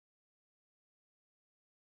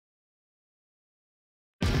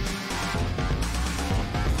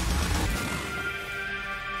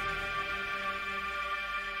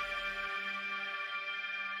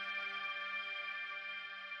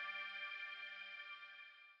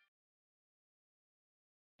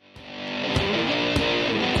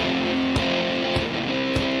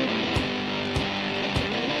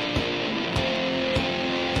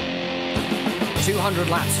200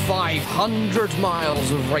 laps, 500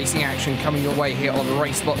 miles of racing action coming your way here on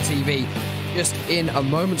RaceSpot TV. Just in a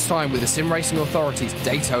moment's time with the Sim Racing Authority's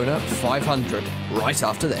Daytona 500, right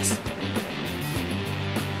after this.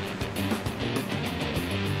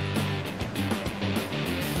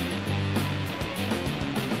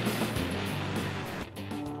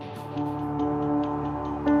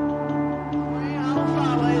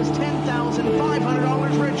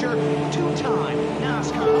 $10,500 richer. Two-time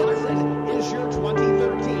NASCAR legend is your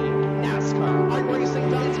 2013 NASCAR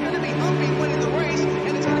iRacing. It's going to be Humpy winning the race,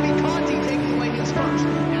 and it's going to be Conti taking away his first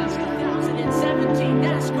NASCAR 2017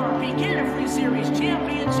 NASCAR Beginner Series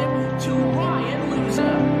Championship to Ryan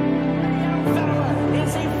Luza. Federer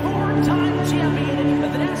is a four-time champion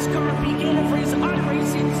of the NASCAR Beginner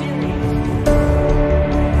iRacing Series.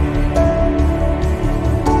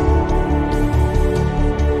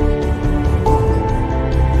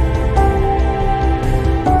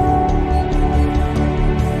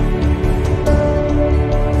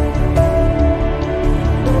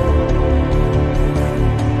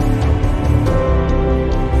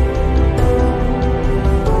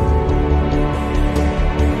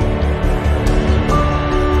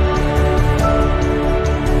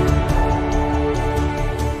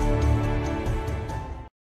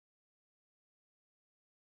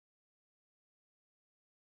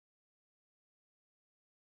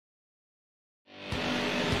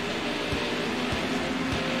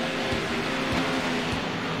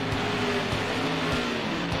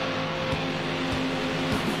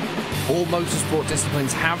 All motorsport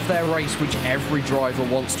disciplines have their race which every driver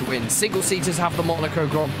wants to win. Single-seaters have the Monaco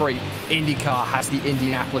Grand Prix, IndyCar has the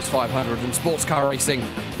Indianapolis 500, and sports car racing,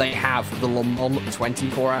 they have the Le Mans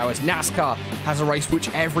 24 Hours. NASCAR has a race which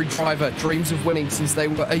every driver dreams of winning since they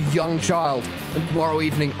were a young child. And tomorrow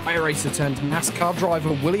evening, iRacer turned NASCAR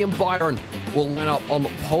driver William Byron will line up on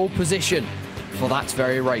pole position for that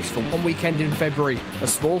very race. For one weekend in February, a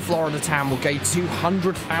small Florida town will gain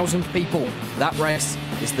 200,000 people. That race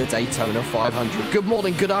is the Daytona 500. Good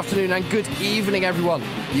morning, good afternoon, and good evening, everyone.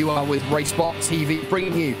 You are with RaceSpot TV,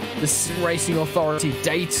 bringing you the Sim Racing Authority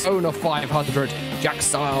Daytona 500. Jack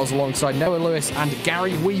Stiles alongside Noah Lewis and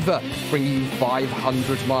Gary Weaver bringing you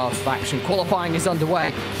 500 miles of action. Qualifying is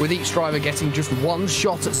underway, with each driver getting just one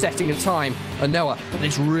shot at setting a time. And Noah,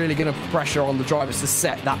 it's really going to put pressure on the drivers to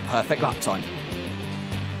set that perfect lap time.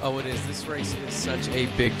 Oh, it is. This race is such a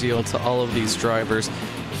big deal to all of these drivers.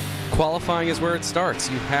 Qualifying is where it starts.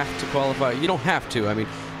 You have to qualify. You don't have to. I mean,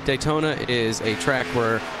 Daytona is a track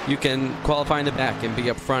where you can qualify in the back and be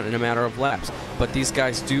up front in a matter of laps. But these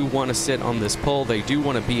guys do want to sit on this pole. They do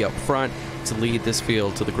want to be up front to lead this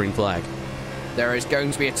field to the green flag. There is going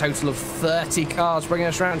to be a total of 30 cars bringing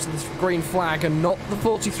us around to the green flag, and not the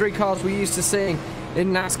 43 cars we're used to seeing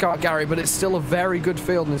in NASCAR, Gary, but it's still a very good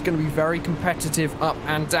field, and it's going to be very competitive up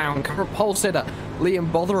and down. Current pole sitter Liam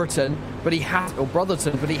Brotherton, but he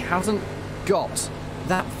hasn't got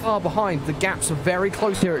that far behind. The gaps are very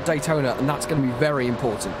close here at Daytona, and that's going to be very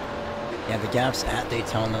important. Yeah, the gaps at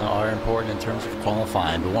Daytona are important in terms of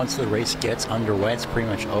qualifying, but once the race gets underway, it's pretty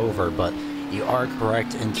much over. But you are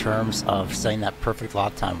correct in terms of setting that perfect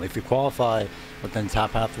lap time. If you qualify within the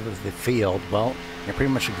top half of the field, well, you're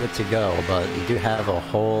pretty much good to go, but you do have a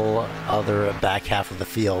whole other back half of the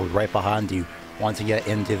field right behind you want to get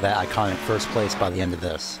into that iconic first place by the end of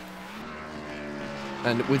this.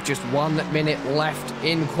 And with just 1 minute left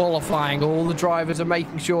in qualifying, all the drivers are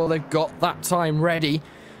making sure they've got that time ready.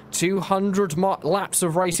 200 laps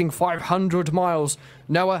of racing, 500 miles.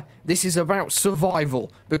 Noah, this is about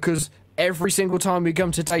survival, because every single time we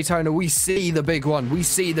come to Daytona, we see the big one. We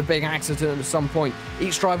see the big accident at some point.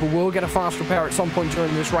 Each driver will get a fast repair at some point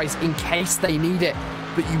during this race in case they need it.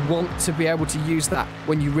 But you want to be able to use that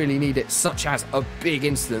when you really need it, such as a big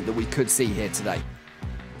incident that we could see here today.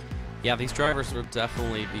 Yeah, these drivers will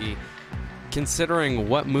definitely be considering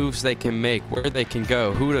what moves they can make, where they can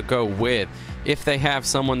go, who to go with, if they have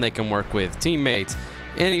someone they can work with, teammates,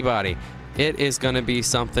 anybody. It is going to be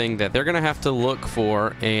something that they're going to have to look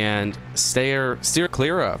for and steer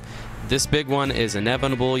clear of. This big one is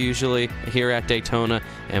inevitable usually here at Daytona,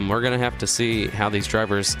 and we're going to have to see how these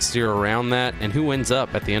drivers steer around that and who ends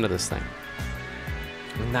up at the end of this thing.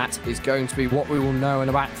 And that is going to be what we will know in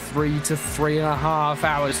about 3 to 3.5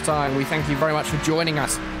 hours' time. We thank you very much for joining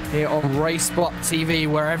us here on RaceSpot TV,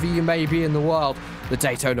 wherever you may be in the world. The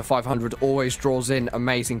Daytona 500 always draws in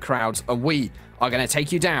amazing crowds, and we are going to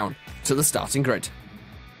take you down to the starting grid.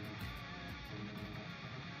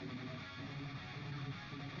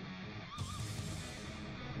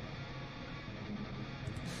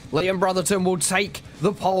 Liam Brotherton will take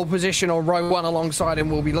the pole position on row 1. Alongside him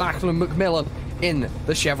will be Lachlan McMillan in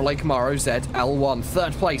the Chevrolet Camaro ZL1.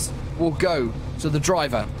 Third place will go to the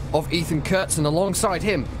driver of Ethan Kurtzen. Alongside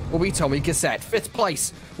him will be Tommy Gassett. Fifth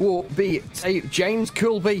place will be James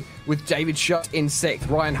Coolby with David Shutt in sixth,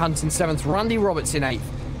 Ryan Hunt in seventh, Randy Roberts in eighth,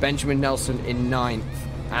 Benjamin Nelson in ninth,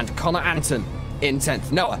 and Connor Anton in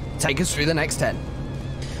 10th. Noah, take us through the next 10.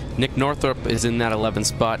 Nick Northrup is in that 11th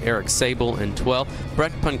spot, Eric Sable in 12th,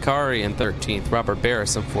 Brett Pancari in 13th, Robert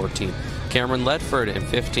Barris in 14th, Cameron Ledford in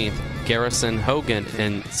 15th, Garrison Hogan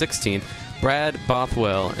in 16th, Brad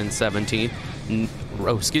Bothwell in 17th,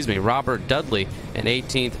 Robert Dudley in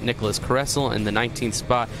 18th, Nicholas Caressel in the 19th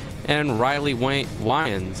spot, and Riley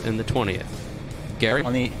Wyans in the 20th.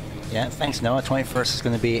 Gary? Yeah, thanks, Noah. 21st is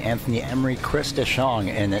going to be Anthony Emery, Chris DeShong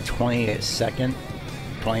in the 22nd.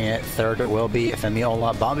 23rd will be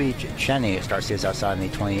Femiola Bobby Cheney. Starts his outside in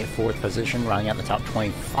the 24th position, rounding out the top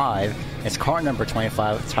 25. It's car number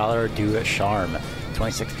 25, Tyler Ducharme.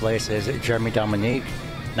 26th place is Jeremy Dominique.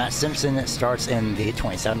 Matt Simpson starts in the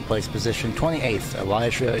 27th place position. 28th,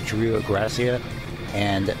 Elijah Drew Gracia.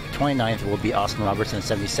 And 29th will be Austin Robertson at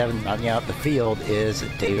 77. Rounding out the field is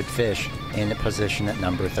David Fish in position at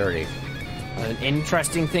number 30. An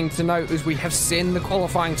interesting thing to note, as we have seen the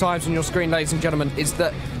qualifying times on your screen, ladies and gentlemen, is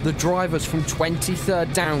that the drivers from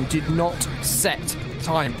 23rd down did not set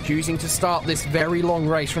time, choosing to start this very long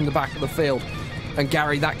race from the back of the field. And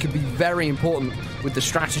Gary, that could be very important with the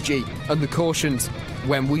strategy and the cautions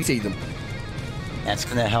when we see them. That's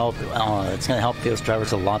going to help. It's going to help those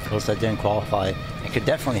drivers a lot, those that didn't qualify. It could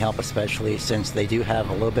definitely help, especially since they do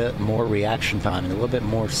have a little bit more reaction time and a little bit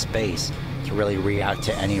more space to really react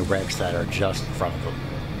to any wrecks that are just in front of them.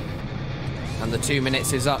 And the 2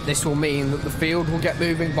 minutes is up. This will mean that the field will get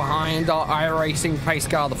moving behind our iRacing pace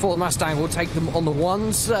car. The Ford Mustang will take them on the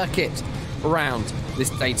one circuit around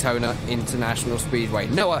this Daytona International Speedway.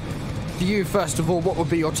 Noah, for you, first of all, what would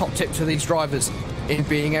be your top tip to these drivers in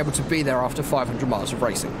being able to be there after 500 miles of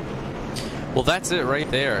racing? Well, that's it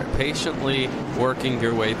right there. Patiently working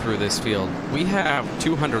your way through this field. We have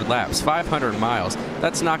 200 laps, 500 miles.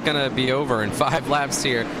 That's not going to be over in 5 laps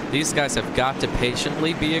here. These guys have got to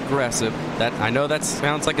patiently be aggressive. I know that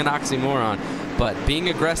sounds like an oxymoron, but being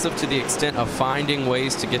aggressive to the extent of finding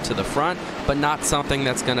ways to get to the front, but not something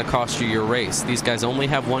that's going to cost you your race. These guys only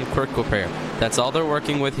have one quick repair. That's all they're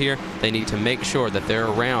working with here. They need to make sure that they're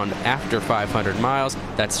around after 500 miles.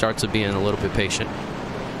 That starts with being a little bit patient.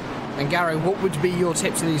 And Gary, what would be your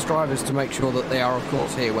tip to these drivers to make sure that they are, of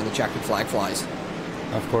course, here when the checkered flag flies?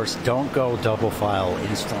 Of course, don't go double file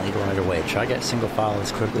instantly right away. Try to get single file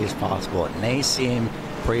as quickly as possible. It may seem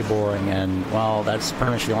pretty boring, and, well, that's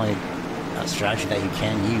pretty much the only strategy that you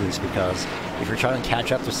can use, because if you're trying to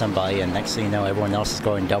catch up to somebody and next thing you know everyone else is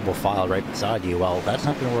going double file right beside you, well, that's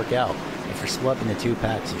not going to work out. If you're split up into 2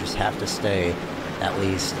 packs, you just have to stay at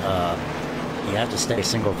least you have to stay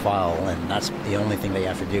single file, and that's the only thing they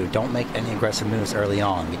have to do. Don't make any aggressive moves early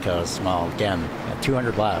on because, well, again,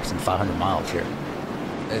 200 laps and 500 miles here.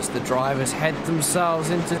 As the drivers head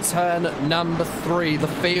themselves into turn number 3, the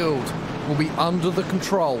field will be under the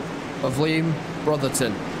control of Liam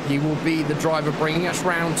Brotherton. He will be the driver bringing us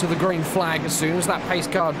round to the green flag. As soon as that pace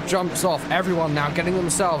car jumps off, everyone now getting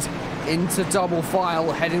themselves into double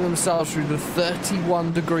file, heading themselves through the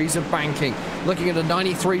 31 degrees of banking. Looking at a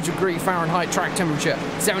 93-degree Fahrenheit track temperature,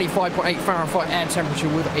 75.8 Fahrenheit air temperature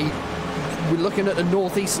we're looking at a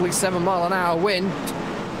northeasterly 7-mile-an-hour wind,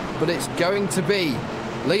 but it's going to be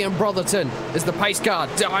Liam Brotherton as the pace car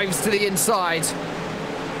dives to the inside.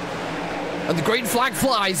 And the green flag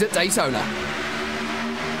flies at Daytona.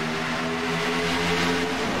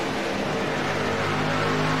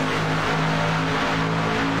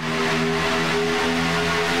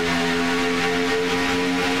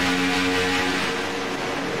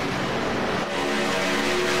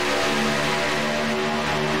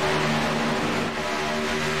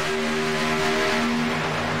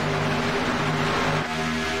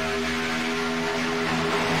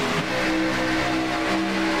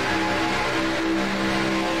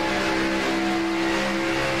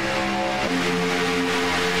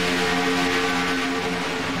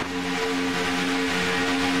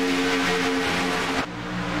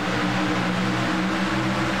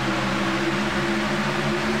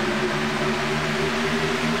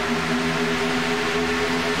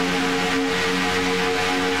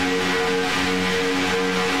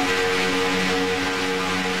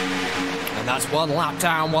 That's one lap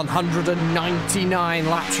down, 199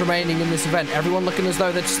 laps remaining in this event. Everyone looking as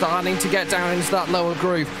though they're starting to get down into that lower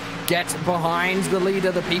groove. Get behind the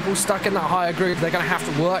leader, the people stuck in that higher groove. They're going to have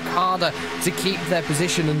to work harder to keep their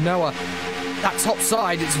position. And Noah, that top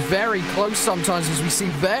side, it's very close sometimes, as we see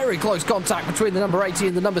very close contact between the number 18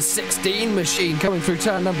 and the number 16 machine coming through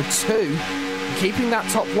turn number 2. Keeping that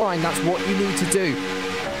top line, that's what you need to do.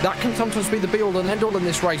 That can sometimes be the be-all and end-all in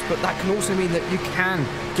this race, but that can also mean that you can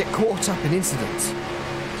get caught up in incidents.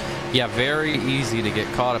 Yeah, very easy to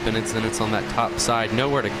get caught up in incidents on that top side.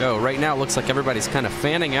 Nowhere to go. Right now, it looks like everybody's kind of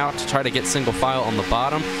fanning out to try to get single file on the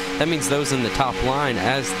bottom. That means those in the top line,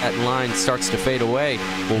 as that line starts to fade away,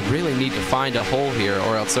 will really need to find a hole here,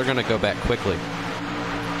 or else they're going to go back quickly.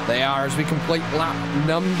 They are, as we complete lap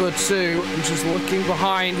number 2. And just looking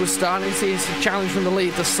behind, we're starting to see a challenge from the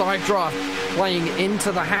lead. The side draft playing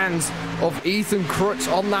into the hands of Ethan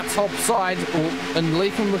Krutz on that top side, and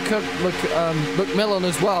Leakin McMillan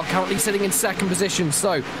as well, currently sitting in second position.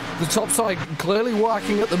 So the top side clearly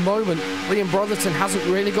working at the moment. Liam Brotherton hasn't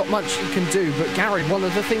really got much he can do. But Gary, one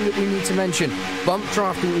other thing that we need to mention, bump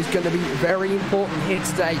drafting is going to be very important here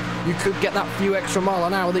today. You could get that few extra mile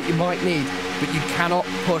an hour that you might need, but you cannot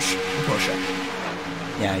push the pusher.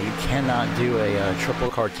 Yeah, you cannot do a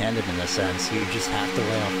triple car tandem in a sense. You just have to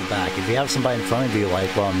lay off the back. If you have somebody in front of you,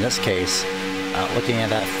 like, well, in this case, looking at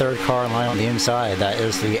that third car line on the inside, that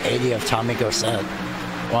is the 80 of Tommy Gossett.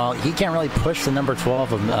 Well, he can't really push the number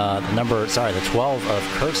 12 of the 12 of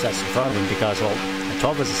Kurtz that's in front of him, because, well, the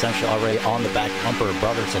 12 is essentially already on the back bumper of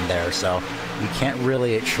Brotherton there, so you can't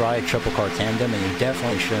really try a triple car tandem, and you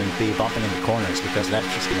definitely shouldn't be bumping into corners, because that's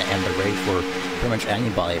just going to end the race for pretty much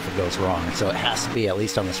anybody if it goes wrong. So it has to be at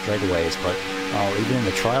least on the straightaways, but even in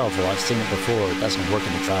the Trialville, I've seen it before, it doesn't work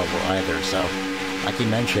in the Trialville either. So like you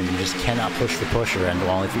mentioned, you just cannot push the pusher, and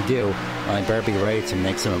well, if you do, you better be ready to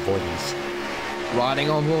make some avoidance. Riding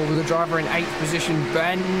on board with the driver in 8th position,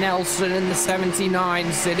 Ben Nelson in the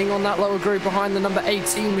 79, sitting on that lower group behind the number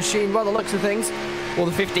 18 machine by the looks of things. Or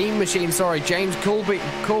the 15 machine, sorry. James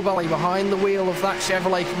Corbelly behind the wheel of that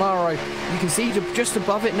Chevrolet Camaro. You can see just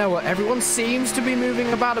above it, Noah, everyone seems to be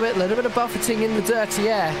moving about a bit, a little bit of buffeting in the dirty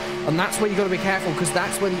air. And that's where you've got to be careful, because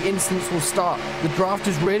that's where the incidents will start. The draft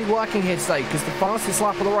is really working here today, because the fastest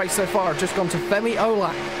lap of the race so far has just gone to Femi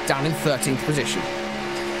Ola, down in 13th position.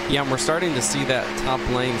 Yeah, and we're starting to see that top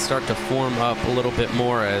lane start to form up a little bit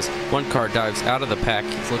more as one car dives out of the pack.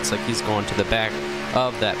 It looks like he's going to the back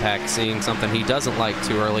of that pack, seeing something he doesn't like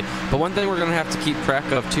too early. But one thing we're going to have to keep track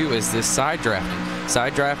of too is this side drafting.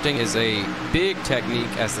 Side drafting is a big technique,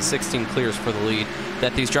 as the 16 clears for the lead,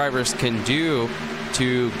 that these drivers can do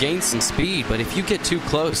to gain some speed. But if you get too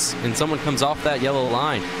close and someone comes off that yellow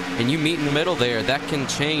line and you meet in the middle there, that can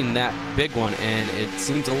chain that big one, and it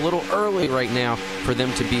seems a little early right now for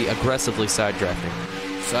them to be aggressively side drafting.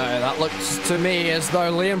 So that looks to me as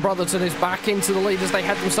though Liam Brotherton is back into the lead as they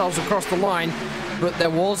head themselves across the line. But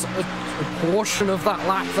there was a portion of that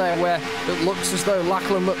lap there where it looks as though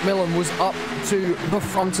Lachlan McMillan was up to the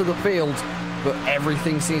front of the field. But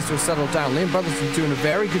everything seems to have settled down. Liam Brotherton doing a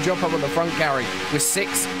very good job up at the front, Gary. We're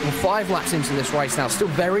 5 laps into this race now, still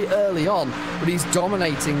very early on, but he's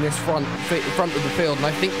dominating this front of the field. And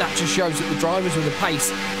I think that just shows that the drivers with the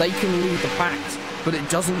pace, they can lead the pack, but it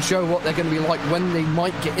doesn't show what they're going to be like when they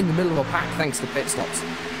might get in the middle of a pack thanks to pit stops.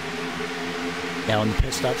 Now, when the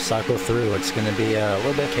pit stops cycle through, it's going to be a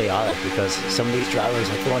little bit chaotic, because some of these drivers,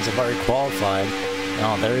 like the ones that have already qualified,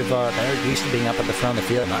 they're used to being up at the front of the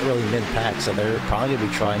field, not really mid-pack, so they're probably going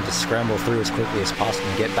to be trying to scramble through as quickly as possible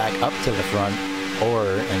and get back up to the front, or,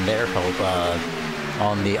 in their hope,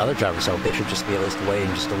 on the other driver's hope, they should just be at least waiting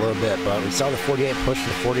just a little bit. But we saw the 48 push to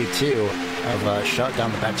 42 of shut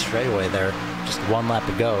down the back straightaway there, just 1 lap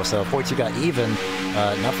to go. So 42 got even,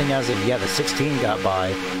 nothing as of yet. The 16 got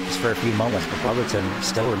by just for a few moments, but Brotherton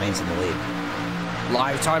still remains in the lead.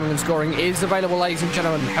 Live timing and scoring is available, ladies and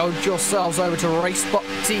gentlemen. Head yourselves over to RaceSpot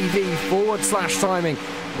TV /timing,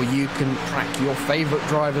 where you can track your favourite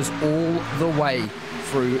drivers all the way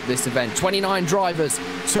through this event. 29 drivers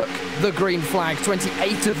took the green flag.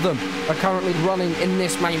 28 of them are currently running in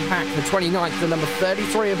this main pack. The 29th, the number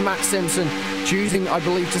 33 of Matt Simpson, choosing, I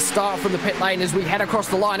believe, to start from the pit lane as we head across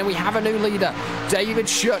the line, and we have a new leader, David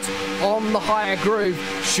Schutt, on the higher groove,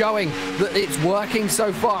 showing that it's working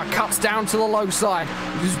so far. Cuts down to the low side.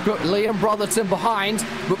 Just put Liam Brotherton behind,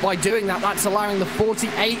 but by doing that, that's allowing the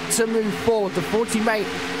 48 to move forward. The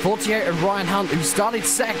 48 of Ryan Hunt, who started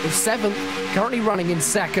 7th, currently running in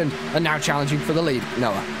 2nd, and now challenging for the lead.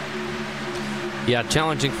 Noah. Yeah,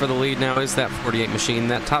 challenging for the lead now is that 48 machine.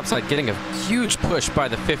 That topside getting a huge push by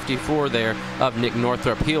the 54 there of Nick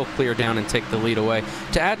Northrup. He'll clear down and take the lead away.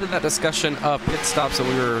 To add to that discussion of pit stops that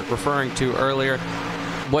we were referring to earlier,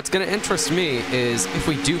 what's going to interest me is if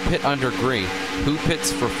we do pit under green, who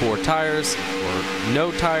pits for 4 tires or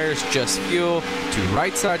no tires, just fuel, 2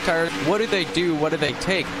 right side tires? What do they do? What do they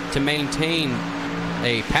take to maintain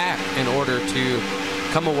a pack in order to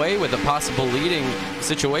come away with a possible leading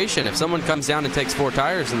situation? If someone comes down and takes 4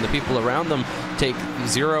 tires and the people around them take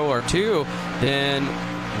 0 or 2, then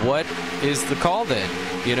what is the call then?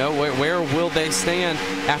 You know, where will they stand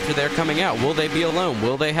after they're coming out? Will they be alone?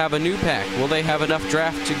 Will they have a new pack? Will they have enough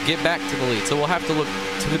draft to get back to the lead? So we'll have to look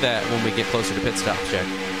to that when we get closer to pit stop check.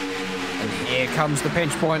 And here comes the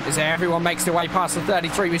pinch point as everyone makes their way past the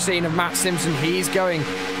 33 machine of Matt Simpson. He's going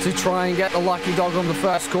to try and get the lucky dog on the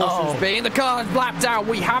first course. Being the car blapped out,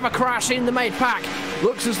 we have a crash in the mid pack.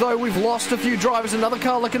 Looks as though we've lost a few drivers. Another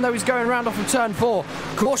car looking though he's going round off of turn 4.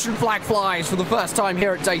 Caution flag flies for the first time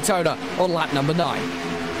here at Daytona on lap number 9.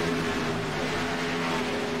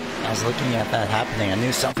 I was looking at that happening. I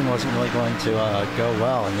knew something wasn't really going to go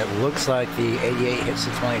well, and it looks like the 88 hits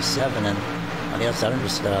the 27, and on the outside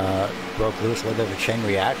just broke loose, a little bit of a chain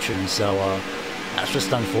reaction. So that's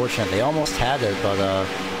just unfortunate. They almost had it, but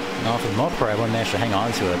you know, for the most part, everyone managed to hang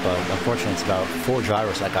on to it. But unfortunately, it's about 4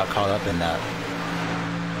 drivers that got caught up in that.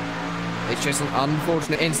 It's just an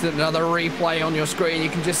unfortunate incident. Another replay on your screen. You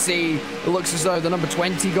can just see it looks as though the number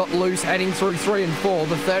 20 got loose heading through 3 and 4.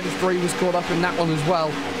 The 33 was caught up in that one as well.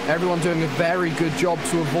 Everyone doing a very good job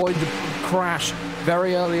to avoid the crash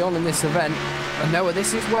very early on in this event. And Noah,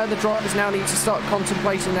 this is where the drivers now need to start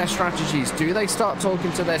contemplating their strategies. Do they start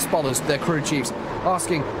talking to their spotters, their crew chiefs,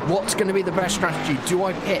 asking what's going to be the best strategy? Do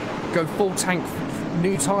I pit, go full tank,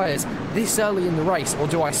 new tyres this early in the race, or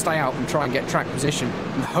do I stay out and try and get track position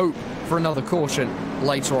and hope for another caution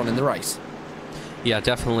later on in the race? Yeah,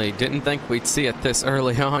 definitely. Didn't think we'd see it this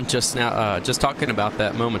early on just now, just talking about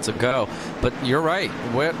that moments ago. But you're right.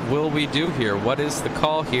 What will we do here? What is the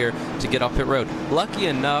call here to get off pit road? Lucky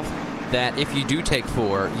enough that if you do take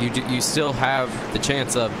 4, you still have the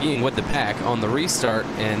chance of being with the pack on the restart,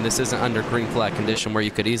 and this isn't under green flag condition where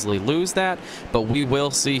you could easily lose that. But we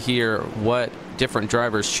will see here what different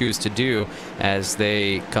drivers choose to do as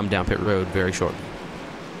they come down pit road very shortly.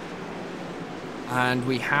 And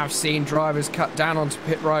we have seen drivers cut down onto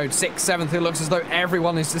pit road. 6th, 7th, it looks as though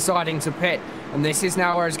everyone is deciding to pit. And this is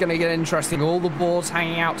now where it's going to get interesting. All the boards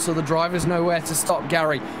hanging out so the drivers know where to stop.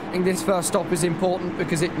 Gary, I think this first stop is important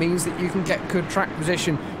because it means that you can get good track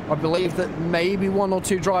position. I believe that maybe 1 or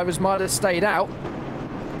 2 drivers might have stayed out.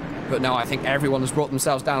 But no, I think everyone has brought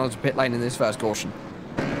themselves down onto pit lane in this first caution.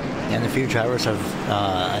 And a few drivers have,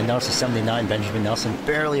 I noticed the 79, Benjamin Nelson,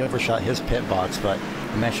 barely overshot his pit box, but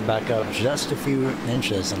he managed to back up just a few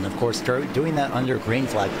inches. And of course, doing that under green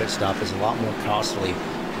flag pit stop is a lot more costly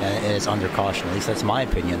than it is under caution. At least that's my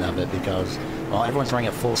opinion of it, because, well, everyone's running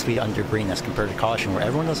at full speed under green as compared to caution, where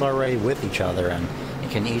everyone is already with each other and you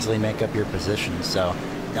can easily make up your positions. So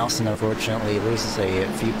Nelson, unfortunately, loses a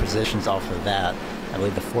few positions off of that. I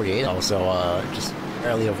believe the 48 also just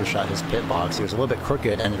barely overshot his pit box. He was a little bit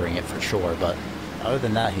crooked entering it for sure, but other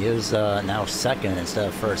than that, he is now 2nd instead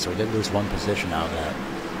of 1st, so he did lose 1 position out of that.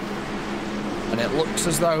 And it looks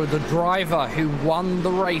as though the driver who won the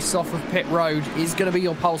race off of pit road is going to be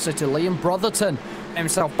your pole sitter. Liam Brotherton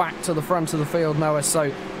himself back to the front of the field, Noah. So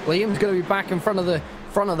Liam's going to be back in front of the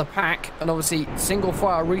pack, and obviously single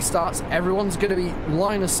file restarts. Everyone's going to be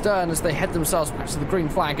line astern as they head themselves back to the green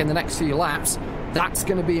flag in the next few laps. That's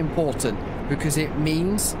going to be important because it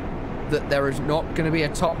means that there is not going to be a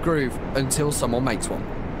top groove until someone makes one.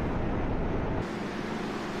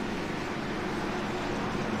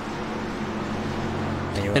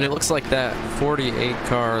 And it looks like that 48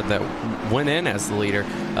 car that went in as the leader,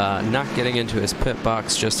 not getting into his pit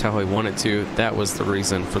box just how he wanted to, that was the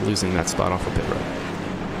reason for losing that spot off of pit road.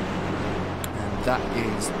 And that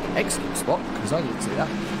is an excellent spot, because I didn't see that.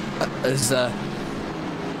 As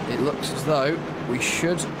it looks as though we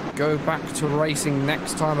should go back to racing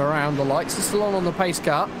next time around. The lights are still on the pace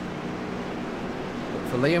car. But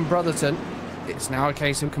for Liam Brotherton, it's now a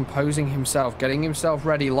case of composing himself, getting himself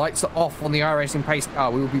ready. Lights are off on the iRacing pace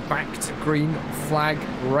car. We will be back to green flag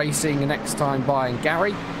racing next time by. And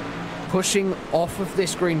Gary, pushing off of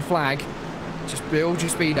this green flag, just build your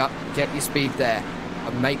speed up, get your speed there,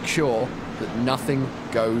 and make sure that nothing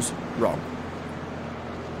goes wrong.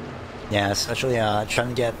 Yeah, especially trying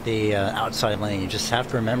to get the outside lane. You just have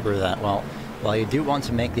to remember that, well, while you do want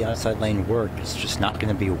to make the outside lane work, it's just not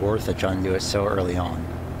going to be worth it trying to do it so early on.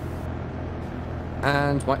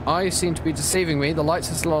 And my eyes seem to be deceiving me. The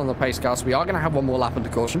lights are still on the pace car, so we are going to have one more lap under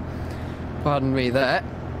caution. Pardon me there.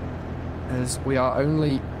 As we are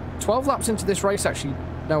only 12 laps into this race, actually.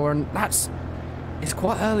 No, that's it's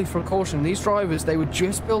quite early for a caution. These drivers, they were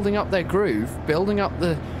just building up their groove, building up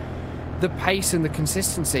the pace and the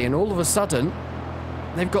consistency, and all of a sudden,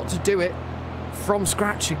 they've got to do it from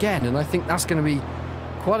scratch again. And I think that's going to be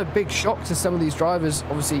quite a big shock to some of these drivers.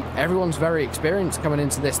 Obviously, everyone's very experienced coming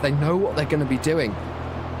into this. They know what they're going to be doing,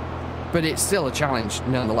 but it's still a challenge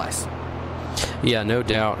nonetheless. Yeah, no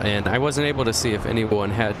doubt. And I wasn't able to see if anyone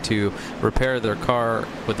had to repair their car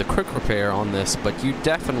with a quick repair on this, but you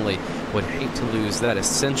definitely would hate to lose that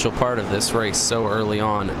essential part of this race so early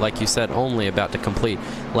on. Like you said, only about to complete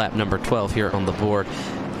lap number 12 here on the board.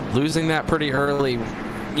 Losing that pretty early,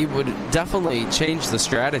 you would definitely change the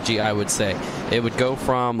strategy, I would say. It would go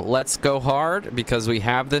from let's go hard because we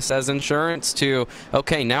have this as insurance to,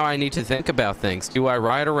 okay, now I need to think about things. Do I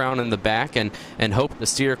ride around in the back and hope to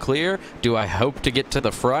steer clear? Do I hope to get to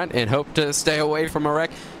the front and hope to stay away from a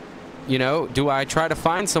wreck? You know, do I try to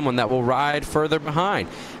find someone that will ride further behind?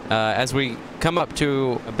 As we come up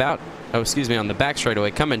to about, on the back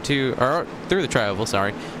straightaway, coming to, or through the tri-oval,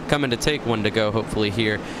 sorry, coming to take one to go, hopefully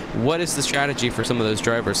here. What is the strategy for some of those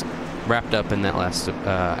drivers wrapped up in that last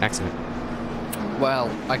accident?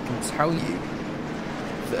 Well, I can tell you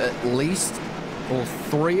that at least all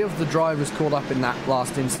 3 of the drivers caught up in that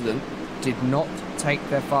last incident did not take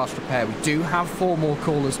their fast repair. We do have 4 more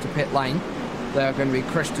callers to pit lane. They are going to be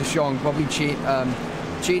Chris DeShong, Bobby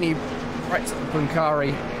Cheney, Brett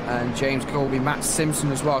Bunkari, and James Colby, Matt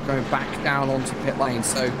Simpson as well, going back down onto pit lane.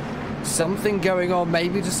 So something going on,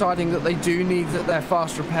 maybe deciding that they do need their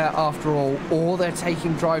fast repair after all, or they're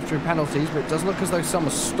taking drive-through penalties, but it does look as though some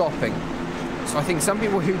are stopping. So I think some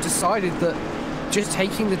people who decided that just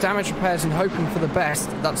taking the damage repairs and hoping for the best,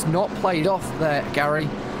 that's not played off there, Gary,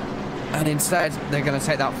 and instead they're going to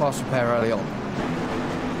take that fast repair early on.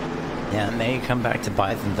 Yeah, it may come back to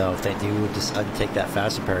bite them, though, if they do decide to take that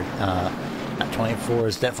fast repair. 24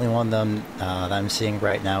 is definitely one of them that I'm seeing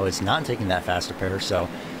right now is not taking that fast repair, so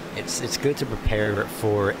it's good to prepare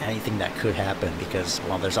for anything that could happen, because,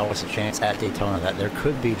 well, there's always a chance at Daytona that there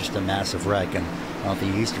could be just a massive wreck, and well, if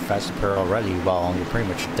you used your fast repair already, well, you're pretty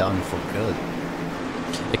much done for good.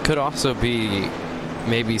 It could also be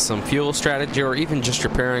maybe some fuel strategy, or even just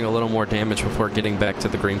repairing a little more damage before getting back to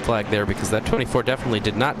the green flag there, because that 24 definitely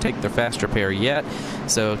did not take their fast repair yet.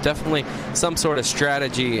 So definitely some sort of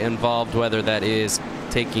strategy involved, whether that is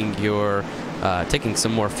taking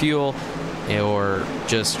some more fuel or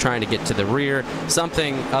just trying to get to the rear,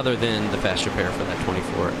 something other than the fast repair for that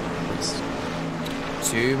 24 at least.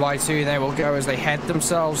 2 by 2 they will go as they head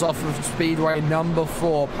themselves off of speedway number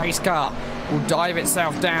 4. Pace car will dive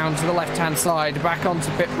itself down to the left-hand side, back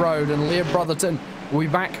onto pit road, and Leah Brotherton will be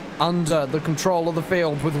back under the control of the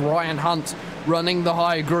field with Ryan Hunt running the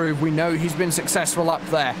high groove. We know he's been successful up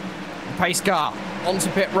there. Pace car onto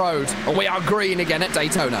pit road, and we are green again at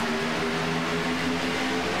Daytona.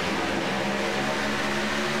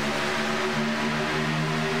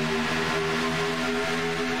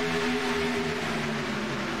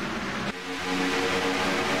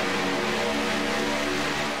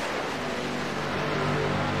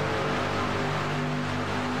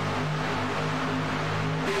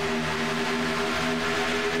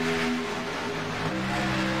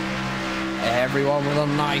 Everyone with a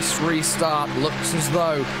nice restart. Looks as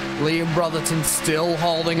though Liam Brotherton still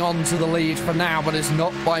holding on to the lead for now, but it's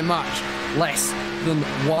not by much. Less than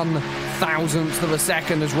 1/1000th of a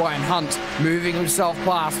second as Ryan Hunt moving himself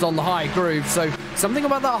past on the high groove. So something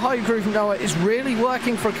about that high groove, Noah, is really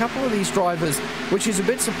working for a couple of these drivers, which is a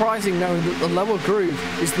bit surprising knowing that the lower groove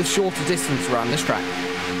is the shorter distance around this track.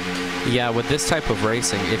 Yeah, with this type of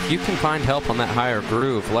racing, if you can find help on that higher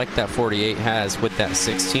groove like that 48 has with that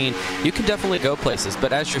 16, you can definitely go places.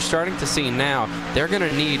 But as you're starting to see now, they're going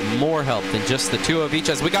to need more help than just the 2 of each,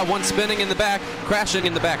 as we got one spinning in the back, crashing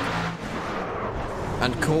in the back.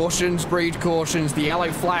 And cautions breed cautions. The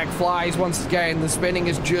yellow flag flies once again. The spinning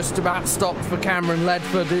is just about stopped for Cameron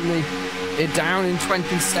Ledford, didn't he? It down in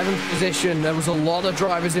 27th position. There was a lot of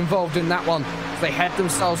drivers involved in that one. They head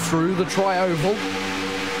themselves through the tri-oval.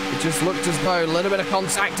 It just looked as though a little bit of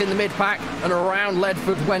contact in the mid-pack, and around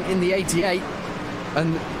Ledford went in the 88.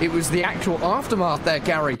 And it was the actual aftermath there,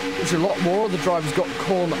 Gary, which a lot more of the drivers got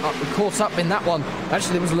caught up in that one.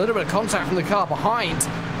 Actually, there was a little bit of contact from the car behind,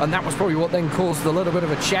 and that was probably what then caused a little bit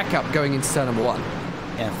of a checkup going into turn number 1.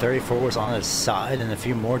 And 34 was on his side, and a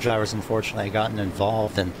few more drivers, unfortunately, had gotten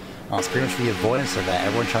involved. And it's pretty much the avoidance of that.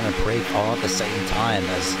 Everyone trying to brake all at the same time.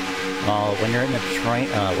 As when you're in a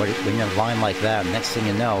when you're in a line like that, next thing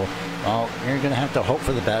you know, well, you're going to have to hope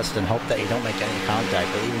for the best and hope that you don't make any contact.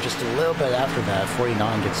 But even just a little bit after that,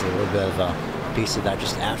 49 gets a little bit of a piece of that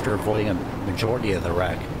just after avoiding a majority of the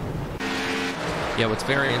wreck. Yeah, what's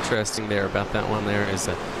very interesting there about that one there is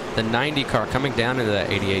that the 90 car coming down into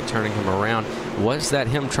that 88, turning him around. Was that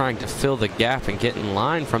him trying to fill the gap and get in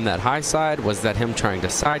line from that high side? Was that him trying to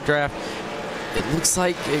side draft? It looks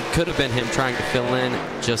like it could have been him trying to fill in,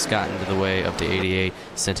 just got into the way of the 88,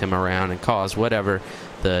 sent him around and caused whatever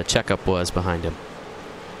the checkup was behind him.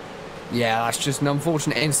 Yeah, that's just an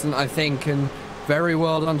unfortunate incident, I think, and very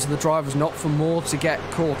well done to the drivers, not for more to get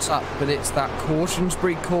caught up, but it's that cautions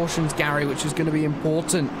breed cautions, Gary, which is going to be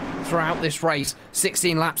important throughout this race.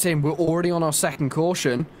 16 laps in, we're already on our second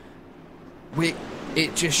caution.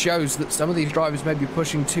 It just shows that some of these drivers may be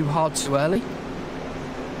pushing too hard too early.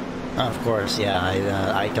 Of course, yeah,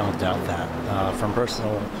 I don't doubt that. From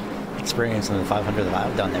personal experience in the 500 that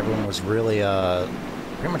I've done, everyone was really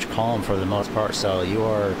pretty much calm for the most part. So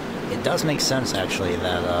it does make sense actually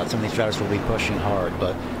that some of these drivers will be pushing hard,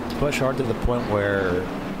 but to push hard to the point where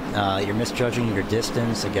you're misjudging your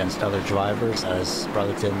distance against other drivers, as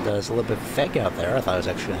Brotherton does a little bit fake out there. I thought I was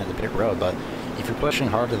actually going to hit the pit road, but if you're pushing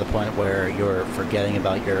hard to the point where you're forgetting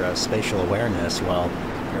about your spatial awareness, well,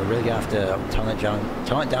 you're really going to have to tone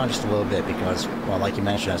it down just a little bit because, well, like you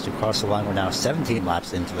mentioned, as we cross the line, we're now 17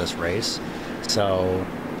 laps into this race. So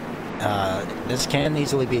this can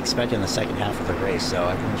easily be expected in the second half of the race. So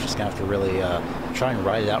everyone's just going to have to really try and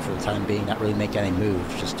ride it out for the time being, not really make any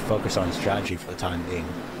moves, just focus on strategy for the time being.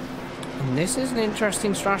 And this is an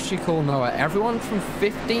interesting strategy call, Noah. Everyone from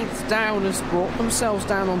 15th down has brought themselves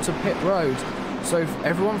down onto pit road. So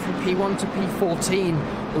everyone from P1 to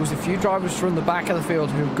P14, there was a few drivers from the back of the field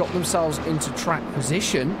who got themselves into track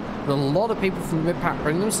position. But a lot of people from the mid-pack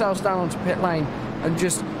bring themselves down onto pit lane and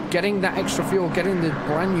just getting that extra fuel, getting the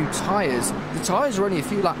brand new tyres. The tyres are only a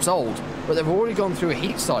few laps old, but they've already gone through a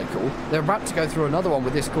heat cycle. They're about to go through another one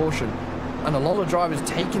with this caution. And a lot of drivers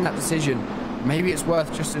taking that decision. Maybe it's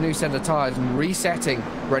worth just a new set of tyres and resetting,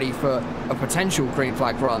 ready for a potential green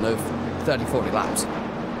flag run of 30-40 laps.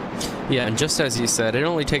 Yeah, and just as you said, it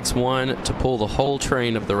only takes one to pull the whole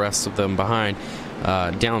train of the rest of them behind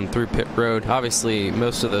down through pit road. Obviously,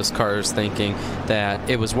 most of those cars thinking that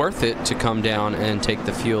it was worth it to come down and take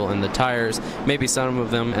the fuel and the tires. Maybe some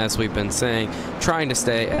of them, as we've been saying, trying to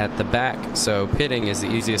stay at the back. So pitting is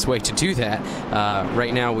the easiest way to do that.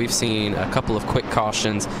 Right now, we've seen a couple of quick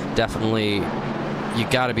cautions. Definitely, you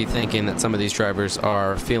got to be thinking that some of these drivers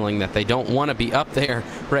are feeling that they don't want to be up there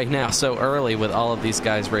right now so early with all of these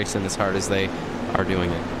guys racing as hard as they are doing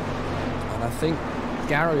it. And I think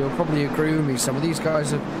Gary will probably agree with me. Some of these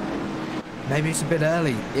guys are, maybe it's a bit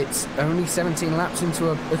early. It's only 17 laps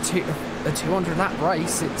into a 200 lap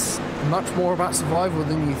race. It's much more about survival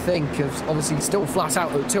than you think. It's obviously still flat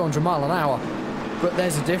out at 200 mile an hour. But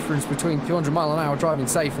there's a difference between 200 mile an hour driving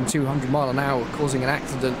safe and 200 mile an hour causing an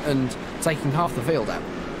accident and taking half the field out.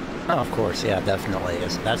 Oh, of course, yeah, definitely.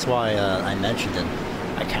 That's why I mentioned it.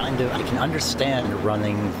 I can understand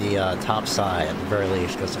running the top side at the very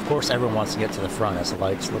least, because of course everyone wants to get to the front as the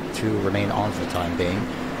lights look to remain on for the time being.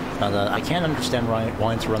 I can understand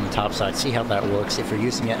wanting to run the top side, see how that works. If you're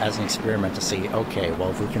using it as an experiment to see, okay,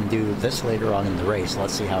 well, if we can do this later on in the race,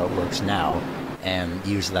 let's see how it works now, and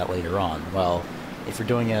use that later on. Well, if you're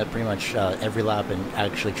doing it pretty much every lap and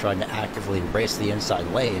actually trying to actively race the inside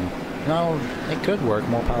lane, no, it could work,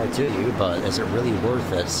 more power to you, but is it really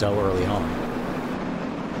worth it so early on?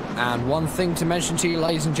 And one thing to mention to you,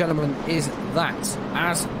 ladies and gentlemen, is that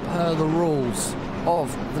as per the rules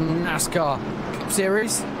of the NASCAR Cup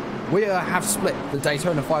Series, we have split the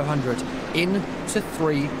Daytona 500 into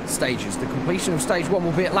 3 stages. The completion of stage 1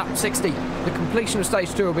 will be at lap 60. The completion of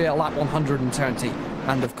stage 2 will be at lap 120.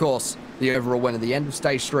 And of course, the overall winner, the end of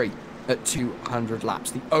stage 3 at 200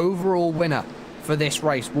 laps. The overall winner for this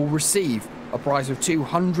race will receive a prize of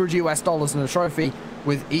 $200 and a trophy,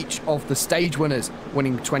 with each of the stage winners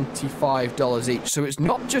winning $25 each. So it's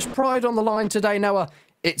not just pride on the line today, Noah.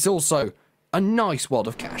 It's also a nice wad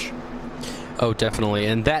of cash. Oh, definitely.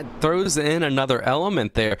 And that throws in another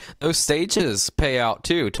element there. Those stages pay out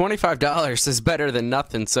too. $25 is better than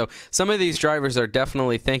nothing. So some of these drivers are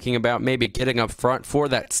definitely thinking about maybe getting up front for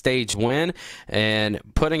that stage win and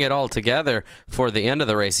putting it all together for the end of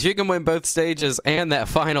the race. If you can win both stages and that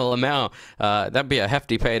final amount, that'd be a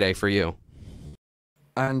hefty payday for you.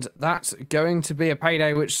 And that's going to be a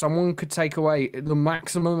payday which someone could take away the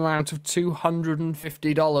maximum amount of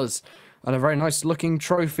 $250. And a very nice looking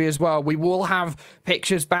trophy as well. We will have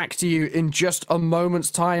pictures back to you in just a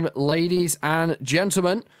moment's time, ladies and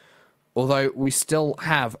gentlemen. Although we still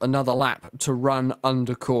have another lap to run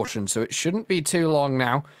under caution, so it shouldn't be too long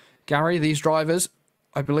now. Gary, these drivers,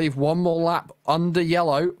 I believe one more lap under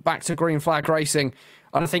yellow, back to green flag racing.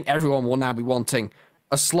 And I think everyone will now be wanting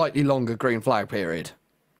a slightly longer green flag period.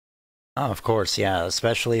 Oh, of course, yeah.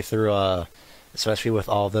 Especially with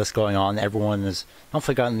all this going on, everyone has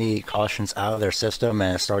hopefully gotten the cautions out of their system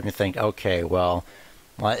and is starting to think, okay, well,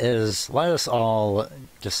 let us all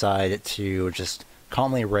decide to just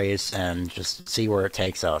calmly race and just see where it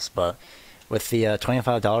takes us. But with the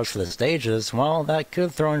 $25 for the stages, well, that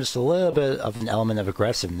could throw in just a little bit of an element of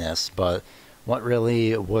aggressiveness. But what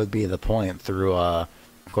really would be the point through, of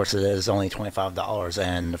course, it is only $25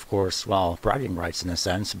 and, of course, well, bragging rights in a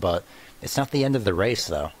sense, but it's not the end of the race,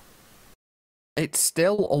 though. It's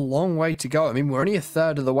still a long way to go. I mean, we're only a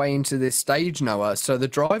third of the way into this stage, Noah, so the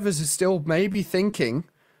drivers are still maybe thinking,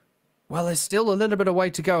 well, there's still a little bit of way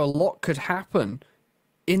to go. A lot could happen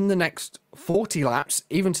in the next 40 laps,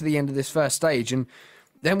 even to the end of this first stage. And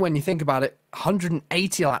then when you think about it,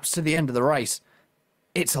 180 laps to the end of the race,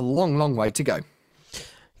 it's a long, long way to go.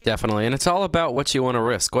 Definitely, and it's all about what you want to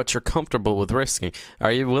risk, what you're comfortable with risking.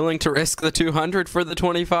 Are you willing to risk the 200 for the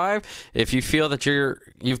 25? If you feel that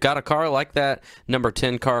you've got a car like that number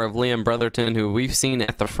 10 car of Liam Brotherton, who we've seen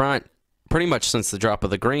at the front pretty much since the drop of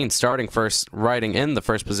the green, starting first, riding in the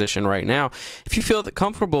first position right now. If you feel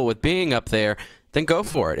comfortable with being up there, then go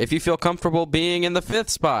for it. If you feel comfortable being in the 5th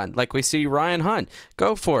spot, like we see Ryan Hunt,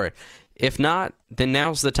 go for it. If not, then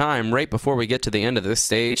now's the time, right before we get to the end of this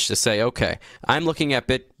stage, to say, okay, I'm looking at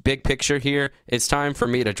big picture here. It's time for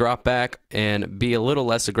me to drop back and be a little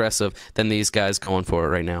less aggressive than these guys going for it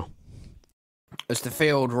right now. As the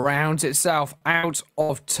field rounds itself out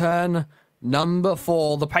of turn number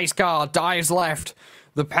 4, the pace car dives left.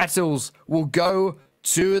 The petals will go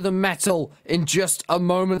to the metal in just a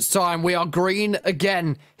moment's time. We are green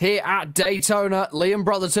again here at Daytona. Liam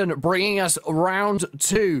Brotherton bringing us round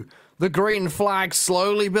 2. The green flag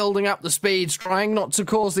slowly building up the speeds, trying not to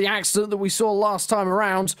cause the accident that we saw last time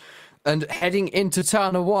around. And heading into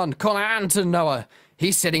turn 1, Connor Anton, Noah,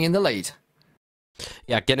 he's sitting in the lead.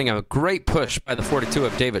 Yeah, getting a great push by the 42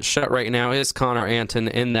 of David Shutt right now is Connor Anton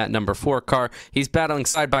in that number 4 car. He's battling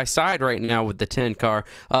side by side right now with the 10 car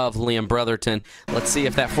of Liam Brotherton. Let's see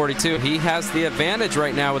if that 42, he has the advantage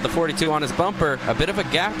right now with the 42 on his bumper. A bit of a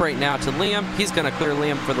gap right now to Liam. He's going to clear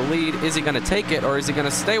Liam for the lead. Is he going to take it, or is he going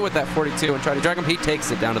to stay with that 42 and try to drag him? He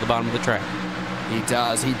takes it down to the bottom of the track. He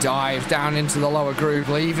does. He dives down into the lower groove,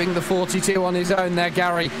 leaving the 42 on his own there,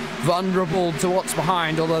 Gary. Vulnerable to what's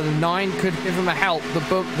behind, although the 9 could give him a help.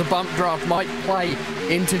 The bump draft might play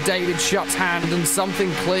into David Shutt's hand, and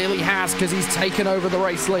something clearly has, because he's taken over the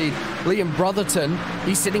race lead. Liam Brotherton,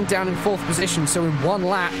 he's sitting down in 4th position, so in 1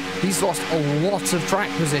 lap, he's lost a lot of track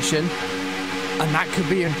position, and that could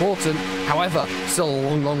be important. However, still a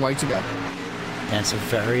long, long way to go. And it's a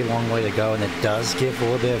very long way to go, and it does give a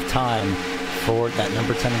little bit of time for that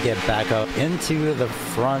number 10 to get back up into the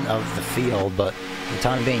front of the field, but for the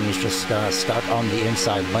time being, he's just stuck on the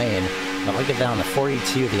inside lane. Now look at down the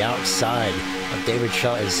 42, the outside of David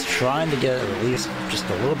Shutt is trying to get at least just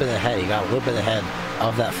a little bit ahead. He got a little bit ahead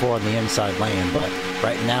of that 4 on the inside lane, but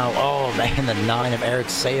right now, oh man, the 9 of Eric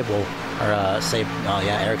Sable, Eric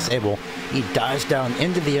Sable, he dives down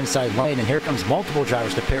into the inside lane, and here comes multiple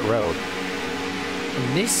drivers to pit road.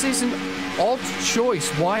 And this is an odd choice.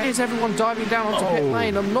 Why is everyone diving down onto pit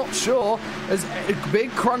lane? I'm not sure. As a big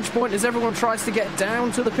crunch point as everyone tries to get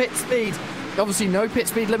down to the pit speed. Obviously no pit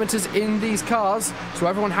speed limiters in these cars, so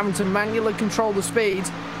everyone having to manually control the speed.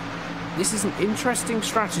 This is an interesting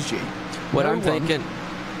strategy. What I'm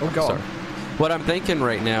thinking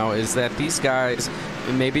right now is that these guys,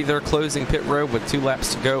 maybe they're closing pit road with 2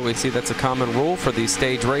 laps to go. We see that's a common rule for these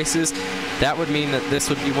stage races. That would mean that this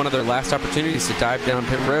would be one of their last opportunities to dive down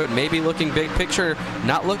pit road. Maybe looking big picture,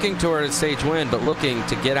 not looking toward a stage win, but looking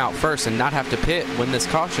to get out first and not have to pit when this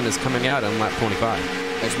caution is coming out on lap 25.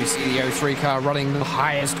 As we see the 03 car running the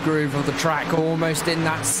highest groove of the track, almost in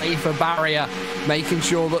that safer barrier, making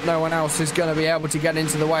sure that no one else is going to be able to get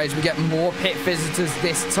into the way as we get more pit visitors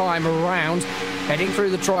this time around. Heading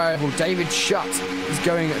through the tri-oval, David Shutt is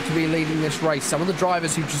going to be leading this race. Some of the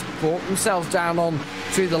drivers who just brought themselves down on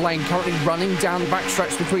to the lane currently running down the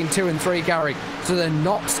backstretch between 2 and 3, Gary, so they're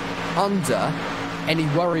not under any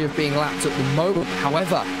worry of being lapped at the moment.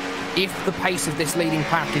 However, if the pace of this leading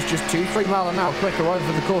pack is just 2-3 miles an hour quicker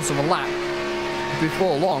over the course of a lap,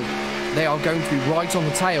 before long, they are going to be right on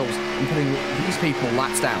the tails and putting these people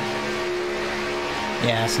laps down.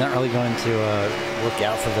 Yeah, it's not really going to work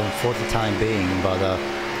out for them for the time being, but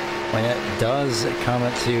when it does come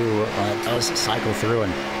to, does cycle through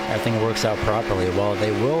and everything works out properly, well,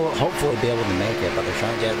 they will hopefully be able to make it, but they're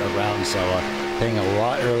trying to get around, so hitting a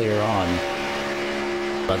lot earlier on.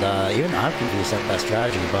 But even I'm confused at that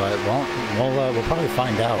strategy, but we'll probably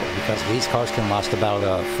find out, because these cars can last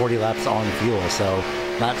about 40 laps on fuel, so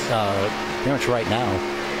that's pretty much right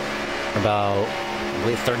now. about, I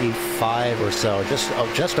believe, 35 or so,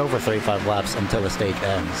 just over 35 laps until the stage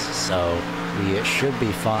ends. So we should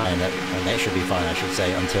be fine, and they should be fine, I should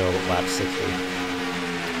say, until lap 60.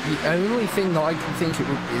 The only thing that I can think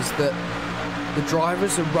is that the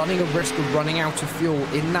drivers are running a risk of running out of fuel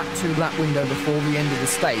in that 2-lap window before the end of the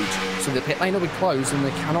stage. So the pit lane will be closed and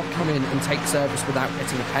they cannot come in and take service without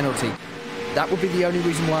getting a penalty. That would be the only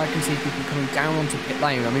reason why I can see people coming down onto pit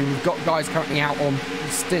lane. I mean, we've got guys currently out on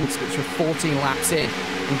stints which are 14 laps in.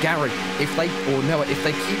 And Gary, if they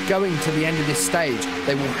keep going to the end of this stage,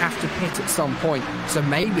 they will have to pit at some point. So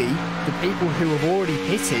maybe the people who have already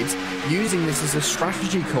pitted, using this as a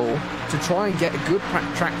strategy call to try and get a good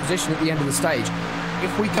track position at the end of the stage.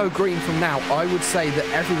 If we go green from now, I would say that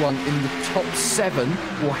everyone in the top 7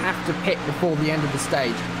 will have to pit before the end of the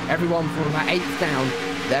stage. Everyone from about 8th down,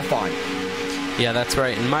 they're fine. Yeah, that's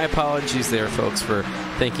right. And my apologies there, folks, for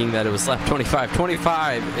thinking that it was lap 25.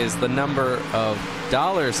 25 is the number of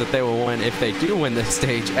dollars that they will win if they do win this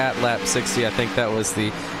stage at lap 60. I think that was the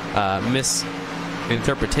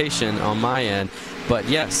misinterpretation on my end. But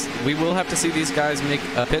yes, we will have to see these guys make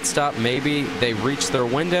a pit stop. Maybe they reached their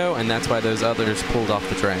window, and that's why those others pulled off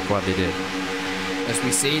the track while they did. As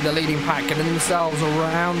we see the leading pack getting themselves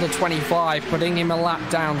around the 25, putting him a lap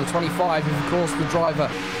down. The 25 is, of course, the driver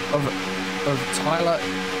of Tyler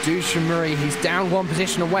Duchemery. He's down one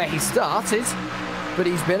position away. He started, but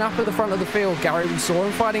he's been up at the front of the field, Gary. We saw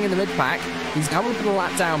him fighting in the mid-pack. He's now put a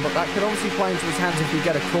lap down, but that could obviously play into his hands if we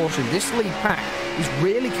get a caution. This lead pack is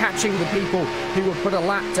really catching the people who have put a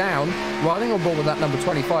lap down, riding on board with that number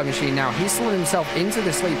 25 machine now. He's slung himself into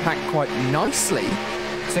this lead pack quite nicely,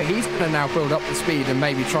 so he's going to now build up the speed and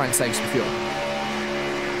maybe try and save some fuel.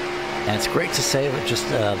 And it's great to save just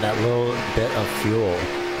that little bit of fuel,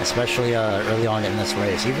 especially early on in this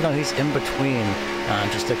race. Even though he's in between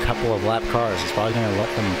just a couple of lap cars, he's probably going to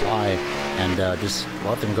let them by and just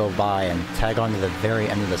let them go by and tag on to the very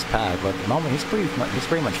end of this pack. But at the moment, he's pretty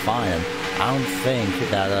much fine. And I don't think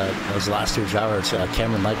that those last two drivers,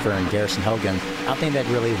 Cameron Ledford and Garrison Hogan, I don't think they'd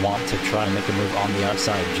really want to try and make a move on the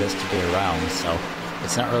outside just to get around. So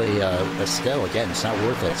it's not really, still, again, it's not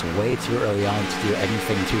worth it. It's way too early on to do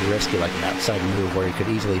anything too risky like an outside move where you could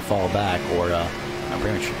easily fall back or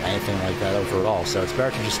pretty much anything like that overall. So it's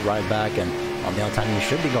better to just ride back, and the only time you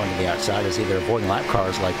should be going to the outside is either avoiding lap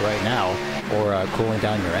cars like right now or cooling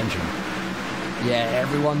down your engine. Yeah,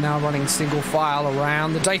 everyone now running single file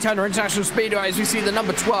around the Daytona International Speedway as we see the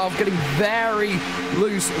number 12 getting very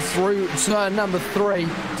loose through turn number 3.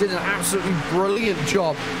 Did an absolutely brilliant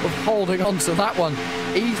job of holding on to that one.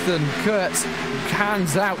 Ethan Kurtz,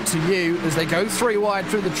 hands out to you as they go 3 wide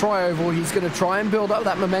through the tri-oval. He's going to try and build up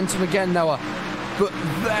that momentum again, Noah, but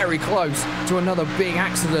very close to another big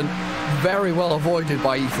accident. Very well avoided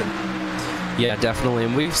by Ethan. Yeah, definitely,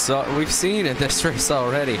 and we've seen in this race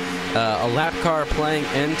already a lap car playing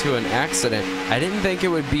into an accident. I didn't think it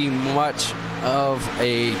would be much of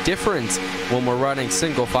a difference when we're running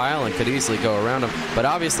single file and could easily go around them, but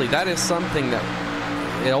obviously that is something that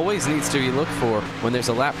it always needs to be looked for when there's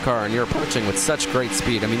a lap car and you're approaching with such great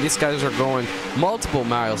speed. I mean, these guys are going multiple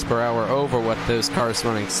miles per hour over what those cars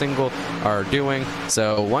running single are doing.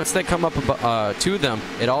 So once they come up to them,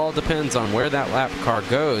 it all depends on where that lap car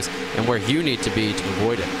goes and where you need to be to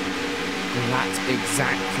avoid it. That's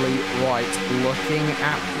exactly right. Looking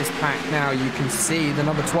at this pack now, you can see the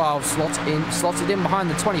number 12 slotted in behind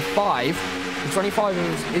the 25. The 25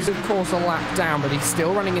 is of course a lap down, but he's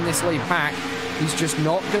still running in this lead pack. He's just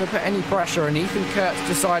not going to put any pressure, and Ethan Kurtz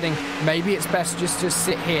deciding maybe it's best just to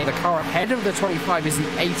sit here. The car ahead of the 25 is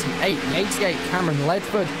the 88. The 88, Cameron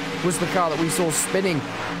Ledford, was the car that we saw spinning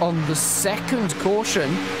on the second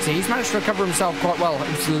caution. So he's managed to recover himself quite well.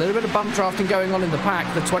 There's a little bit of bump drafting going on in the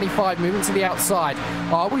pack. The 25 moving to the outside.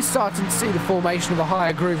 Are we starting to see the formation of a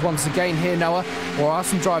higher groove once again here, Noah? Or are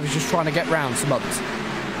some drivers just trying to get round some others?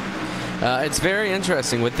 It's very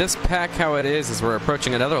interesting. With this pack how it is as we're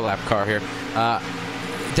approaching another lap car here,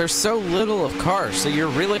 there's so little of cars, so you're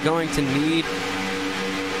really going to need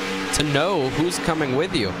to know who's coming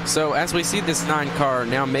with you. So as we see this 9 car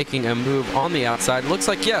now making a move on the outside, looks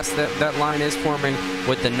like, yes, that line is forming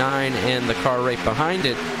with the 9 and the car right behind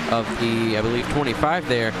it of the, I believe, 25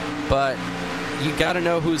 there, but you got to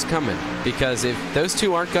know who's coming, because if those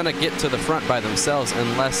two aren't going to get to the front by themselves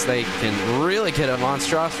unless they can really get a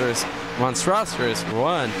monstrous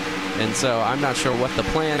run, and so I'm not sure what the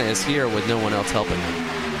plan is here with no one else helping them.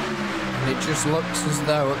 And it just looks as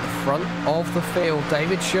though at the front of the field,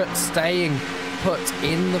 David Schutt staying put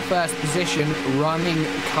in the first position, running,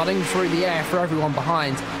 cutting through the air for everyone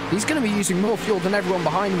behind. He's going to be using more fuel than everyone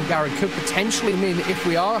behind him, Gary. Could potentially mean that if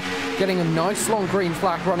we are getting a nice long green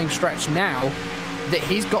flag running stretch now, that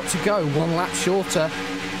he's got to go one lap shorter.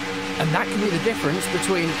 And that can be the difference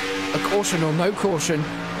between a caution or no caution,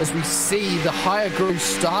 as we see the higher grooves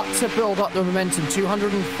start to build up the momentum.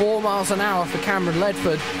 204 miles an hour for Cameron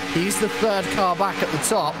Ledford. He's the third car back at the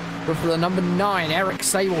top. But for the number 9, Eric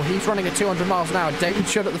Sable, he's running at 200 miles an hour. David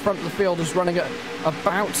Shutt at the front of the field is running at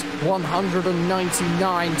about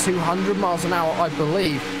 199, 200 miles an hour, I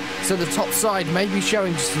believe. So the top side may be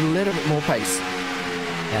showing just a little bit more pace.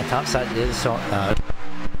 Yeah, top side is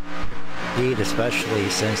speed, especially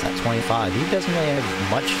since that 25. He doesn't really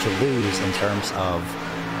have much to lose in terms of,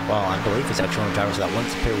 well, I believe it's actually one of the drivers that went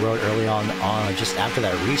to pit road early on just after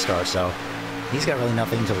that restart, so he's got really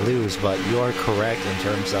nothing to lose. But you are correct in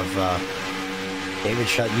terms of David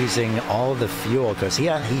Shutt using all the fuel, because he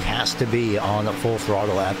has to be on full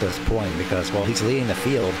throttle at this point, because, well, he's leading the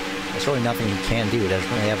field. There's really nothing he can do. He doesn't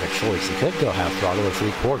really have a choice. He could go half throttle or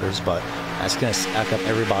 3/4, but that's going to stack up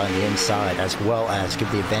everybody on the inside, as well as give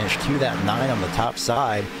the advantage to that 9 on the top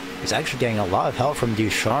side. He's actually getting a lot of help from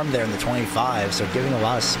Ducharme there in the 25, so giving a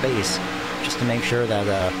lot of space just to make sure that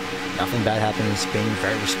nothing bad happens, being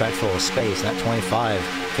very respectful of space. And that 25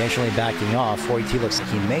 occasionally backing off. 42 looks like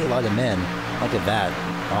he may let him in. Look at that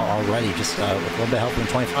already, just with a little bit of help from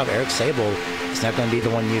the 25. Eric Sable is not going to be the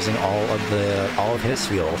one using all of his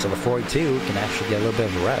fuel, so the 42 can actually get a little bit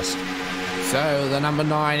of a rest. So the number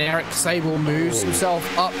 9, Eric Sable, moves himself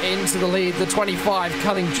up into the lead. The 25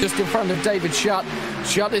 cutting just in front of David Shutt.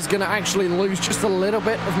 Shutt is going to actually lose just a little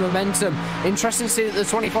bit of momentum. Interesting to see that the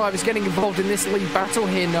 25 is getting involved in this lead battle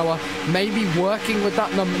here, Noah. Maybe working with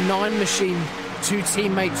that number 9 machine. 2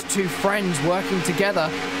 teammates, 2 friends working together.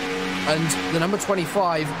 And the number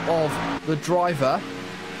 25 of the driver,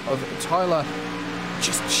 of Tyler,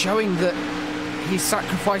 just showing that he's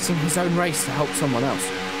sacrificing his own race to help someone else.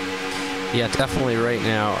 Yeah, definitely right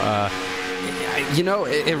now. You know,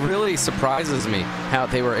 it really surprises me how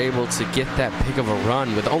they were able to get that big of a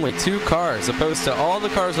run with only 2 cars, opposed to all the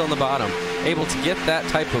cars on the bottom, able to get that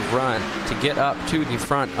type of run to get up to the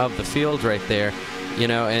front of the field right there. You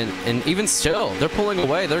know, and even still, they're pulling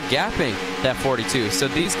away. They're gapping that 42. So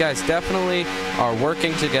these guys definitely are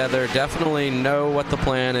working together, definitely know what the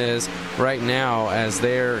plan is right now, as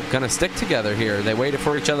they're going to stick together here. They waited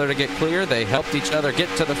for each other to get clear. They helped each other get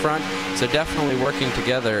to the front. So definitely working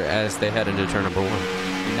together as they head into turn number 1.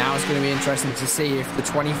 Now it's going to be interesting to see if the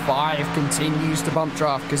 25 continues to bump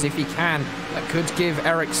draft, because if he can, that could give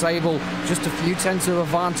Eric Sable just a few tenths of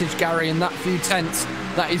advantage, Gary, and that few tenths,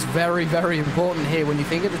 that is very, very important here. When you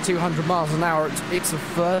think of the 200 miles an hour, it's a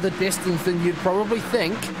further distance than you'd probably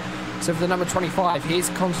think. So for the number 25, his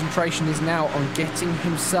concentration is now on getting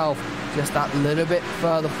himself just that little bit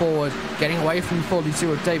further forward, getting away from the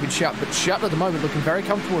 42 of David Shutt. But Shutt at the moment looking very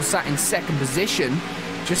comfortable, sat in second position.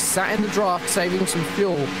 Just sat in the draft, saving some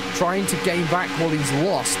fuel, trying to gain back what he's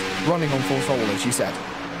lost, running on full throttle, as you said.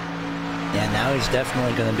 Yeah, now he's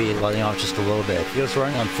definitely going to be letting off just a little bit. If he was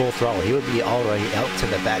running on full throttle, he would be already out to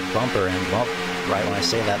the back bumper, and, well, right when I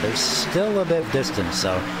say that, there's still a bit of distance,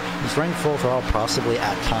 so he's running full throttle possibly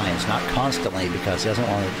at times, not constantly, because he doesn't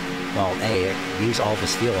want to, well, A, use all of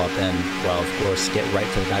his fuel up and, well, of course, get right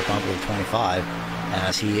to the back bumper with 25.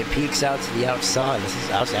 As he peeks out to the outside,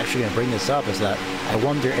 I was actually going to bring this up, is that I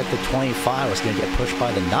wonder if the 25 was going to get pushed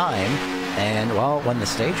by the 9, and, well, when the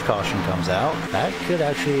stage caution comes out, that could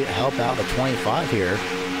actually help out the 25 here,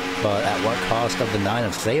 but at what cost of the 9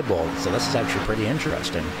 of Sable? So this is actually pretty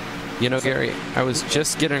interesting. You know, Gary, I was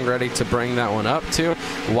just getting ready to bring that one up too.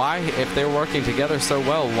 Why, if they're working together so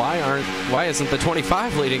well, why isn't the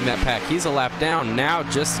 25 leading that pack? He's a lap down now,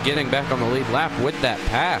 just getting back on the lead lap with that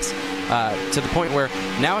pass. To the point where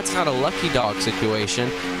now it's not a lucky dog situation.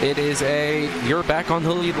 It is a you're back on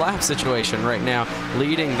the lead lap situation right now,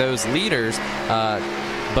 leading those leaders,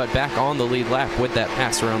 but back on the lead lap with that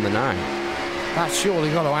pass around the 9. That's surely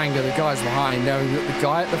got to anger the guys behind, knowing that the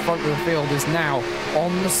guy at the front of the field is now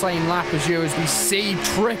on the same lap as you, as we see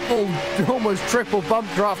almost triple bump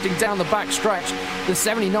drafting down the back stretch. The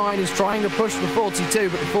 79 is trying to push the 42,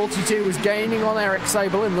 but the 42 is gaining on Eric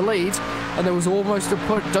Sable in the lead, and there was almost a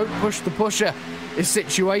don't push the pusher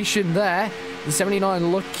situation there. The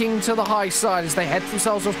 79 looking to the high side as they head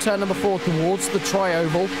themselves off turn number 4 towards the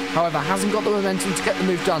tri-oval. However, hasn't got the momentum to get the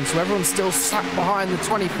move done, so everyone's still sat behind the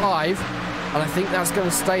 25. And I think that's going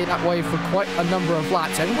to stay that way for quite a number of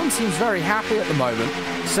laps. Everyone seems very happy at the moment,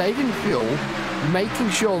 saving fuel, making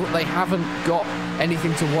sure that they haven't got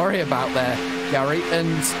anything to worry about there. Gary, and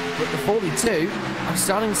with the 42, I'm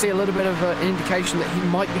starting to see a little bit of an indication that he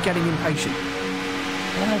might be getting impatient.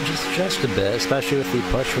 Yeah, just a bit, especially with the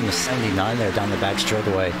push from the 79 there down the back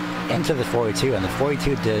straightaway into the 42, and the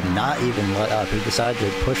 42 did not even let up. He decided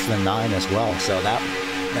to push the 9 as well, so that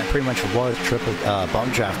pretty much was triple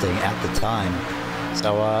bump drafting at the time.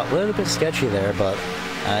 So a little bit sketchy there, but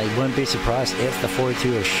you wouldn't be surprised if the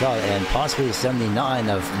 42 is shut, and possibly the 79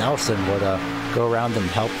 of Nelson would go around and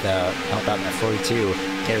help out that 42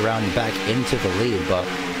 get around and back into the lead. But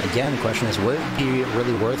again, the question is, would it be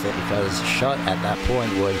really worth it? Because Shutt at that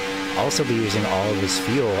point would also be using all of his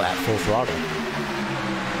fuel at full throttle.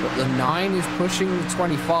 But the 9 is pushing the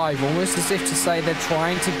 25, almost as if to say they're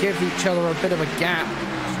trying to give each other a bit of a gap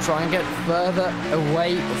to try and get further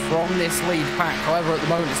away from this lead pack. However, at the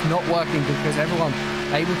moment, it's not working because everyone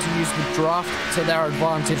able to use the draft to their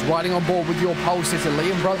advantage. Riding on board with your pole sitter,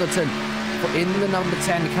 Liam Brotherton, in the number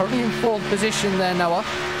 10, currently in 4th position there, Noah.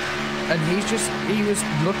 And he was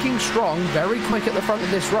looking strong, very quick at the front of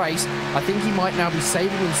this race. I think he might now be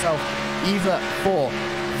saving himself either for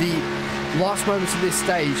the last moments of this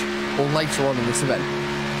stage or later on in this event.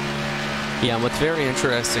 Yeah, and what's very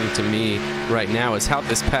interesting to me right now is how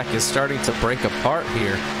this pack is starting to break apart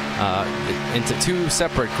here into 2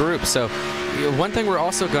 separate groups. So one thing we're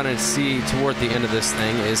also going to see toward the end of this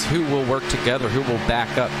thing is who will work together, who will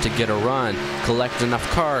back up to get a run, collect enough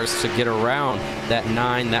cars to get around that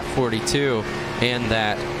 9, that 42, and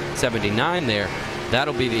that 79 there.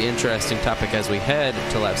 That'll be the interesting topic as we head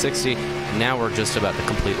to lap 60. Now we're just about to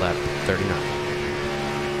complete lap 39.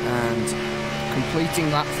 And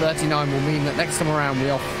completing lap 39 will mean that next time around we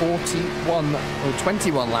are 41 or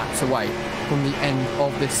 21 laps away from the end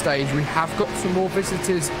of this stage. We have got some more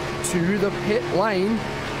visitors to the pit lane.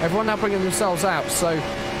 Everyone now bringing themselves out, so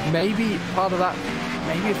maybe part of that,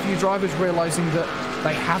 maybe a few drivers realizing that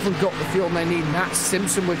they haven't got the fuel they need. Matt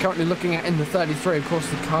Simpson we're currently looking at in the 33. Of course,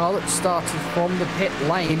 the car that started from the pit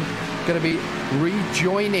lane going to be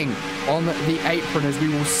rejoining on the apron, as we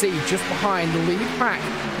will see just behind the lead pack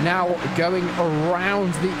now going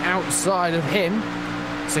around the outside of him.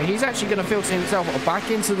 So he's actually going to filter himself back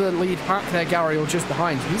into the lead pack there, Gary, or just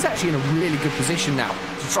behind. He's actually in a really good position now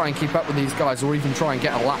to try and keep up with these guys or even try and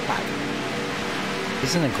get a lap back.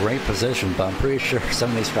 He's in a great position, but I'm pretty sure some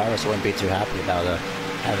of these drivers wouldn't be too happy about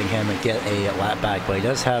having him get a lap back. But he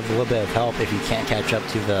does have a little bit of help if he can't catch up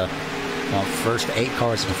to the first 8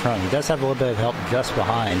 cars in front. He does have a little bit of help just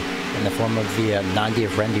behind in the form of the 90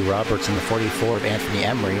 of Randy Roberts and the 44 of Anthony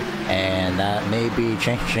Emery, and that may be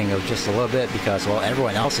changing just a little bit because, well,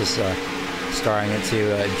 everyone else is starting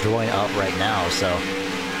to join up right now. So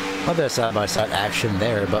a little bit of side-by-side action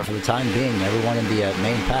there, but for the time being, everyone in the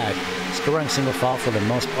main pack still running single file for the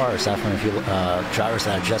most part, aside from a few drivers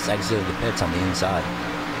that have just exited the pits on the inside.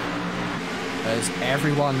 As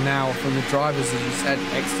everyone now from the drivers, as you said,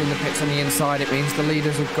 exiting the pits on the inside, it means the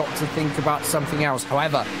leaders have got to think about something else.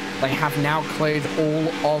 However, they have now cleared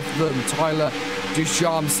all of them. Tyler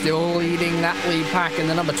Ducharme still leading that lead pack, and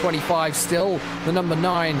the number 25 still the number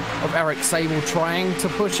 9 of Eric Sable, trying to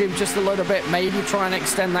push him just a little bit, maybe try and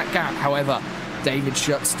extend that gap. However, David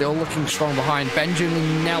Shutt still looking strong behind.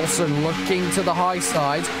 Benjamin Nelson looking to the high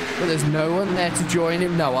side, but there's no one there to join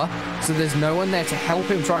him, Noah. So there's no one there to help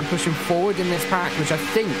him try and push him forward in this pack, which I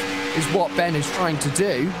think is what Ben is trying to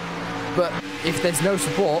do. But if there's no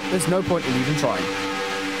support, there's no point in even trying.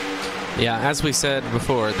 Yeah, as we said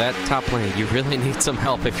before, that top lane, you really need some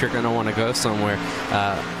help if you're going to want to go somewhere.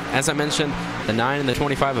 As I mentioned, the 9 and the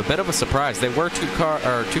 25, a bit of a surprise. They were two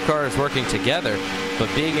cars working together,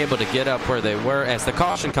 but being able to get up where they were as the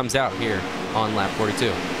caution comes out here on lap 42.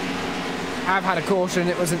 Have had a caution.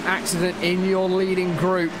 It was an accident in your leading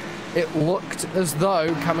group. It looked as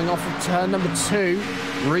though coming off of turn number 2,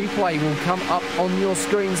 replay will come up on your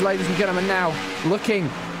screens, ladies and gentlemen. Now looking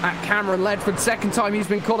at Cameron Ledford, second time he's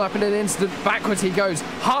been caught up in an incident. Backwards he goes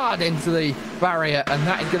hard into the barrier, and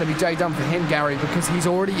that is going to be day done for him, Gary, because he's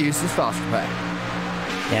already used his fast repair.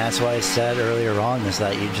 Yeah, that's what I said earlier on, is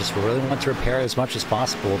that you just really want to repair as much as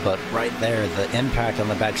possible, but right there, the impact on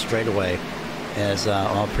the back straightaway is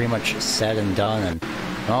all pretty much said and done. And,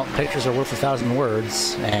 well, pictures are worth 1,000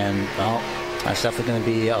 words, and, well, that's definitely going to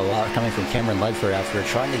be a lot coming from Cameron Ledford after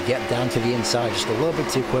trying to get down to the inside just a little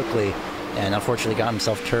bit too quickly, and unfortunately got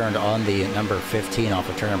himself turned on the number 15 off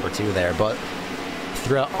of turn number 2 there. But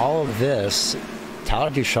throughout all of this,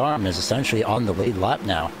 Tyler Ducharme is essentially on the lead lap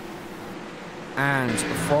now. And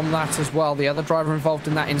from that as well, the other driver involved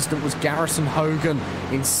in that incident was Garrison Hogan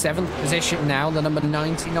in 7th position now, the number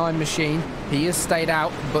 99 machine. He has stayed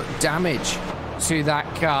out, but damage to that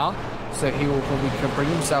car, so he will probably bring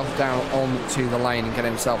himself down onto the lane and get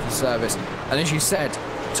himself a service. And as you said,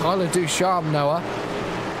 Tyler Ducharme, Noah,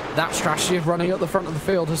 that strategy of running at the front of the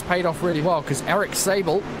field has paid off really well, because Eric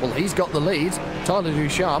Sable, well, he's got the lead. Tyler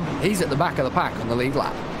Ducharme, he's at the back of the pack on the lead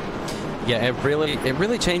lap. Yeah, it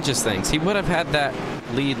really changes things. He would have had that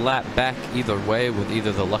lead lap back either way with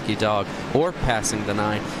either the lucky dog or passing the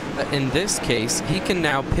 9. But in this case, he can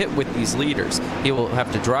now pit with these leaders. He will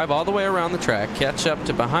have to drive all the way around the track, catch up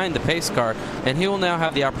to behind the pace car, and he will now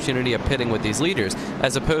have the opportunity of pitting with these leaders,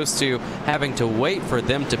 as opposed to having to wait for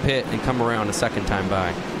them to pit and come around a second time by.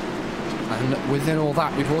 And within all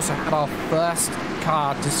that, we've also had our first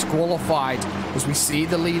car disqualified as we see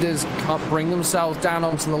the leaders can't bring themselves down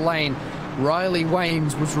onto the lane. Riley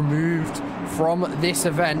Waynes was removed from this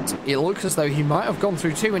event. It looks as though he might have gone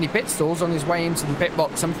through too many pit stalls on his way into the pit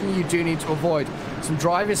box, something you do need to avoid. Some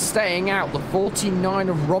drivers staying out. The 49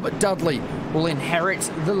 of Robert Dudley will inherit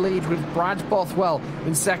the lead with Brad Bothwell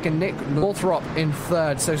in second, Nick Northrop in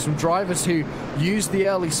third. So some drivers who used the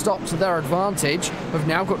early stop to their advantage have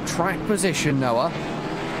now got track position, Noah.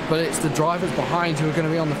 But it's the drivers behind who are going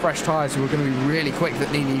to be on the fresh tyres, who are going to be really quick,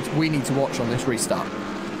 that we need to watch on this restart.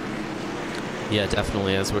 Yeah,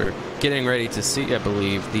 definitely. As we're getting ready to see, I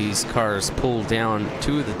believe, these cars pull down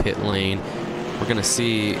to the pit lane, we're going to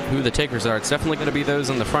see who the takers are. It's definitely going to be those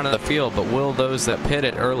in the front of the field, but will those that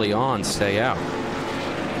pitted early on stay out?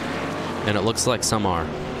 And it looks like some are.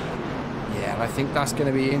 Yeah, and I think that's going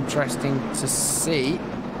to be interesting to see.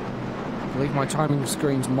 I believe my timing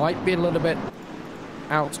screens might be a little bit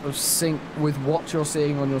out of sync with what you're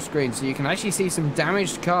seeing on your screen. So you can actually see some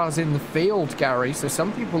damaged cars in the field, Gary. So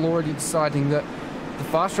some people already deciding that the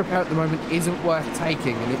fast repair at the moment isn't worth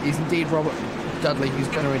taking. And it is indeed Robert Dudley who's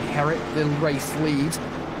going to inherit the race lead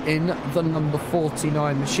in the number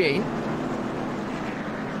 49 machine.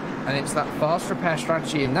 And it's that fast repair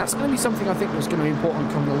strategy. And that's going to be something I think that's going to be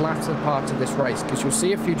important come the latter part of this race, because you'll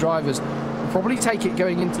see a few drivers probably take it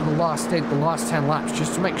going into the last 10 laps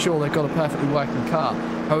just to make sure they've got a perfectly working car.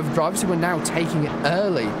 However, drivers who are now taking it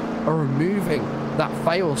early are removing that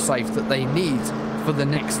fail-safe that they need for the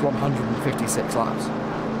next 156 laps.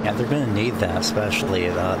 Yeah, they're going to need that, especially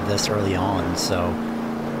this early on. So,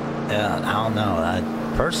 I don't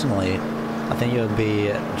know. Personally, I think it would be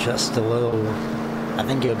just a little... I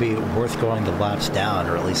think it would be worth going the laps down,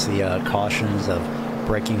 or at least the cautions of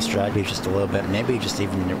braking strategy just a little bit, maybe just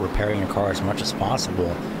even repairing your car as much as possible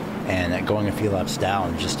and going a few laps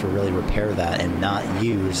down just to really repair that and not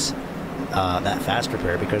use that fast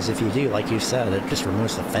repair, because if you do, like you said, it just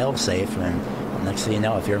removes the fail-safe, and next thing you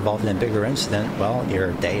know, if you're involved in a bigger incident, well,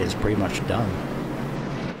 your day is pretty much done.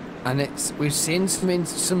 And we've seen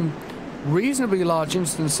some reasonably large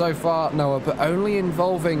incidents so far, Noah, but only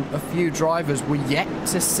involving a few drivers. We're yet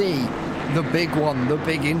to see the big one, the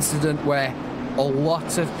big incident where a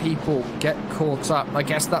lot of people get caught up. I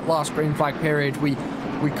guess that last green flag period, we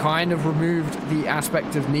kind of removed the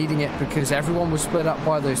aspect of needing it because everyone was split up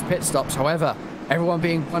by those pit stops. However, everyone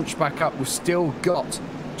being punched back up, we've still got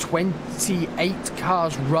 28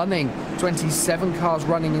 cars running, 27 cars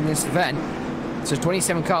running in this event. So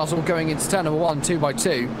 27 cars all going into turn number 1, 2 by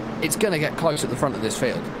 2. It's going to get close at the front of this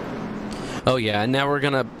field. Oh yeah, and now we're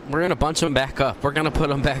gonna bunch them back up. We're gonna put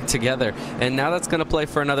them back together, and now that's gonna play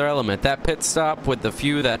for another element. That pit stop with the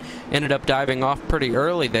few that ended up diving off pretty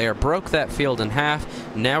early there broke that field in half.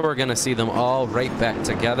 Now we're gonna see them all right back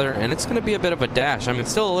together, and it's gonna be a bit of a dash. I mean,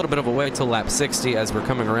 still a little bit of a way till lap 60 as we're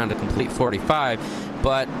coming around to complete 45,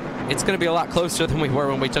 but it's going to be a lot closer than we were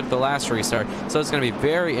when we took the last restart. So it's going to be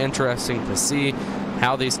very interesting to see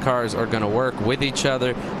how these cars are going to work with each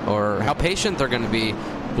other, or how patient they're going to be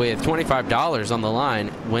with $25 on the line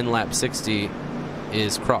when lap 60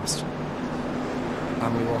 is crossed.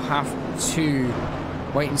 And we will have to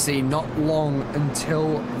wait and see, not long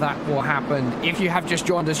until that will happen. If you have just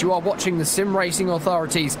joined us, you are watching the Sim Racing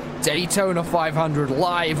Authority's Daytona 500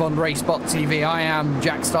 live on RaceSpot TV. I am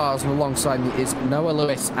Jack Stiles, and alongside me is Noah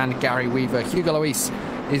Lewis and Gary Weaver. Hugo Luis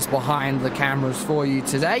is behind the cameras for you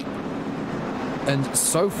today. And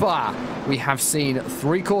so far, we have seen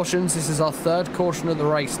 3 cautions. This is our 3rd caution of the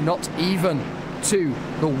race, not even to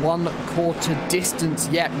the 1/4 distance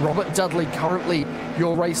yet. Robert Dudley, currently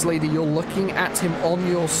your race leader. You're looking at him on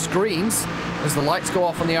your screens. As the lights go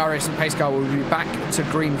off on the RS and pace car, we'll be back to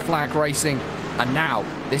green flag racing. And now,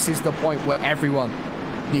 this is the point where everyone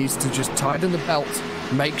needs to just tighten the belt,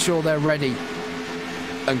 make sure they're ready,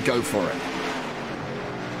 and go for it.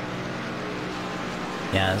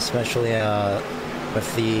 Yeah, especially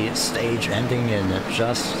with the stage ending in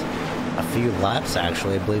just a few laps,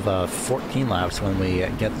 actually. I believe 14 laps when we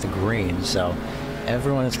get the green. So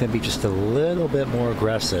everyone is going to be just a little bit more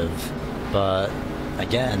aggressive. But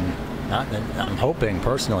again, I'm hoping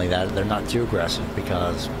personally that they're not too aggressive,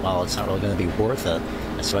 because while it's not really going to be worth it,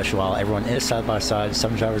 especially while everyone is side by side,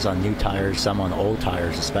 some drivers on new tires, some on old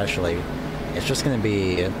tires especially, it's just going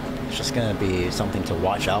to be something to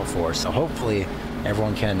watch out for. So hopefully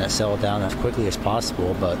everyone can settle down as quickly as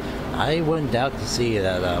possible, but I wouldn't doubt to see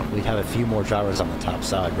that we'd have a few more drivers on the top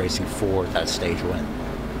side racing for that stage win.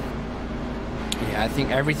 Yeah, I think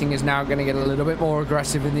everything is now going to get a little bit more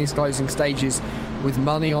aggressive in these closing stages. With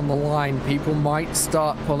money on the line, people might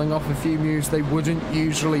start pulling off a few moves they wouldn't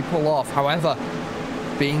usually pull off. However,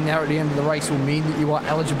 being there at the end of the race will mean that you are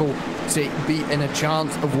eligible to be in a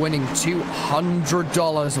chance of winning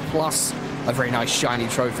 $200 plus a very nice shiny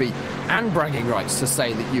trophy and bragging rights to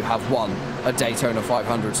say that you have won a Daytona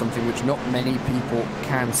 500, something which not many people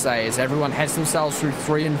can say. As everyone heads themselves through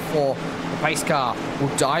 3 and 4, the pace car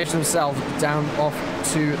will dive themselves down off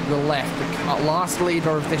to the left. The last leader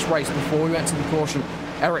of this race before we went to the caution,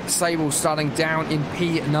 Eric Sable, starting down in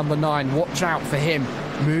P number 9. Watch out for him,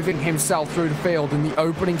 moving himself through the field in the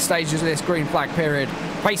opening stages of this green flag period.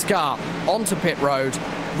 Pace car onto pit road.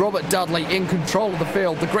 Robert Dudley in control of the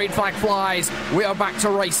field. The green flag flies. We are back to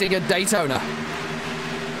racing at Daytona.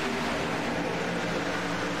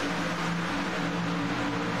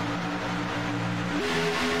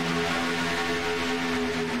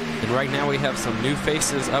 And right now we have some new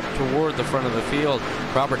faces up toward the front of the field.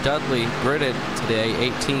 Robert Dudley gridded today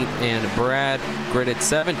 18th and Brad gridded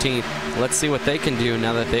 17th. Let's see what they can do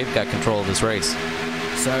now that they've got control of this race.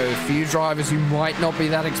 So a few drivers who might not be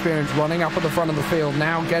that experienced running up at the front of the field,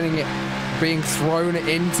 now getting it, being thrown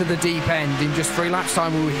into the deep end. In just 3 laps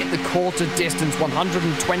time, we will hit the quarter distance,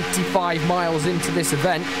 125 miles into this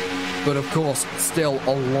event. But of course, still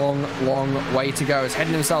a long, long way to go. It's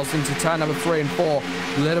heading themselves into turn number 3 and 4.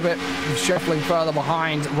 A little bit shuffling further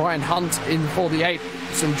behind. Ryan Hunt in 48.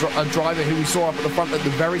 A driver who we saw up at the front at the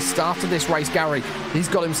very start of this race, Gary. He's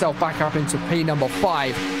got himself back up into P number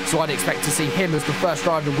 5. So I'd expect to see him as the first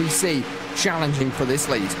driver we see challenging for this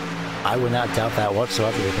lead. I would not doubt that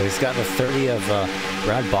whatsoever, because he's got the 30 of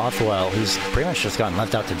Brad Bothwell, who's pretty much just gotten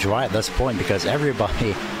left out to dry at this point, because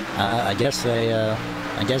everybody, I guess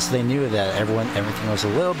they knew that everything was a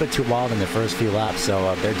little bit too wild in the first few laps,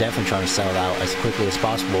 so they're definitely trying to settle out as quickly as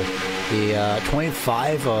possible. The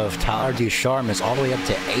 25 of Tyler Ducharme is all the way up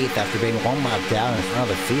to 8th after being 1 lap down in front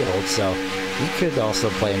of the field, so he could also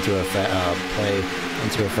play into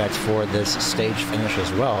effect for this stage finish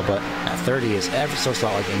as well. But at 30 is ever so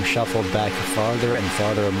slightly getting shuffled back farther and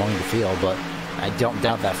farther among the field, but I don't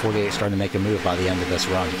doubt that 48 is starting to make a move by the end of this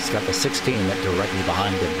run. He's got the 16 directly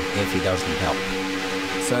behind him if he does need help.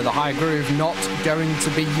 So the high groove not going to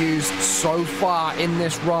be used so far in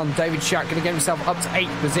this run. David Shutt going to get himself up to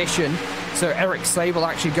 8th position. So Eric Sable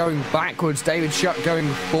actually going backwards, David Shutt going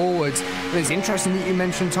forwards. But it's interesting that you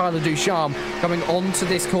mentioned Tyler Ducharme coming on to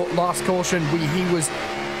this last caution. He was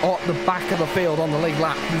at the back of the field on the lead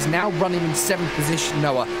lap. He's now running in 7th position,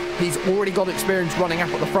 Noah. He's already got experience running up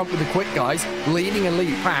at the front with the quick guys, leading a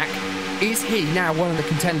lead pack. Is he now one of the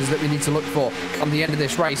contenders that we need to look for on the end of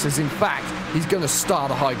this race, as in fact, he's going to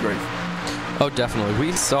start a high groove? Oh, definitely.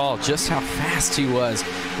 We saw just how fast he was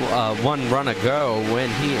one run ago when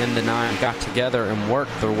he and the 9 got together and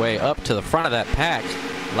worked their way up to the front of that pack.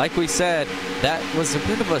 Like we said, that was a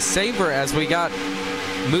bit of a saver as we got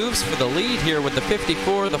moves for the lead here with the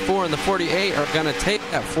 54, the 4, and the 48 are going to take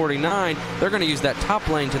that 49. They're going to use that top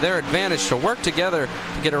lane to their advantage to work together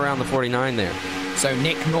to get around the 49 there. So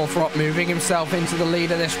Nick Northrop moving himself into the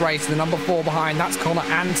lead of this race. The number 4 behind, that's Connor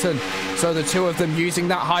Anton. So the two of them using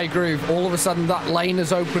that high groove. All of a sudden that lane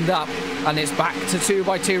has opened up and it's back to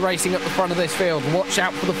 2x2 racing at the front of this field. Watch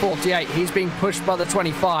out for the 48. He's being pushed by the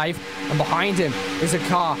 25, and behind him is a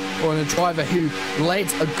car or a driver who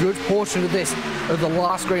led a good portion of the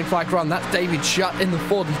last green flag run. That's David Shutt in the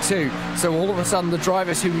 42. So all of a sudden the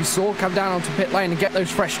drivers who we saw come down onto pit lane and get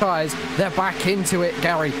those fresh tyres, they're back into it,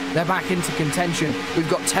 Gary. They're back into contention. We've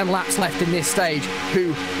got 10 laps left in this stage.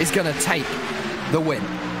 Who is going to take the win?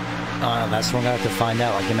 That's what we're going to have to find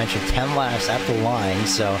out. Like I mentioned, 10 laps at the line.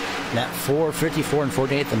 So that 4, 54, and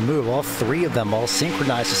 48, the move, all 3 of them all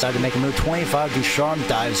synchronized, decided to make a move. 25, Ducharme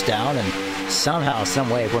dives down, and somehow, some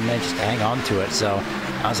way, everyone manages to hang on to it. So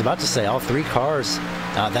I was about to say, all 3 cars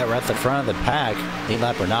that were at the front of the pack, 8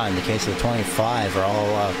 lap or not, in the case of the 25, are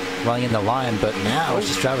all running in the line. But now it's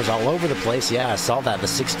just drivers all over the place. Yeah, I saw that. The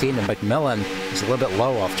 16 and McMillan is a little bit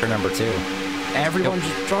low off turn number 2. Everyone's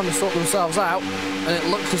just trying to sort themselves out, and it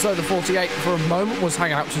looks as though the 48 for a moment was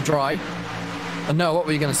hung out to dry. And no, what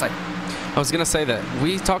were you going to say? I was going to say that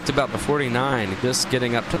we talked about the 49 just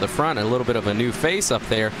getting up to the front, a little bit of a new face up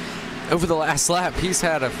there. over the last lap, he's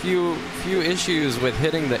had a few issues with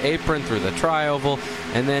hitting the apron through the tri-oval,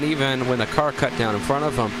 and then even when the car cut down in front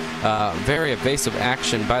of him, very evasive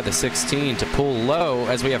action by the 16 to pull low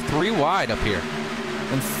as we have 3 wide up here.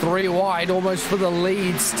 And 3 wide, almost for the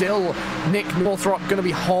lead. Still, Nick Northrop going to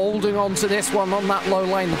be holding on to this one on that low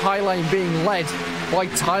lane. The high lane being led by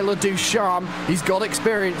Tyler Ducharme. He's got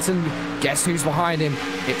experience, and guess who's behind him?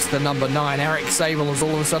 It's the number 9. Eric Sable has all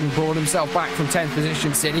of a sudden brought himself back from 10th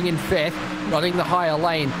position, sitting in 5th, running the higher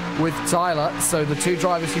lane with Tyler. So the 2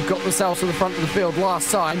 drivers who got themselves to the front of the field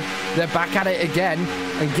last time, they're back at it again.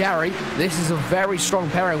 And Gary, this is a very strong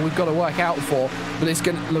pairing we've got to work out for, but it's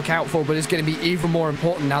going to look out for, but it's going to be even more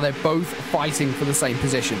important now they're both fighting for the same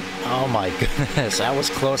position. Oh my goodness, that was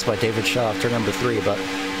close by David Shaw, turn number 3, but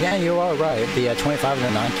yeah, you are right. The 25 and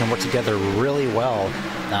the 9 can work together really well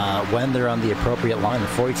when they're on the appropriate line. The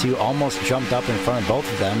 42 almost jumped up in front of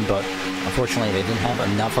both of them, but unfortunately they didn't have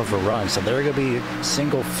enough of a run, so they're going to be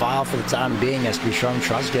single file for the time being as Ducharme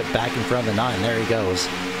tries to get back in front of the 9. There he goes.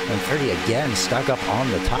 And 30 again stuck up on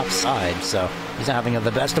the top side, so he's not having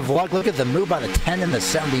the best of luck. Look at the move by the 10 and the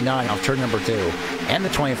 79 off turn number 2. And the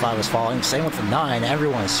 25 is falling. Same with the 9.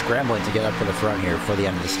 Everyone is scrambling to get up to the front here for the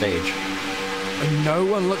end of the stage. And no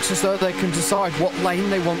one looks as though they can decide what lane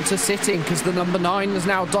they want to sit in, because the number 9 has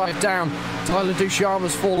now dived down. Tyler Ducharme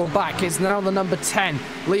has fallen back. It's now the number 10,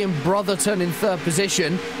 Liam Brotherton, in 3rd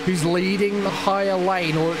position, who's leading the higher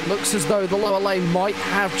lane, or it looks as though the lower lane might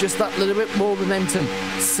have just that little bit more momentum.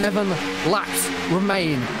 7 laps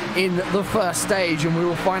remain in the first stage, and we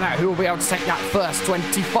will find out who will be able to take that first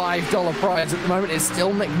 $25 prize. At the moment, it's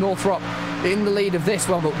still Nick Northrop in the lead of this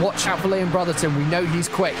one, but watch out for Liam Brotherton. We know he's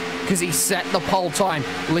quick because he set the pole time,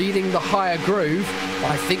 leading the higher groove.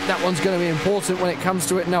 I think that one's going to be important when it comes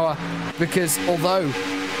to it, Noah, because although,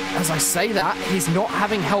 as I say that, he's not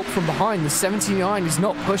having help from behind. The 79 is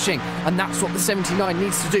not pushing, and that's what the 79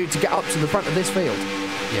 needs to do to get up to the front of this field.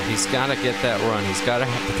 Yeah, he's got to get that run. He's got to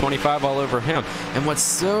have the 25 all over him. And what's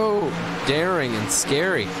so daring and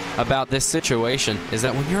scary about this situation is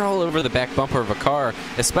that when you're all over the back bumper of a car,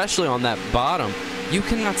 especially on that bottom, you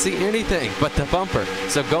cannot see anything but the bumper.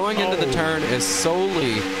 So going into the turn is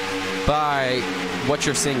solely by what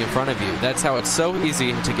you're seeing in front of you. That's how it's so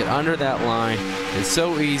easy to get under that line and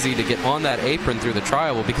so easy to get on that apron through the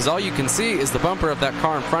tri-oval, because all you can see is the bumper of that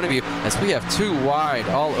car in front of you, as we have 2 wide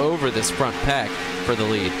all over this front pack for the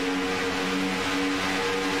lead.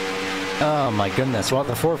 Oh my goodness. Well,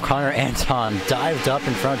 the 4 of Connor Anton dived up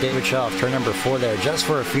in front of David Shaw off turn number 4 there just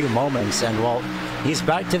for a few moments, and well, he's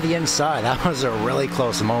back to the inside. That was a really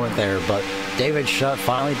close moment there, but David Shaw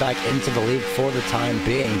finally back into the lead for the time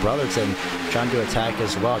being. Brotherton trying to attack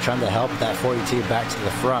as well, trying to help that 42 back to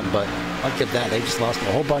the front, but look at that. They just lost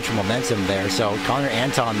a whole bunch of momentum there, so Connor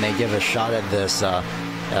Anton may give a shot at this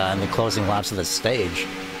in the closing laps of the stage.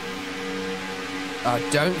 I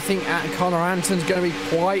don't think Connor Anton's going to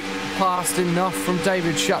be quite past enough from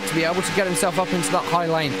David Shutt to be able to get himself up into that high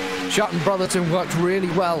lane. Shutt and Brotherton worked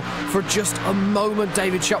really well. For just a moment,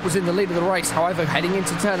 David Shutt was in the lead of the race. However, heading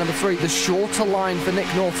into turn number 3, the shorter line for Nick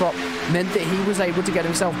Northrop meant that he was able to get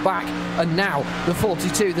himself back. And now, the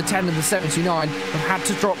 42, the 10 and the 79 have had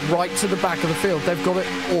to drop right to the back of the field. They've got it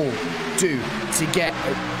all do to get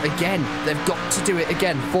again. They've got to do it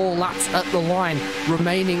again. 4 laps at the line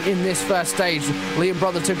remaining in this first stage. Liam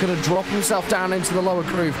Brotherton going to drop himself down into the lower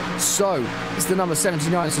groove. So it's the number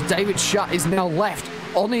 79. So David Shutt is now left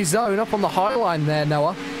on his own up on the high line there,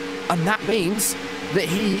 Noah. And that means that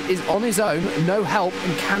he is on his own, no help,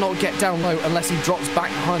 and cannot get down low unless he drops back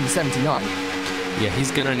behind the 79. Yeah,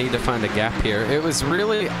 he's going to need to find a gap here. It was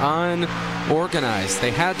really unorganized.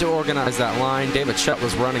 They had to organize that line. David Shutt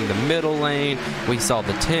was running the middle lane. We saw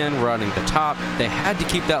the 10 running the top. They had to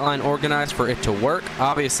keep that line organized for it to work.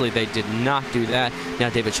 Obviously, they did not do that. Now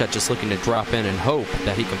David Shutt just looking to drop in and hope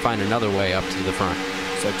that he can find another way up to the front.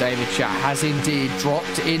 So David Shutt has indeed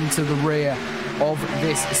dropped into the rear of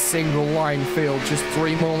this single line field. Just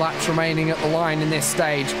 3 more laps remaining at the line in this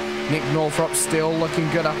stage. Nick Northrop still looking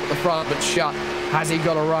good up at the front, but Shutt, has he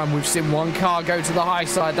got a run? We've seen one car go to the high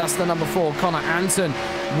side. That's the number 4, Connor Anton,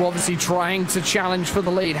 obviously trying to challenge for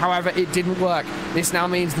the lead. However, it didn't work. This now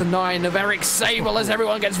means the 9 of Eric Sable as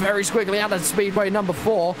everyone gets very squiggly out of speedway number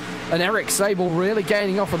 4. And Eric Sable really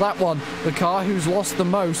gaining off of that one. The car who's lost the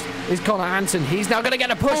most is Connor Anton. He's now going to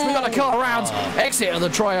get a push. We've got a car around. Exit of the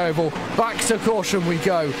tri-oval. Back to caution we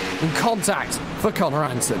go. And contact for Connor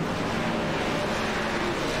Anton.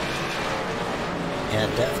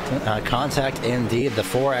 And contact indeed. The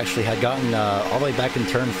 4 actually had gotten all the way back in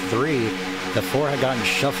turn 3. The 4 had gotten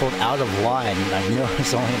shuffled out of line. I knew it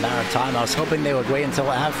was only a matter of time. I was hoping they would wait until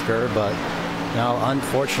after, but No,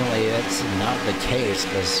 unfortunately, it's not the case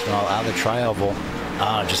because, well, out of the tri-oval,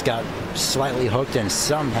 just got slightly hooked and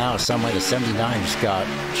somehow, someway, the 79 just got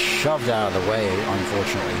shoved out of the way,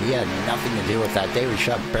 unfortunately. He had nothing to do with that. David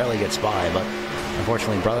Shutt barely gets by, but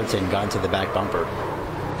unfortunately, Brotherton got into the back bumper.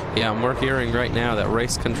 Yeah, and we're hearing right now that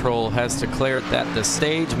Race Control has declared that the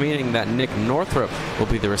stage, meaning that Nick Northrup will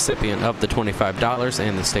be the recipient of the $25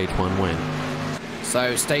 and the Stage 1 win.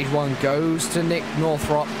 So Stage 1 goes to Nick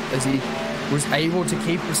Northrup as he was able to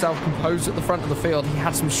keep himself composed at the front of the field. He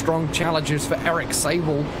had some strong challenges for Eric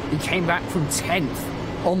Sable. He came back from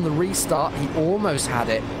 10th on the restart. He almost had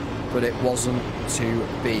it, but it wasn't to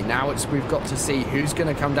be. Now we've got to see who's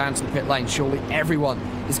going to come down to the pit lane. Surely everyone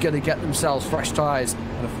is going to get themselves fresh tyres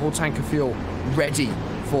and a full tank of fuel ready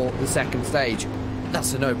for the second stage.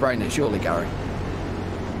 That's a no-brainer, surely, Gary.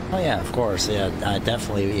 Oh yeah, of course. Yeah,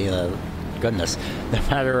 definitely. Goodness, no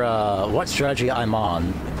matter what strategy I'm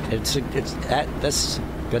on, it's at this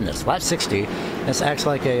goodness lap 60. This acts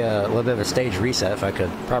like a little bit of a stage reset, if I could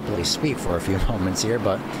properly speak for a few moments here.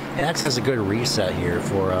 But it acts as a good reset here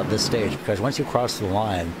for this stage, because once you cross the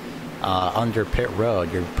line under pit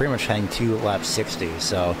road, you're pretty much heading to lap 60.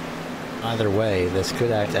 So either way, this could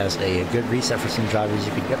act as a good reset for some drivers.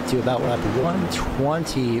 You could get to about lap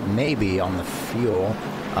 120 maybe on the fuel.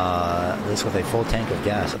 At least with a full tank of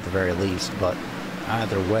gas at the very least, but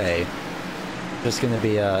either way, it's going to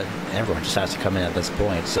be everyone just has to come in at this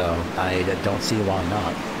point, so I don't see why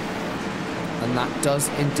not. And that does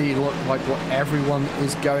indeed look like what everyone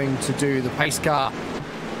is going to do. The pace car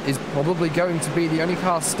is probably going to be the only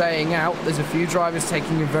car staying out. There's a few drivers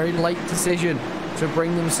taking a very late decision to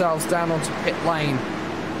bring themselves down onto pit lane.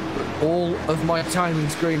 All of my timing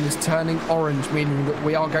screen is turning orange, meaning that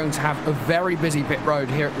we are going to have a very busy pit road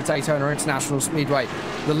here at the Daytona International Speedway.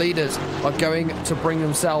 The leaders are going to bring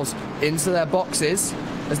themselves into their boxes,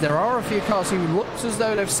 as there are a few cars who looks as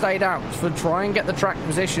though they've stayed out to try and get the track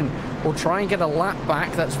position or try and get a lap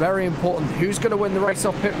back. That's very important. Who's going to win the race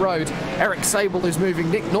off pit road? Eric Sable is moving.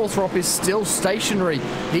 Nick Northrup is still stationary.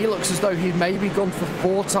 He looks as though he'd maybe gone for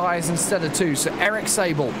 4 tyres instead of 2. So Eric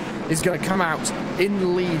Sable is going to come out in the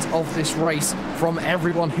lead of this race from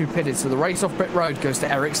everyone who pitted. So the race off pit road goes to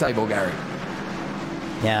Eric Sable, Gary.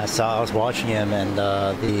 Yeah, so I was watching him, and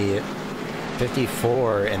the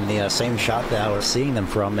 54 in the same shot that I was seeing them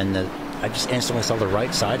from, and I just instantly saw the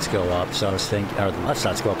right sides go up. So I was thinking, or the left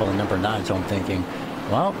sides go up on the number 9. So I'm thinking,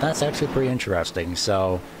 well, that's actually pretty interesting.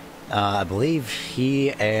 So I believe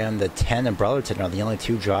he and the 10 in Brotherton are the only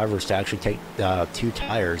 2 drivers to actually take 2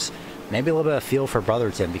 tires. Maybe a little bit of feel for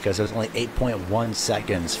Brotherton, because there's only 8.1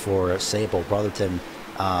 seconds for Sable. Brotherton,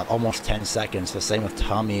 almost 10 seconds. The same with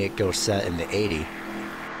Tommy Gossett in the 80.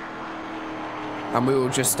 And we will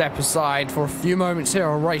just step aside for a few moments here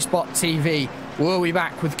on RaceSpot TV. We'll be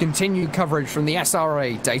back with continued coverage from the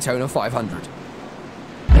SRA Daytona 500.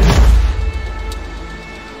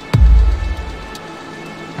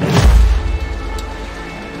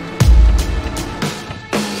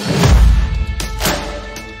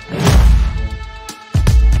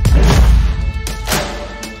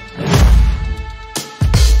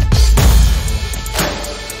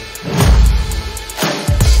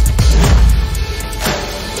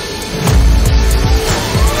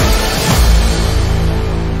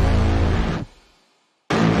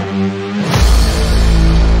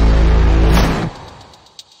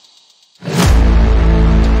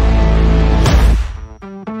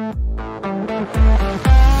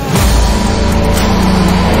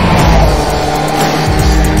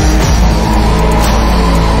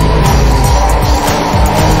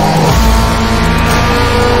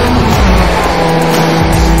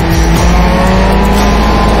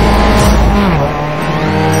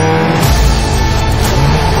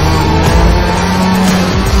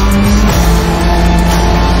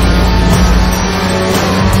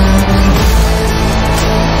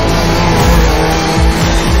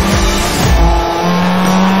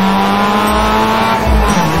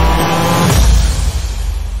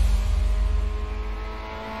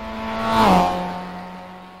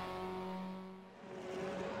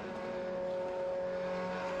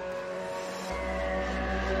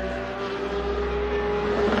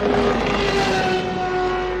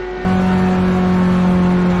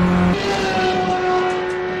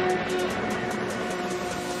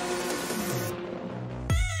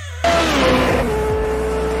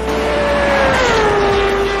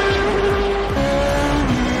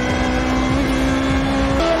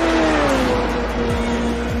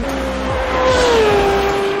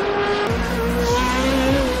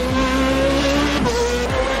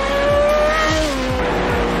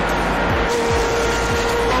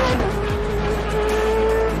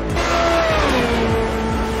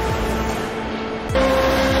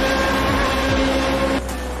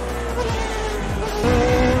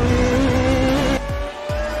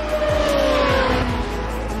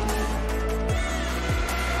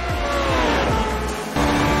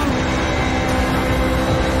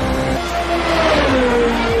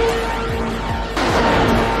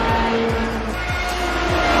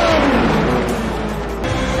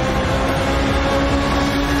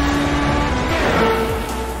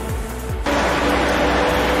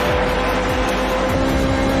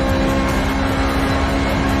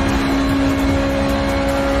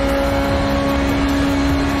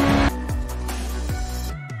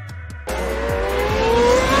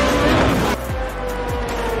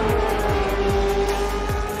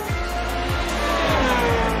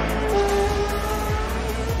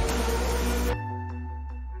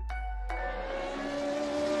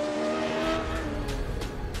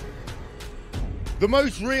 the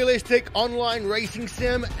most realistic online racing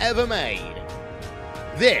sim ever made.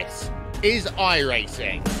 This is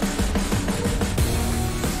iRacing.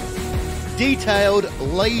 Detailed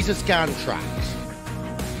laser scan tracks,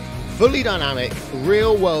 fully dynamic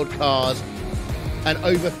real-world cars, and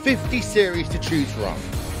over 50 series to choose from.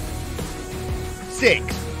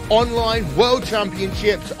 6 online world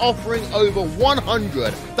championships offering over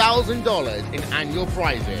 $100,000 in annual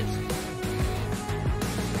prizes.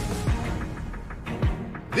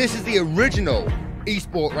 This is the original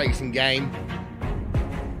esport racing game.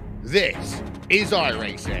 This is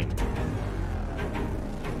iRacing.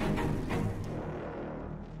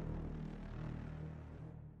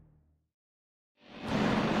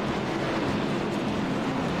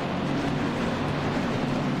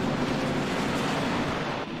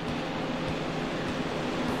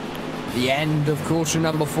 The end of caution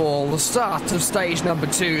number 4, the start of stage number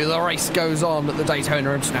 2. The race goes on at the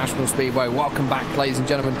Daytona International Speedway. Welcome back, ladies and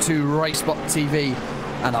gentlemen, to RaceSpot TV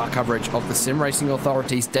and our coverage of the Sim Racing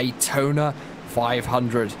Authority's Daytona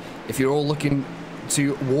 500. If you're all looking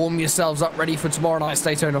to warm yourselves up ready for tomorrow night's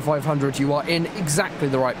Daytona 500, you are in exactly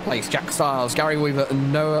the right place. Jack Stiles, Gary Weaver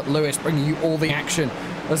and Noah Lewis bringing you all the action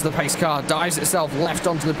as the pace car dives itself left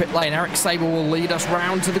onto the pit lane. Eric Sable will lead us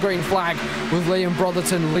round to the green flag with Liam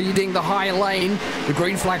Brotherton leading the high lane. The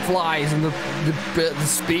green flag flies and the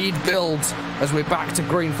speed builds as we're back to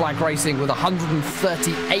green flag racing with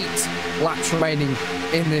 138 laps remaining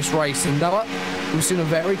in this race. And Noah, we've seen a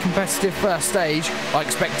very competitive first stage. I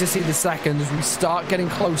expect to see the second as we start getting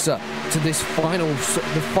closer to this final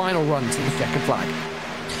run to the checkered flag.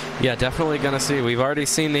 Yeah, definitely going to see. We've already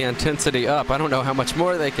seen the intensity up. I don't know how much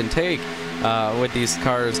more they can take with these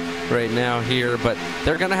cars right now here, but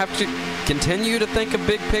they're going to have to continue to think a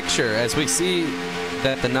big picture as we see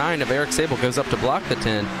that the 9 of Eric Sable goes up to block the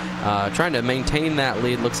 10, trying to maintain that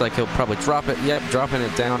lead. Looks like he'll probably drop it. Yep, dropping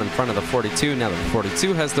it down in front of the 42. Now that the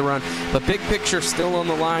 42 has the run, but big picture still on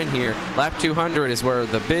the line here. Lap 200 is where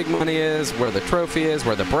the big money is, where the trophy is,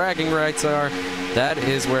 where the bragging rights are. That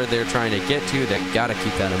is where they're trying to get to. They've got to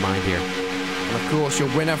keep that in mind here. And of course, your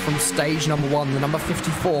winner from stage number 1, the number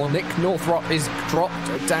 54, Nick Northrop, is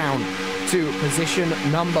dropped down to position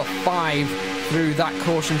number 5 through that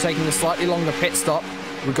caution, taking a slightly longer pit stop.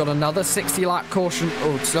 We've got another 60-lap caution,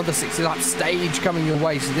 or another 60-lap stage coming your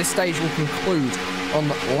way. So this stage will conclude on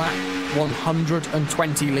lap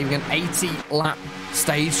 120, leaving an 80-lap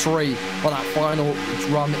stage 3 for that final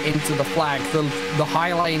run into the flag. The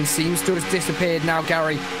high lane seems to have disappeared now,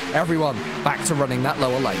 Gary. Everyone back to running that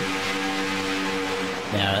lower lane.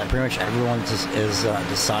 Yeah, pretty much everyone is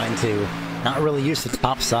designed to not really use the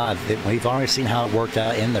top side. We've already seen how it worked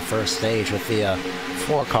out in the first stage with the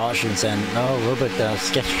 4 cautions and a little bit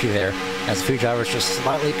sketchy there as a few drivers just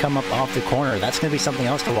slightly come up off the corner. That's going to be something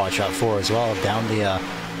else to watch out for as well down the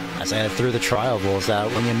as I through the trials.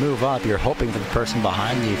 When you move up, you're hoping for the person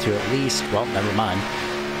behind you to at least, well, never mind.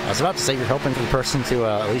 I was about to say you're hoping for the person to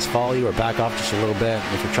at least follow you or back off just a little bit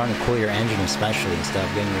if you're trying to cool your engine, especially instead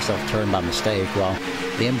of getting yourself turned by mistake. Well,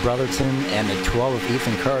 Liam Brotherton and the 12 of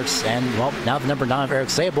Ethan Kurtz and, well, now the number 9 of Eric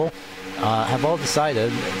Sable have all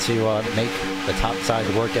decided to make the top side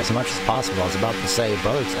work as much as possible. I was about to say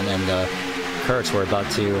Brotherton and Kurtz were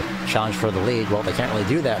about to challenge for the lead. Well, they can't really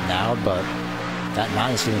do that now, but that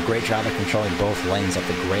 9 is doing a great job of controlling both lanes. That's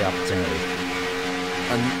a great opportunity.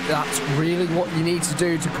 And that's really what you need to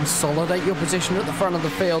do to consolidate your position at the front of the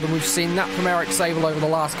field. And we've seen that from Eric Sable over the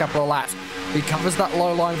last couple of laps. He covers that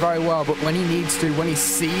low line very well, but when he needs to, when he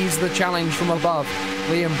sees the challenge from above,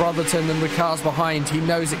 Liam Brotherton and the cars behind, he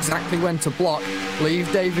knows exactly when to block,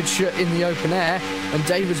 leave David Schutt in the open air, and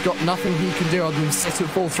David's got nothing he can do other than sit at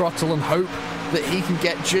full throttle and hope that he can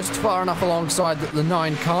get just far enough alongside that the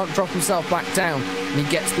 9 can't drop himself back down, and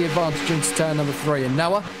he gets the advantage into turn number 3. And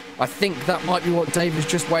Noah, I think that might be what David's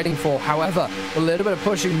just waiting for. However, a little bit of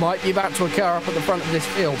pushing might be about to occur up at the front of this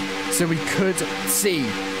field, so we could see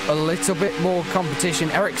a little bit more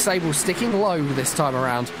competition. Eric Sable sticking low this time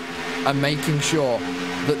around and making sure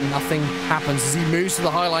that nothing happens as he moves to the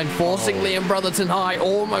high line, forcing Liam Brotherton high,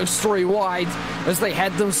 almost 3 wide as they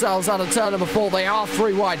head themselves out of turn number 4. They are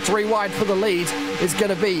 3 wide. 3 wide for the lead is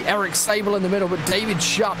going to be Eric Sable in the middle, but David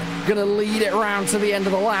Schutt going to lead it around to the end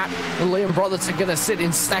of the lap, and Liam Brotherton going to sit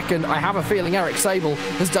in second. I have a feeling Eric Sable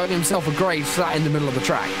has done himself a grave sat in the middle of the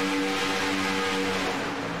track.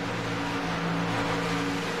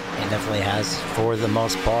 He definitely has for the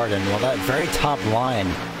most part, and well, that very top line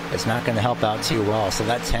is not going to help out too well, so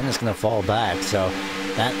that 10 is going to fall back. So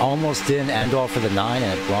that almost didn't end all for the 9,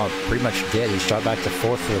 and well, it pretty much did. He shot back to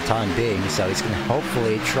 4th for the time being, so he's going to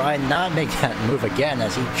hopefully try and not make that move again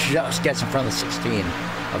as he just gets in front of the 16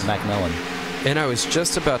 of Macmillan. And I was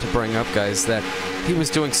just about to bring up, guys, that he was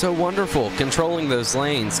doing so wonderful, controlling those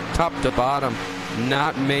lanes, top to bottom,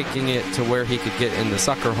 not making it to where he could get in the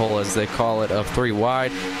sucker hole, as they call it, of 3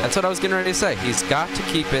 wide. That's what I was getting ready to say. He's got to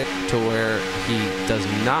keep it to where he does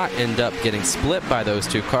not end up getting split by those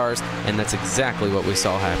 2 cars, and that's exactly what we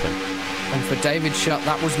saw happen. And for David Shutt,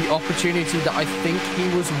 that was the opportunity that I think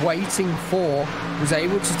he was waiting for. Was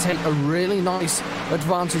able to take a really nice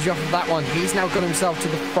advantage off of that one. He's now got himself to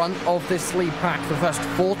the front of this lead pack. The first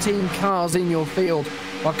 14 cars in your field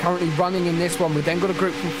are currently running in this one. We've then got a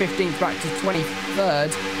group from 15th back to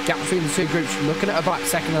 23rd. Gap between the 2 groups, looking at about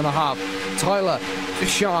 2nd and a half. Tyler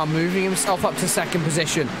Ducharme moving himself up to 2nd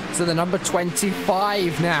position. So the number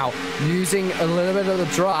 25 now, using a little bit of the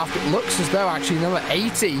draft. It looks as though actually number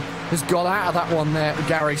 80 has got out of that one there,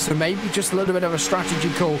 Gary. So maybe just a little bit of a strategy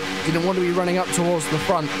call. Didn't want to be running up towards the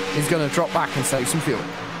front. He's going to drop back and save some fuel.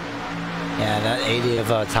 Yeah, that 80 of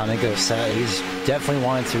Tommy Gossett, he's definitely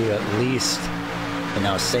wanted to at least, you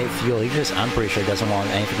know, save fuel. I'm pretty sure he doesn't want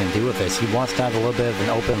anything to do with this. He wants to have a little bit of an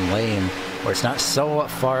open lane where it's not so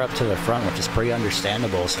far up to the front, which is pretty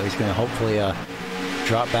understandable. So he's going to hopefully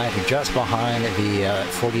drop back just behind the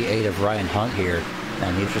 48 of Ryan Hunt here.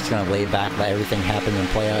 And he's just going to lay back, let everything happen and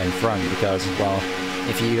play out in front, because, well,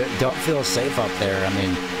 if you don't feel safe up there, I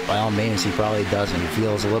mean, by all means, he probably doesn't. He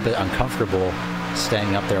feels a little bit uncomfortable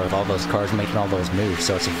standing up there with all those cars making all those moves.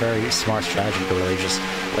 So it's a very smart strategy to really just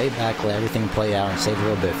lay back, let everything play out, and save a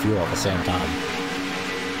little bit of fuel at the same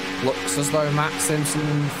time. Looks as though Matt Simpson,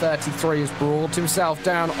 33, has brought himself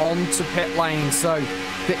down onto pit lane. So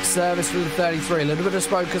pit service for the 33. A little bit of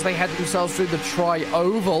smoke as they head themselves through the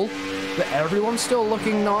tri-oval. But everyone's still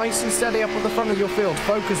looking nice and steady up at the front of your field.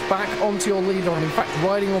 Focus back onto your leader, and in fact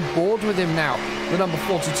riding on board with him now. The number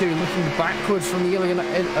 42 looking backwards from the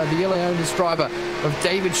Illinois driver of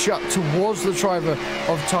David Shutt towards the driver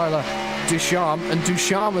of Tyler Ducharme. And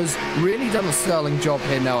Ducharme has really done a sterling job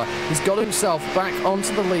here, Noah. He's got himself back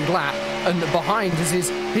onto the lead lap, and behind is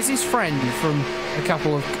his friend from a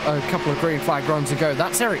couple of green flag runs ago.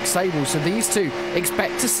 That's Eric Sable. So these two,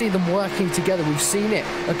 expect to see them working together. We've seen it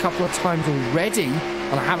a couple of times already,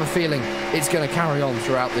 and I have a feeling it's going to carry on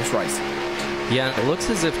throughout this race. Yeah, it looks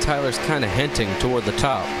as if Tyler's kind of hinting toward the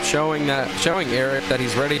top, showing Eric that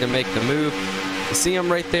he's ready to make the move. You see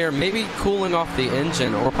him right there, maybe cooling off the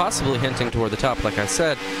engine, or possibly hinting toward the top, like I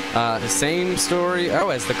said. Same story. Oh,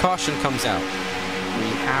 as the caution comes out. We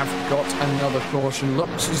have got another caution.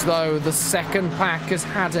 Looks as though the second pack has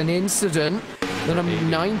had an incident. The number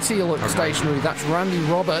 90 looks stationary. That's Randy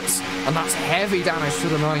Roberts, and that's heavy damage to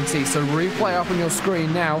the 90. So replay up on your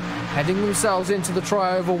screen now. Heading themselves into the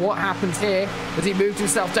tri-oval. What happened here? As he moved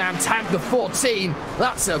himself down, tagged the 14.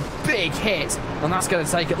 That's a big hit, and that's going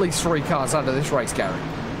to take at least 3 cars out of this race, Gary.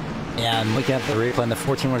 Yeah, and looking at the replay, and the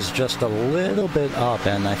 14 was just a little bit up,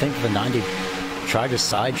 and I think the 90 tried to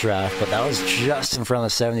side draft, but that was just in front of the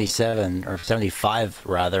 77, or 75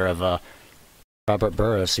 rather, of Robert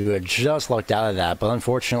Burris, who had just lucked out of that. But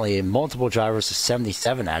unfortunately, multiple drivers to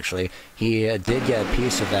 77 actually, he did get a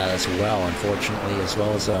piece of that as well, unfortunately, as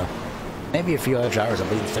well as maybe a few other drivers. I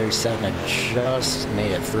believe 37 had just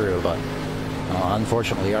made it through, but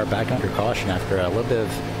unfortunately are back under caution after a little bit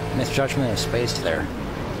of misjudgment of space there.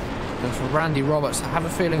 And for Randy Roberts, I have a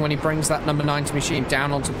feeling when he brings that number 90 machine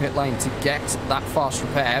down onto pit lane to get that fast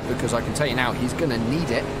repair, because I can tell you now he's going to need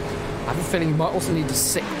it. I have a feeling he might also need a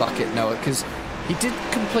sick bucket, Noah, because he did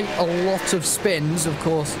complete a lot of spins, of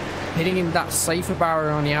course, hitting in that safer barrier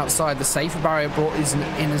on the outside. The safer barrier brought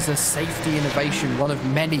in as a safety innovation, one of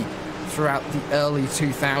many throughout the early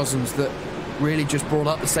 2000s that really just brought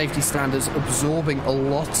up the safety standards, absorbing a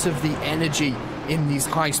lot of the energy in these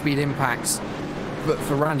high-speed impacts. But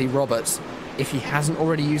for Randy Roberts, if he hasn't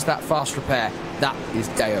already used that fast repair, that is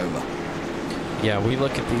day over. Yeah, we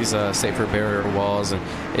look at these safer barrier walls, and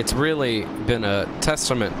it's really been a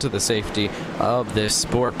testament to the safety of this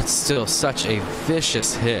sport, but still such a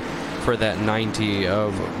vicious hit for that 90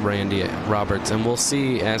 of Randy Roberts. And we'll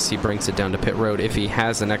see as he brings it down to pit road if he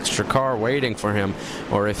has an extra car waiting for him,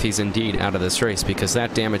 or if he's indeed out of this race, because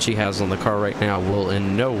that damage he has on the car right now will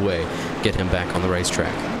in no way get him back on the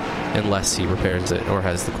racetrack, unless he repairs it or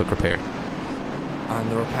has the quick repair. And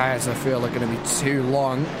the repairs, I feel, are going to be too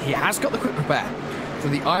long. He has got the quick repair. So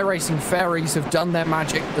the iRacing Fairies have done their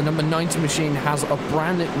magic. The number 90 machine has a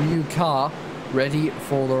brand new car ready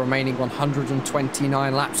for the remaining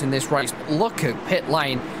 129 laps in this race. But look at pit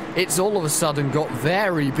lane. It's all of a sudden got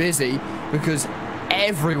very busy because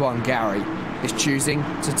everyone, Gary, is choosing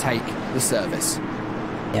to take the service.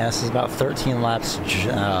 Yeah, this is about 13 laps,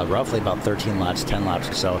 roughly about 13 laps, 10 laps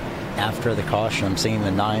or so after the caution. I'm seeing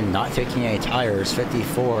the 9 not taking any tires.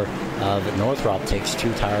 54 of Northrop takes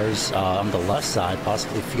 2 tires on the left side,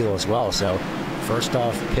 possibly fuel as well. So first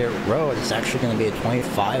off pit road, it's actually going to be a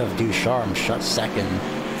 25 of Ducharme, shut second,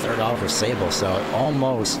 third off for Sable. So it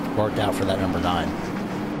almost worked out for that number 9.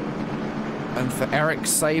 And for Eric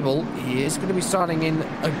Sable, he is going to be starting in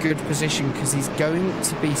a good position because he's going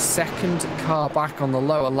to be second car back on the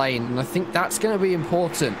lower lane. And I think that's going to be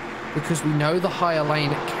important because we know the higher lane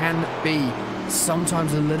can be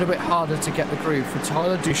sometimes a little bit harder to get the groove. For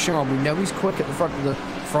Tyler Ducharme, we know he's quick at the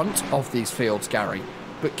front of these fields, Gary.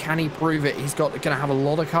 But can he prove it? He's going to have a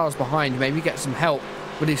lot of cars behind, maybe get some help.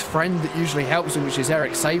 But his friend that usually helps him, which is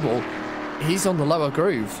Eric Sable, he's on the lower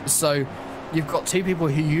groove. So you've got 2 people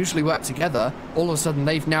who usually work together. All of a sudden,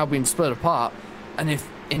 they've now been split apart. And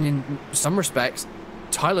in some respects,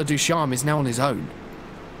 Tyler Ducharme is now on his own.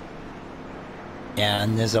 Yeah,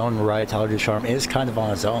 in his own right, Tyler Ducharme is kind of on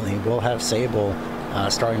his own. He will have Sable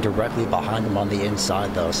starting directly behind him on the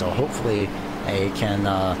inside, though. So hopefully he can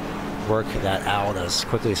work that out as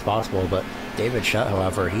quickly as possible. But David Shutt,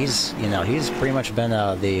 however, he's pretty much been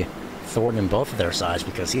the thorn in both of their sides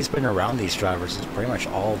because he's been around these drivers pretty much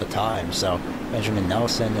all the time. So Benjamin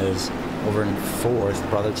Nelson is over in 4th,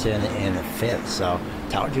 Brotherton in 5th. So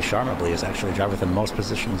Tyler Ducharme, I believe, is actually a driver with the most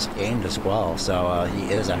positions gained as well. So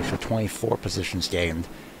he is actually 24 positions gained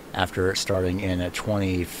after starting in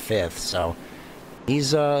 25th. So he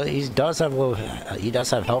does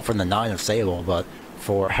have help from the 9 of Sable, but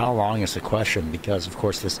for how long is the question? Because of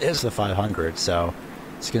course this is the 500, so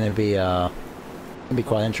it's going to be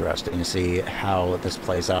quite interesting to see how this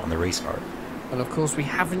plays out in the restart. And of course, we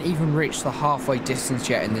haven't even reached the halfway distance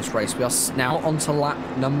yet in this race. We are now on to lap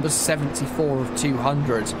number 74 of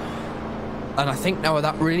 200. And I think now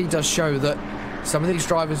that really does show that some of these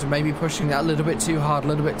drivers are maybe pushing that a little bit too hard, a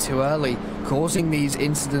little bit too early, causing these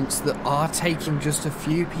incidents that are taking just a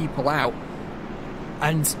few people out.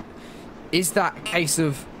 And is that a case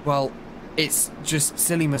of, well, it's just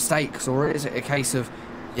silly mistakes, or is it a case of,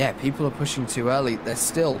 yeah, people are pushing too early? There's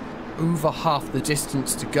still over half the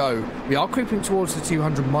distance to go. We are creeping towards the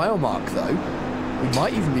 200-mile mark, though. We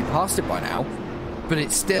might even be past it by now, but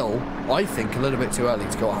it's still, I think, a little bit too early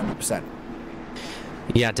to go 100%.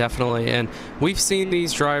 Yeah, definitely. And we've seen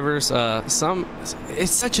these drivers,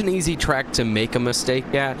 it's such an easy track to make a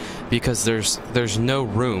mistake at because there's no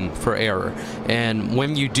room for error. And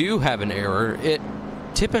when you do have an error, it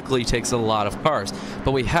typically takes a lot of cars.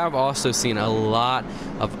 But we have also seen a lot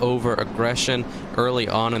of over-aggression early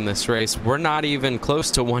on in this race. We're not even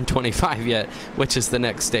close to 125 yet, which is the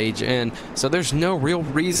next stage. And so there's no real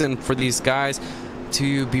reason for these guys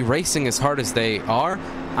to be racing as hard as they are.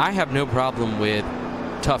 I have no problem with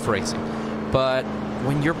tough racing, but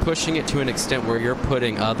when you're pushing it to an extent where you're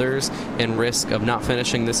putting others in risk of not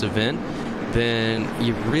finishing this event, then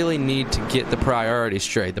you really need to get the priority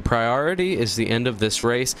straight. The priority is the end of this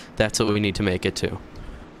race. That's what we need to make it to.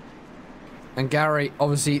 And Gary,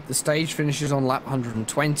 obviously the stage finishes on lap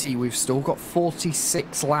 120. We've still got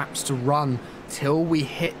 46 laps to run till we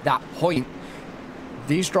hit that point.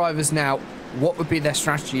 These drivers now, what would be their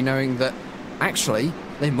strategy, knowing that actually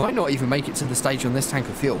they might not even make it to the stage on this tank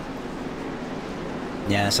of fuel?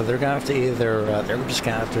 Yeah, so they're gonna have to either they're just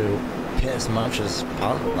gonna have to pit as much as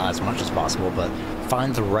possible, not as much as possible, but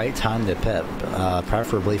find the right time to pit,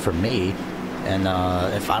 preferably for me. And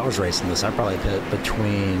if I was racing this, I'd probably pit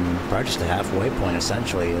between probably just a halfway point.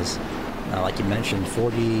 Essentially, is like you mentioned,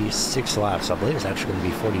 46 laps. I believe it's actually going to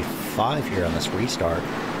be 45 here on this restart.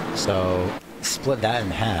 So split that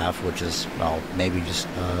in half, which is, well, maybe just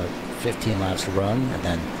 15 laps to run, and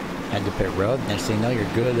then head to pit road. Next thing you know, you're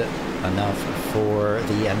good enough for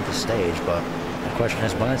the end of the stage. But the question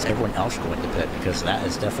is, when is everyone else going to pit? Because that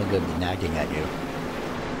is definitely going to be nagging at you.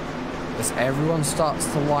 As everyone starts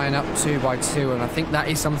to line up 2 by 2, and I think that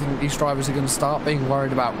is something that these drivers are going to start being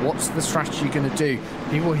worried about. What's the strategy going to do?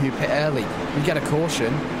 People who pit early, we get a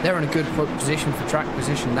caution, they're in a good position for track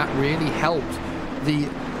position. That really helped the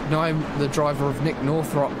driver of Nick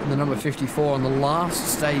Northrop, the number 54, on the last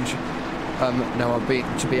stage,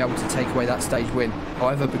 to be able to take away that stage win.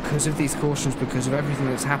 However, because of these cautions, because of everything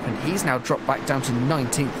that's happened, he's now dropped back down to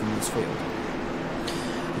 19th in this field.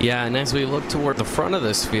 Yeah, and as we look toward the front of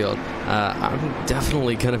this field, I'm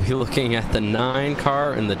definitely going to be looking at the 9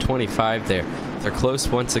 car and the 25 there. They're close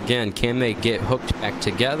once again. Can they get hooked back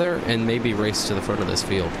together and maybe race to the front of this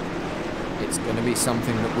field? It's going to be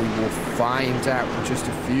something that we will find out in just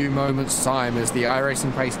a few moments' time as the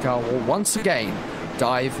iRacing pace car will once again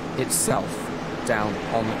dive itself down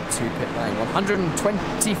onto pit lane.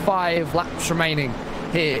 125 laps remaining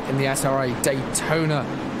here in the SRA Daytona.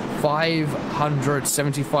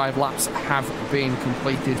 575 laps have been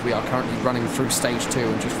completed. We are currently running through stage 2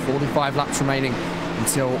 and just 45 laps remaining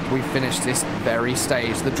until we finish this very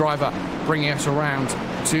stage. The driver bringing us around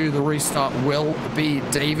to the restart will be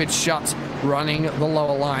David Shutt, running the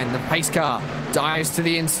lower line. The pace car dives to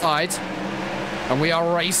the inside, and we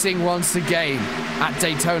are racing once again at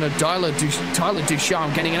Daytona. Tyler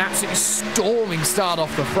Ducharme getting an absolutely storming start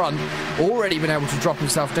off the front, already been able to drop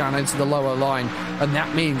himself down into the lower line, and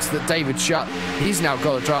that means that David Shutt, he's now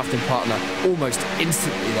got a drafting partner almost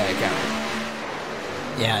instantly there, Gary.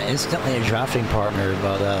 Yeah, instantly a drafting partner,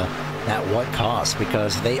 but at what cost?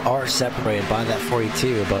 Because they are separated by that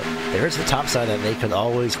 42, but there's the top side that they could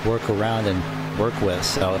always work around and work with,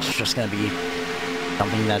 so it's just going to be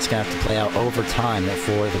something that's going to have to play out over time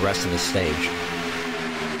for the rest of the stage.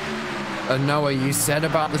 Noah, you said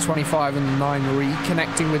about the 25 and the 9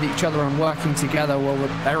 reconnecting with each other and working together. Well,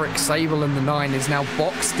 Eric Sable in the 9 is now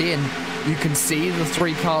boxed in. You can see the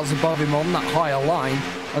 3 cars above him on that higher line,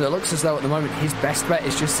 and it looks as though at the moment his best bet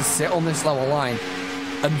is just to sit on this lower line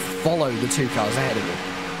and follow the 2 cars ahead of him.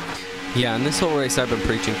 Yeah, in this whole race I've been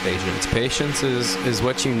preaching patience. Patience is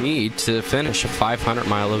what you need to finish a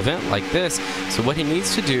 500-mile event like this. So what he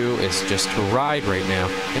needs to do is just to ride right now.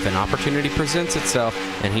 If an opportunity presents itself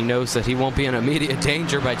and he knows that he won't be in immediate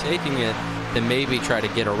danger by taking it, then maybe try to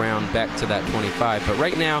get around back to that 25. But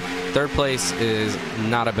right now, 3rd place is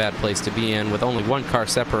not a bad place to be in, with only 1 car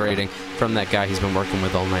separating from that guy he's been working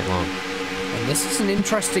with all night long. And this is an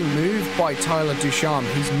interesting move by Tyler Ducharme.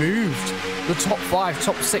 He's moved the top 5,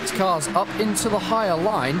 top 6 cars up into the higher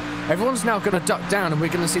line. Everyone's now going to duck down, and we're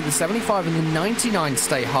going to see the 75 and the 99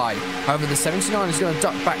 stay high. However, the 79 is going to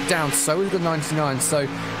duck back down, so is the 99. So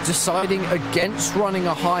deciding against running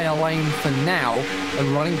a higher lane for now and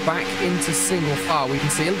running back into single file. We can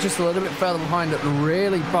see it just a little bit further behind at the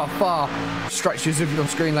really far stretches of your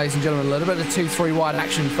screen, ladies and gentlemen. A little bit of 2-3 wide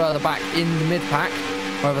action further back in the mid-pack.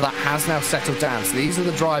 However, that has now settled down. So these are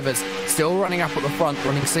the drivers still running up at the front,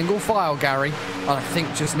 running single file, Gary. And I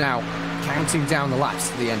think just now counting down the laps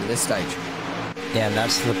to the end of this stage. Yeah, and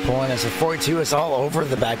that's the point. As the 42 is all over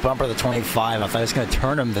the back bumper of the 25. I thought I was going to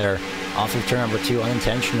turn him there off of turn number 2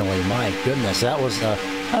 unintentionally. My goodness, that was a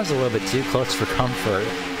little bit too close for comfort,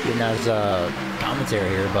 even as a commentary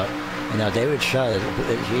here. But you know, David Shutt,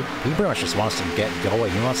 he pretty much just wants to get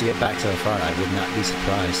going. He wants to get back to the front. I would not be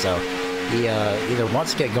surprised. So he either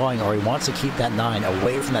wants to get going or he wants to keep that 9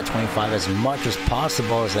 away from that 25 as much as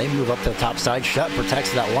possible as they move up to the top side. Shutt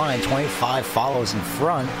protects that line. 25 follows in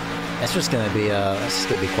front. It's just going to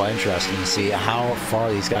be quite interesting to see how far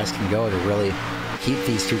these guys can go to really keep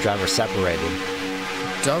these 2 drivers separated.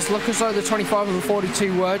 Does look as though the 25 and the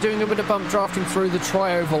 42 were doing a bit of bump drafting through the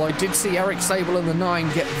tri-oval. I did see Eric Sable in the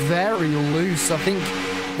 9 get very loose. I think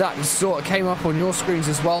that sort of came up on your screens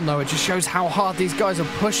as well, Noah. It just shows how hard these guys are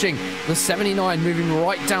pushing. The 79 moving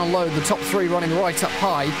right down low, the top 3 running right up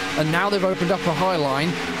high, and now they've opened up a high line,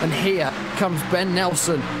 and here comes Ben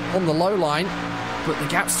Nelson on the low line, but the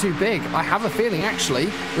gap's too big. I have a feeling, actually,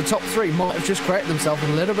 the top 3 might have just created themselves a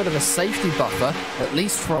little bit of a safety buffer, at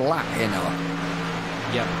least for a lap here, Noah.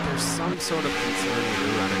 Yeah, but there's some sort of concern when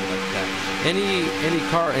you're running like that. Any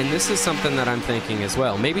car, and this is something that I'm thinking as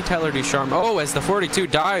well. Maybe Tyler Ducharme, as the 42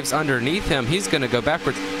 dives underneath him, he's going to go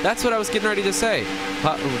backwards. That's what I was getting ready to say.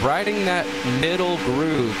 Riding that middle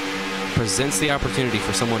groove presents the opportunity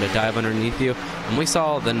for someone to dive underneath you. And we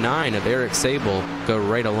saw the 9 of Eric Sable go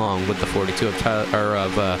right along with the 42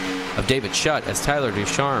 of David Shutt as Tyler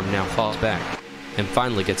Ducharme now falls back and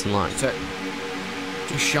finally gets in line. So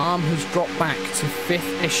Ducharme has dropped back to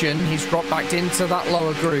 5th position. He's dropped back into that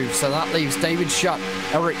lower groove. So that leaves David Shutt,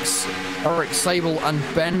 Eric Sable and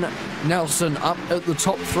Ben Nelson up at the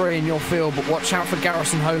top 3 in your field. But watch out for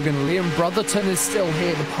Garrison Hogan. Liam Brotherton is still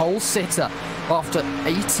here, the pole sitter. After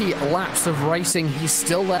 80 laps of racing, he's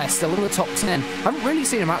still there, still in the top 10. I haven't really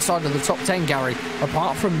seen him outside of the top 10, Gary,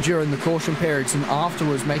 apart from during the caution periods and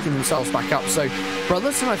afterwards making themselves back up. So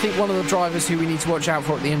Brotherton, I think, one of the drivers who we need to watch out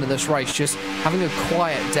for at the end of this race, just having a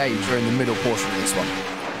quiet day during the middle portion of this one.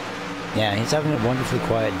 Yeah, he's having a wonderfully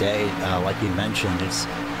quiet day, like you mentioned.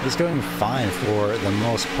 He's doing fine for the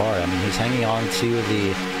most part. I mean, he's hanging on to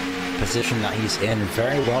the position that he's in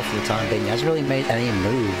very well for the time being. He hasn't really made any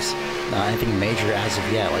moves, anything major as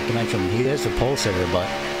of yet. Like you mentioned, he is the pole sitter, but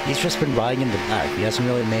he's just been riding in the back. He hasn't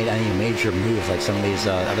really made any major moves like some of these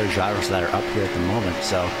other drivers that are up here at the moment.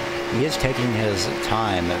 So he is taking his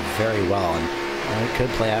time very well, and it could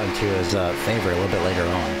play out into his favor a little bit later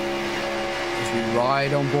on. As we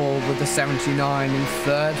ride on board with the 79 in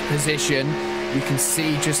 3rd position, you can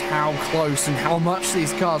see just how close and how much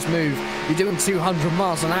these cars move. You're doing 200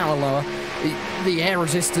 miles an hour lower. The air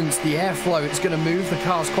resistance, the airflow, it's going to move the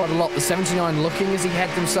cars quite a lot. The 79 looking as he head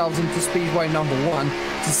themselves into speedway number 1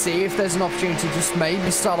 to see if there's an opportunity to just maybe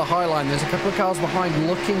start a high line. There's a couple of cars behind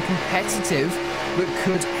looking competitive that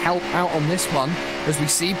could help out on this one, as we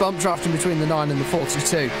see bump drafting between the 9 and the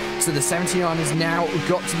 42. So the 79 has now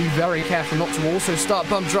got to be very careful not to also start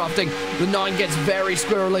bump drafting. The 9 gets very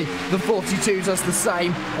squirrely, the 42 does the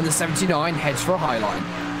same, and the 79 heads for a high line.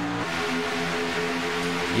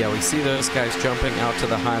 Yeah, we see those guys jumping out to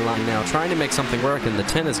the high line now, trying to make something work, and the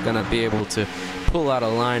 10 is going to be able to pull out a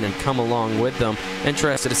line and come along with them.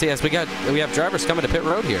 Interested to see, as we have drivers coming to pit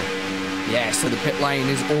road here. Yeah, so the pit lane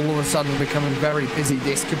is all of a sudden becoming very busy.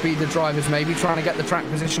 This could be the drivers maybe trying to get the track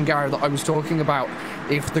position, Gary, that I was talking about.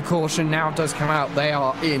 If the caution now does come out, they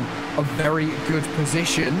are in a very good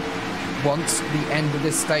position once the end of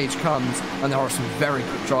this stage comes, and there are some very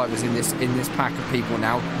good drivers in this pack of people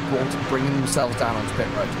now bringing themselves down onto pit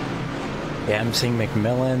road. Yeah, I'm seeing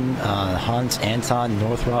McMillan, Hunt, Anton,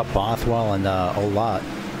 Northrop, Bothwell, and Olat,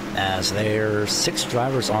 as there are 6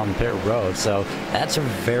 drivers on pit road, so that's a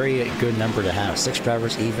very good number to have. 6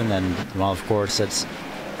 drivers even, and well, of course, it's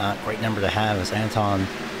a great number to have as Anton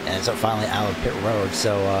is finally out of pit road,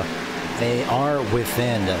 so they are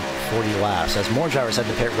within 40 laps. As more drivers head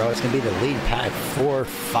to pit road, it's going to be the lead pack. 4 or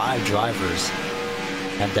 5 drivers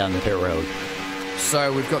head down the pit road.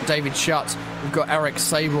 So we've got David Schutt, we've got Eric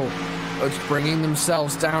Sable bringing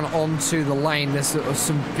themselves down onto the lane. There's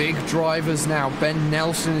some big drivers now. Ben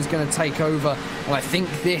Nelson is going to take over, and I think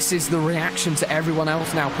this is the reaction to everyone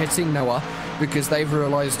else now pitting, Noah, because they've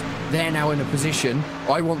realised they're now in a position.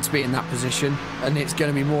 I want to be in that position, and it's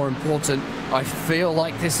going to be more important. I feel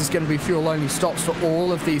like this is going to be fuel-only stops for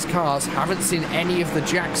all of these cars. Haven't seen any of the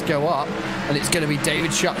jacks go up, and it's going to be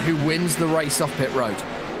David Schutt who wins the race off pit road.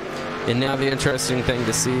 And now the interesting thing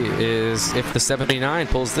to see is if the 79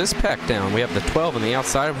 pulls this pack down. We have the 12 on the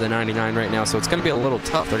outside of the 99 right now, so it's going to be a little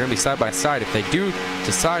tough. They're going to be side by side if they do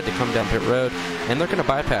decide to come down pit road, and they're going to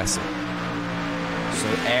bypass it. So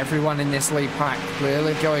everyone in this lead pack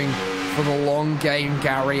clearly going for the long game,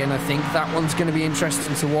 Gary, and I think that one's going to be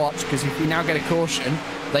interesting to watch, because if we now get a caution,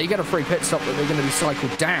 they get a free pit stop that they're going to be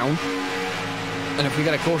cycled down, and if we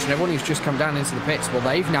get a caution, everyone who's just come down into the pits, well,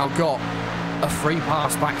 they've now got a free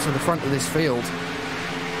pass back to the front of this field.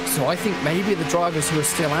 So I think maybe the drivers who are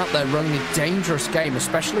still out there running a dangerous game,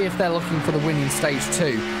 especially if they're looking for the win in stage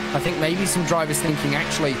 2, I think maybe some drivers thinking,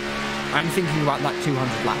 actually, I'm thinking about that 200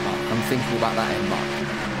 lap mark, I'm thinking about that end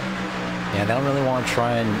mark. Yeah, they don't really want to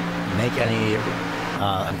try and make any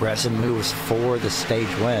aggressive moves for the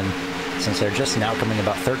stage win, since they're just now coming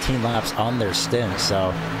about 13 laps on their stint.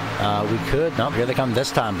 So we could, nope, here they come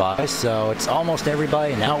this time by. So it's almost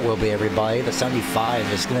everybody, now it will be everybody. The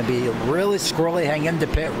 75 is going to be really squirrely, hang into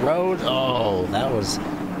pit road. Oh, that was a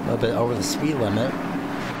little bit over the speed limit.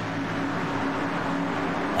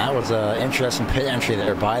 That was an interesting pit entry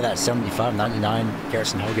there by that 75. 99,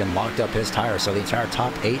 Garrison Hogan locked up his tire, so the entire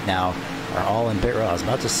top 8 now are all in pit road. I was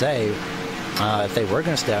about to say, if they were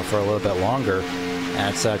going to stay out for a little bit longer,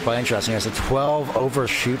 that's quite interesting. As a 12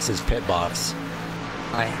 overshoots his pit box.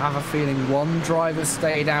 I have a feeling one driver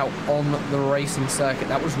stayed out on the racing circuit.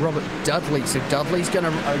 That was Robert Dudley. So Dudley's going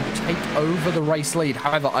to take over the race lead.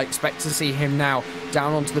 However, I expect to see him now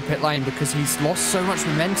down onto the pit lane because he's lost so much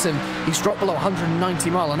momentum. He's dropped below 190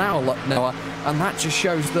 mile an hour, Noah, and that just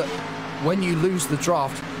shows that when you lose the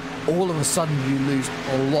draft, all of a sudden you lose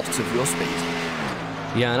a lot of your speed.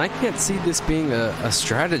 Yeah, and I can't see this being a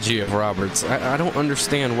strategy of Roberts. I don't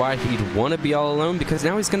understand why he'd want to be all alone, because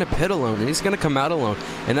now he's going to pit alone, and he's going to come out alone,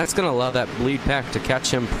 and that's going to allow that lead pack to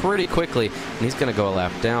catch him pretty quickly, and he's going to go a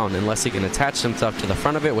lap down unless he can attach himself to the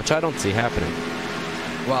front of it, which I don't see happening.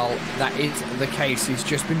 Well, that is the case. He's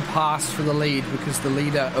just been passed for the lead because the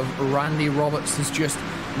leader of Randy Roberts has just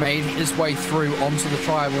made his way through onto the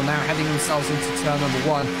tri-oval, now heading themselves into turn number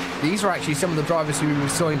 1. These are actually some of the drivers who we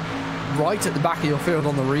saw right at the back of your field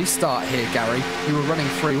on the restart here, Gary, who were running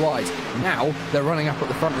 3 wide. Now they're running up at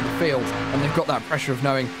the front of the field, and they've got that pressure of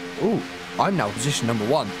knowing, ooh, I'm now position number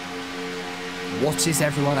 1. What is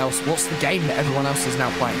everyone else? What's the game that everyone else is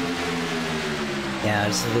now playing? Yeah,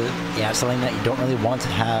 it's something that you don't really want to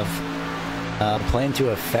have play into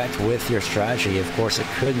effect with your strategy. Of course, it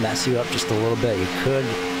could mess you up just a little bit. You could,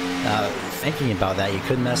 thinking about that, you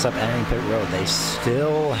could mess up entering pit road. They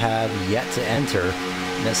still have yet to enter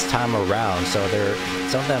this time around, so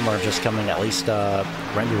some of them are just coming, at least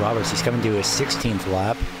Randy Roberts, he's coming to his 16th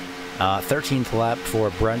lap. 13th lap for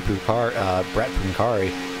Brett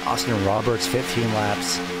Puncari. Austin Roberts, 15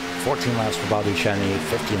 laps. 14 laps for Bobby Cheney,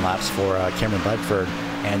 15 laps for Cameron Bedford,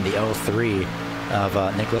 and the 03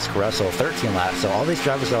 of Nicholas Caressel, 13 laps. So all these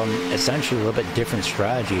drivers are on essentially a little bit different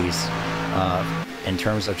strategies in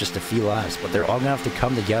terms of just a few laps, but they're all going to have to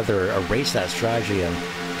come together, erase that strategy, and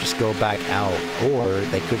just go back out, or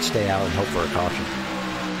they could stay out and hope for a caution.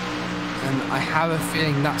 And I have a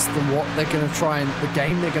feeling that's what they're going to try and the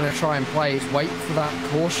game they're going to try and play is wait for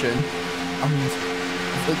that caution. And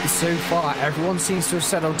so far, everyone seems to have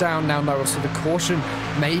settled down now, Noah, so the caution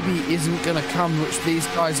maybe isn't going to come, which these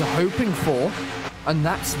guys are hoping for, and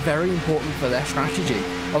that's very important for their strategy.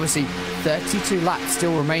 Obviously, 32 laps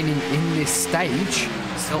still remaining in this stage,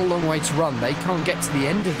 still a long way to run. They can't get to the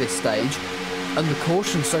end of this stage, and the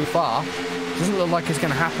caution so far doesn't look like it's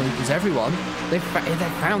going to happen because everyone, they've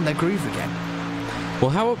found their groove again.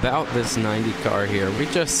 Well, how about this 90 car here? We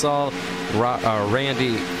just saw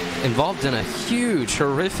Randy involved in a huge,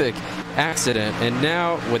 horrific accident, and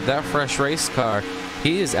now with that fresh race car,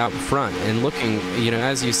 he is out front and looking,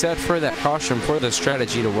 as you said, for that caution, for the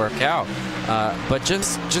strategy to work out. But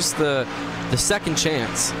just the second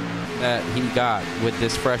chance that he got with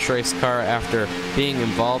this fresh race car after being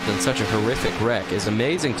involved in such a horrific wreck is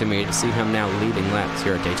amazing to me to see him now leading laps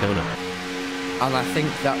here at Daytona. And I think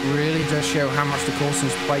that really does show how much the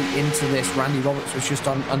cautions play into this. Randy Roberts was just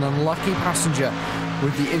an unlucky passenger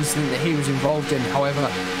with the incident that he was involved in. However,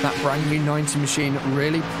 that brand new 90 machine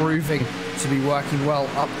really proving to be working well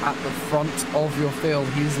up at the front of your field.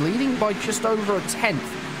 He's leading by just over a tenth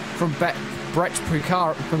from Brett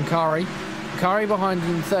Puncari. Puncari behind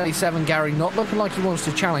in 37. Gary not looking like he wants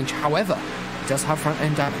to challenge. However, he does have front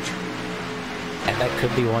end damage. And that could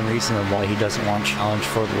be one reason why he doesn't want to challenge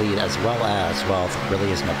for the lead, as well as, well, there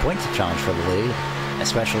really isn't a point to challenge for the lead,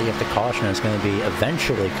 especially if the caution is going to be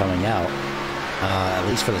eventually coming out, at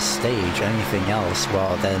least for the stage. Anything else,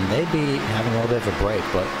 well, then they'd be having a little bit of a break,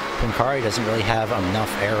 but Puncari doesn't really have enough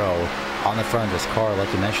aero on the front of his car.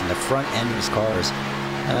 Like you mentioned, the front end of his car is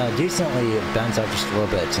decently bent out just a little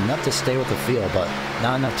bit. It's enough to stay with the field, but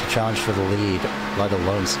not enough to challenge for the lead, let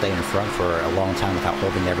alone stay in front for a long time without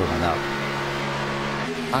holding everyone up.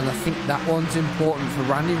 And I think that one's important for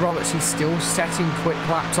Randy Roberts. He's still setting quick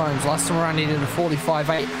lap times. Last time around he did a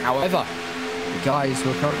 45.8. However, the guys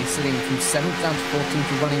who are currently sitting from 7th down to 14th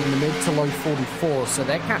are running in the mid to low 44. So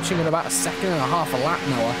they're catching at about a second and a half a lap,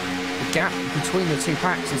 Noah. The gap between the two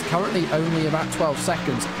packs is currently only about 12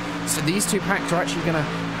 seconds. So these two packs are actually going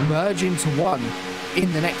to merge into one in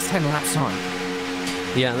the next 10 laps time.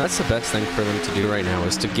 Yeah, and that's the best thing for them to do right now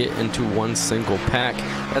is to get into one single pack.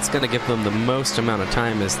 That's going to give them the most amount of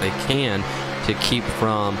time as they can to keep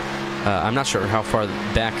from, I'm not sure how far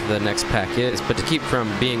back the next pack is, but to keep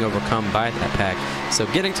from being overcome by that pack. So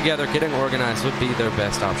getting together, getting organized would be their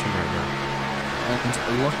best option right now.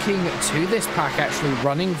 And looking to this pack actually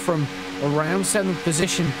running from around 7th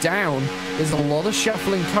position down, there's a lot of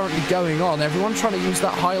shuffling currently going on. Everyone trying to use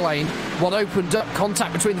that high lane. One opened up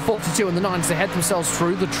contact between the 42 and the 9s to head themselves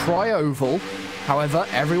through the tri-oval. However,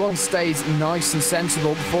 everyone stays nice and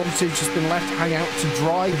sensible. The 42's just been left hang out to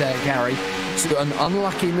dry there, Gary. So an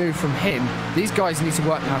unlucky move from him. These guys need to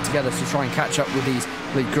work now together to try and catch up with these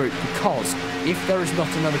lead group, because if there is not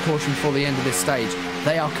another caution before the end of this stage,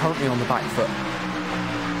 they are currently on the back foot.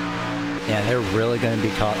 Yeah, they're really going to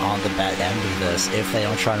be caught on the bad end of this if they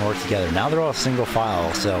don't try and work together. Now they're all single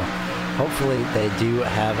file, so hopefully they do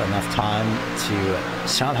have enough time to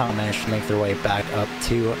somehow manage to make their way back up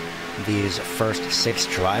to these first 6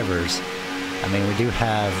 drivers. I mean, we do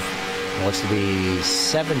have, looks to be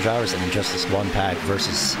 7 drivers in just this one pack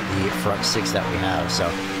versus the front 6 that we have, so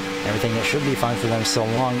everything that should be fine for them so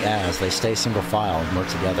long as they stay single file and work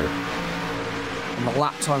together. And the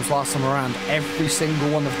lap times last time around, every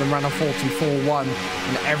single one of them ran a 44.1,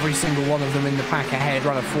 and every single one of them in the pack ahead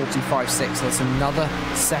ran a 45.6. That's another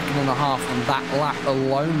second and a half on that lap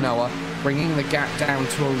alone, Noah, bringing the gap down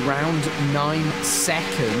to around 9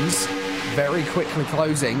 seconds. Very quickly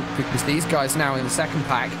closing, because these guys now in the second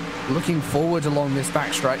pack, looking forward along this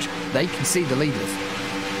backstretch, they can see the leaders.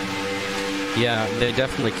 Yeah, they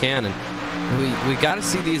definitely can, and we got to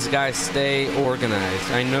see these guys stay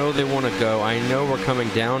organized. I know they want to go. I know we're coming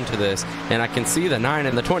down to this, and I can see the 9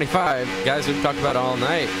 and the 25 guys we've talked about all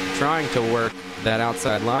night trying to work that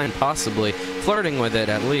outside line, possibly flirting with it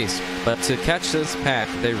at least. But to catch this pack,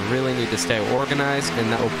 they really need to stay organized,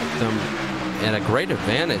 and that will put them at a great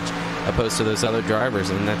advantage opposed to those other drivers,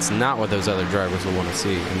 and that's not what those other drivers will want to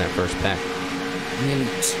see in that first pack. Nearly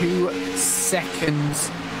 2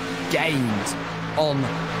 seconds gained on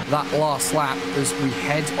that last lap as we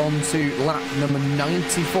head on to lap number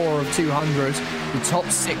 94 of 200. The top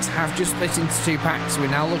 6 have just split into 2 packs. We're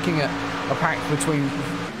now looking at a pack between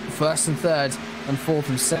first and third and fourth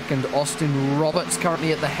and second. Austin Roberts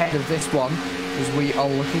currently at the head of this one as we are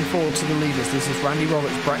looking forward to the leaders. This is Randy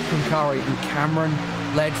Roberts, Brett Pancari and Cameron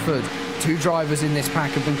Ledford. 2 drivers in this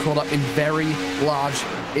pack have been caught up in very large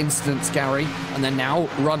incidents, Gary, and they're now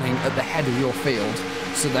running at the head of your field.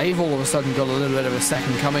 So they've all of a sudden got a little bit of a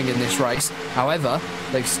second coming in this race. However,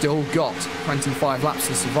 they've still got 25 laps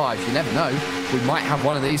to survive. You never know. We might have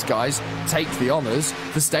one of these guys take the honours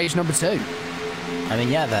for stage number 2. I mean,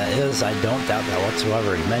 yeah, that is. I don't doubt that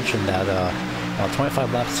whatsoever. You mentioned that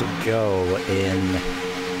 25 laps to go in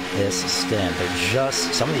this stint. They're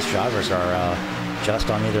just, some of these drivers are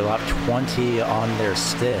just on either lap 20 on their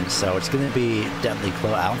stint, so it's going to be deadly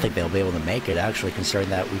close. I don't think they'll be able to make it, actually, considering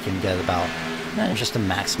that we can get about just a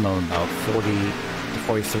maximum about 40 to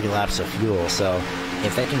 43 laps of fuel. So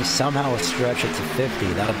if they can somehow stretch it to 50,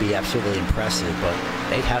 that would be absolutely impressive, but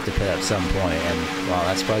they'd have to pit at some point, and well,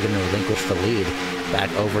 that's probably going to relinquish the lead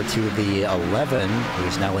back over to the 11,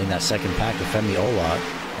 who's now leading that second pack with Femi Ola.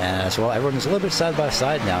 As well, everyone's a little bit side by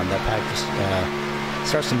side now, and that pack just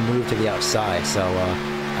starts to move to the outside. So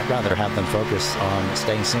I'd rather have them focus on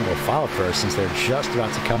staying single file first, since they're just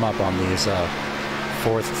about to come up on these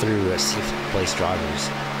 4th through 6th place drivers.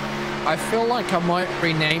 I feel like I might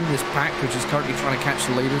rename this pack, which is currently trying to catch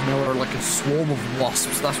the leaders, more like a swarm of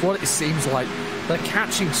wasps. That's what it seems like. They're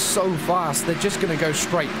catching so fast, they're just going to go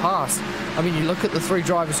straight past. I mean, you look at the 3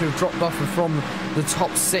 drivers who have dropped off from the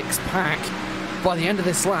top 6 pack. By the end of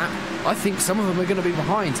this lap, I think some of them are going to be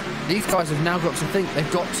behind. These guys have now got to think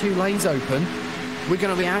they've got 2 lanes open. We're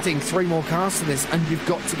going to be adding 3 more cars to this, and you've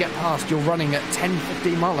got to get past. You're running at 10,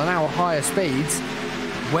 15 mile an hour higher speeds.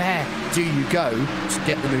 Where do you go to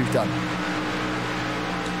get the move done?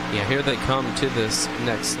 Yeah, here they come to this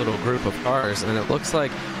next little group of cars, and it looks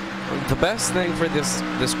like the best thing for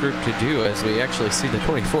this group to do, as we actually see the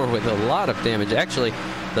 24 with a lot of damage, actually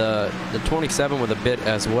the 27 with a bit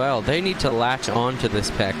as well, they need to latch on to this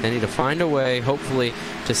pack. They need to find a way, hopefully,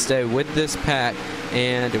 to stay with this pack,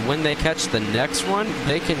 and when they catch the next one,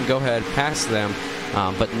 they can go ahead past them.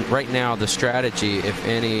 But right now, the strategy, if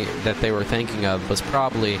any, that they were thinking of was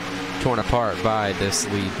probably torn apart by this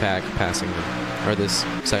lead pack passing them, or this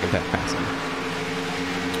second pack passing them.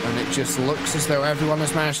 And it just looks as though everyone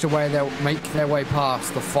has managed to make their way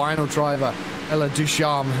past. The final driver, Ella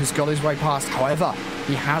Ducharme, has got his way past. However,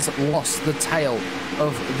 he has lost the tail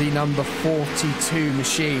of the number 42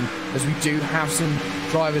 machine, as we do have some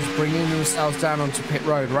drivers bringing themselves down onto pit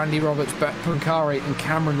road. Randy Roberts, Brett Pancari and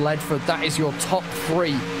Cameron Ledford. That is your top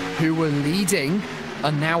 3 who were leading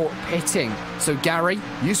are now pitting. So Gary,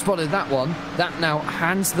 you spotted that one. That now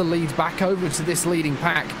hands the lead back over to this leading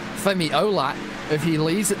pack. Femi Olat, if he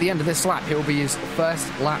leads at the end of this lap, it will be his first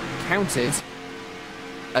lap counted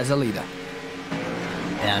as a leader.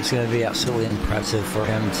 Yeah, it's going to be absolutely impressive for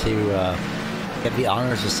him to get the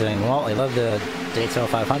honors of saying, well, I love the Daytona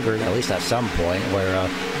 500, at least at some point, where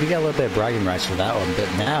we got a little bit of bragging rights for that one. But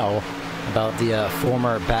now, about the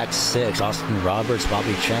former back 6, Austin Roberts,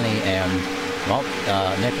 Bobby Cheney, and, well,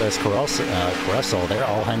 Nicholas Corressel, they're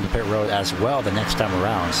all heading to pit road as well the next time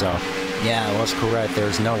around. So, yeah, it was correct.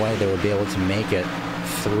 There's no way they would be able to make it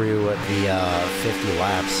through the 50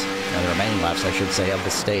 laps, the remaining laps, I should say, of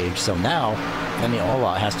the stage. So now, Femi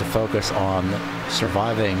Ola has to focus on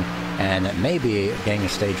surviving and maybe getting a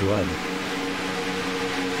stage win.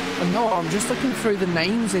 And no, I'm just looking through the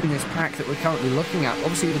names in this pack that we're currently looking at.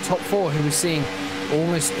 Obviously, the top 4 who we're seeing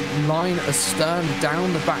almost line astern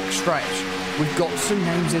down the back stretch. We've got some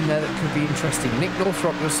names in there that could be interesting. Nick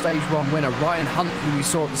Northrop, the stage 1 winner. Ryan Hunt, who we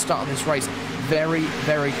saw at the start of this race, very,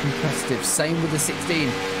 very competitive. Same with the 16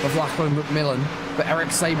 of Lachlan McMillan. But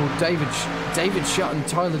Eric Sable, David Shutt and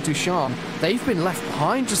Tyler Ducharme, they've been left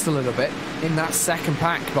behind just a little bit in that second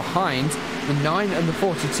pack behind. The 9 and the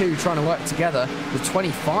 42 trying to work together. The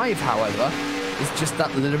 25, however, is just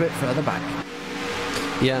that little bit further back.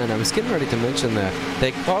 Yeah, and I was getting ready to mention that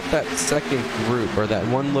they caught that second group, or that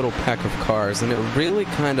one little pack of cars, and it really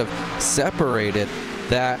kind of separated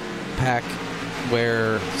that pack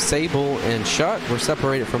where Sable and Shutt were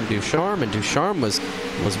separated from Ducharme, and Ducharme was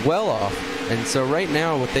well off. And so right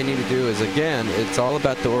now what they need to do is, again, it's all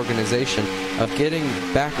about the organization of getting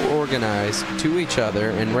back organized to each other.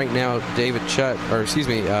 And right now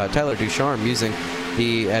Tyler Ducharme using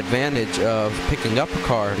the advantage of picking up a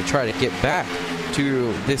car to try to get back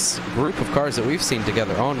to this group of cars that we've seen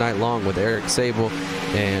together all night long with Eric Sable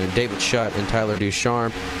and David Schutt and Tyler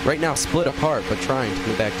Ducharme. Right now split apart, but trying to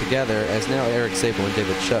get back together, as now Eric Sable and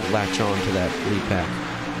David Schutt latch on to that lead pack.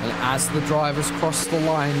 And as the drivers cross the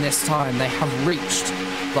line this time, they have reached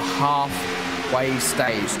the halfway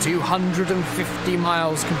stage. 250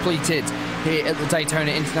 miles completed here at the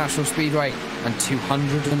Daytona International Speedway, and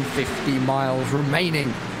 250 miles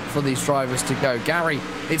remaining for these drivers to go. Gary,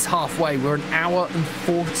 it's halfway. We're an hour and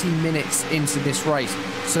 40 minutes into this race.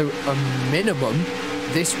 So a minimum,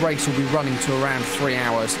 this race will be running to around 3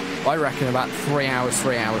 hours. I reckon about 3 hours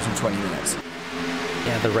and 20 minutes.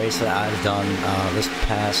 Yeah, the race that I've done this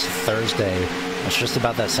past Thursday, it's just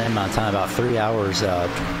about that same amount of time, about 3 hours,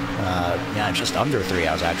 yeah, just under 3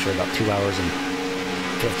 hours actually, about 2 hours and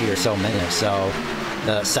 50 or so minutes. So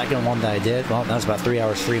the second one that I did, well, that was about 3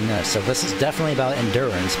 hours, 3 minutes. So this is definitely about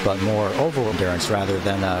endurance, but more oval endurance rather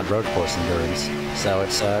than road course endurance. So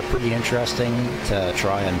it's pretty interesting to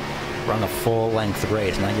try and run a full-length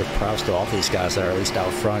race, and I give props to all these guys that are at least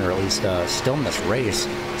out front, or at least still in this race,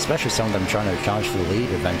 especially some of them trying to challenge for the lead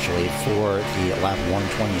eventually for the lap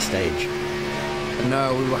 120 stage.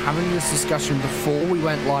 No, we were having this discussion before we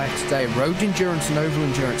went live today. Road endurance and oval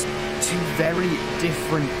endurance, two very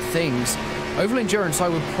different things. Oval endurance, I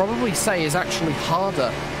would probably say, is actually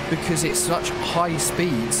harder because it's such high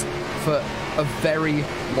speeds for a very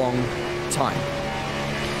long time.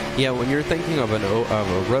 Yeah, when you're thinking of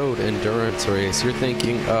a road endurance race, you're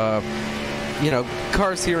thinking of, you know,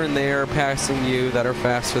 cars here and there passing you that are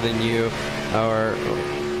faster than you, or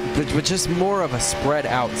but just more of a spread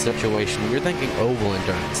out situation. You're thinking oval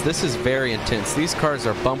endurance. This is very intense. These cars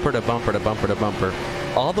are bumper to bumper to bumper to bumper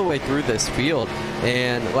all the way through this field,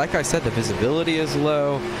 and like I said, the visibility is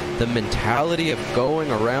low. The mentality of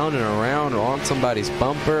going around and around on somebody's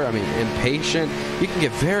bumper, I mean, impatient. You can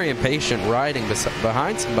get very impatient riding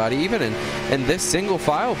behind somebody, even in this single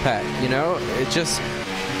file pack. You know, it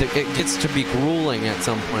gets to be grueling at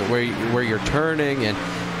some point where you're turning and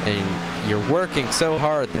you're working so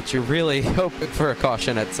hard that you're really hoping for a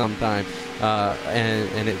caution at some time.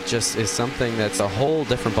 And it just is something that's a whole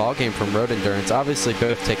different ballgame from road endurance. Obviously,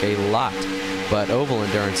 both take a lot, but oval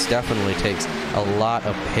endurance definitely takes a lot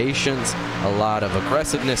of patience, a lot of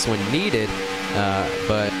aggressiveness when needed,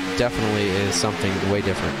 but definitely is something way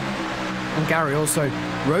different. And Gary, also,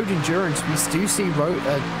 road endurance, we do see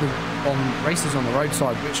on races on the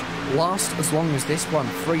roadside which last as long as this one,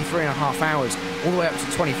 3.5 hours, all the way up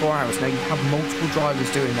to 24 hours. Now, you have multiple drivers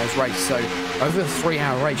doing those races, so over a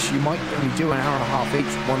 3-hour race, you might only do an hour and a half each.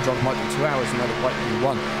 One driver might do 2 hours, another might do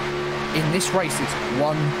 1. In this race, it's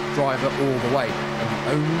one driver all the way, and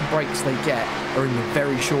the only breaks they get are in the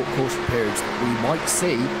very short caution periods that we might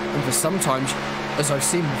see, and for sometimes, as I've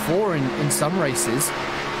seen before in some races,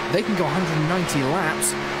 they can go 190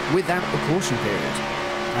 laps without the caution period.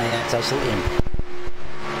 Yeah, it's absolutely important.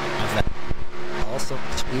 Also,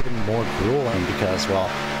 it's even more grueling because,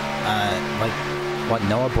 well, like what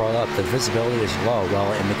Noah brought up, the visibility is low.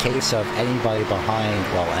 Well, in the case of anybody behind,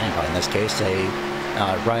 well, anybody in this case, say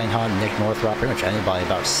Ryan Hunt, Nick Northrup, pretty much anybody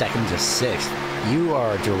about 2nd to 6th, you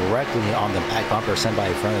are directly on the back bumper of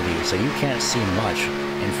somebody in front of you, so you can't see much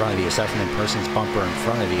in front of you, aside from the person's bumper in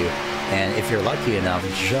front of you. And if you're lucky enough,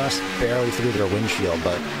 just barely through their windshield.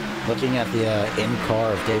 But looking at the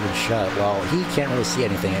in-car of David Schutt, well, he can't really see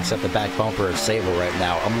anything except the back bumper of Sable right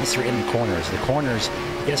now, unless you're in the corners. The corners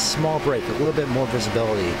get a small break, a little bit more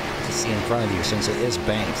visibility to see in front of you since it is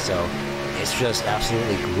banked. So it's just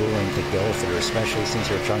absolutely grueling to go through, especially since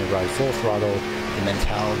you're trying to ride full throttle. The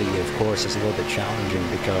mentality, of course, is a little bit challenging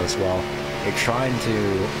because, well, you're trying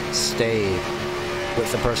to stay with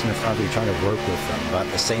the person in front of you, trying to work with them, but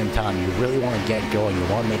at the same time, you really want to get going, you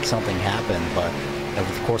want to make something happen. But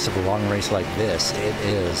over the course of a long race like this, it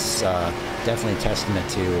is definitely a testament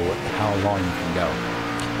to how long you can go.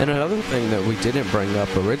 And another thing that we didn't bring up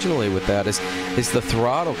originally with that is the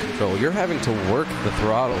throttle control. You're having to work the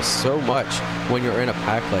throttle so much when you're in a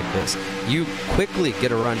pack like this. You quickly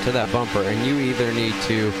get a run to that bumper, and you either need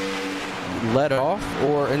to let off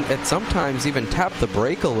or and sometimes even tap the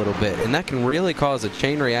brake a little bit, and that can really cause a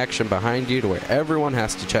chain reaction behind you to where everyone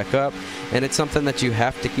has to check up, and it's something that you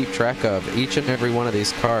have to keep track of each and every one of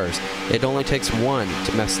these cars. It only takes one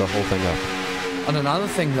to mess the whole thing up. And another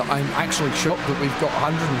thing that I'm actually shocked that we've got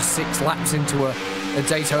 106 laps into a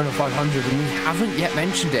Daytona 500 and we haven't yet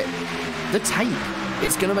mentioned it. The tape.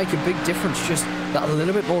 It's going to make a big difference. Just that a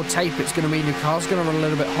little bit more tape, it's going to mean your car's going to run a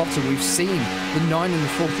little bit hotter. We've seen the 9 and the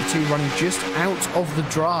 42 running just out of the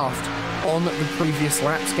draft on the previous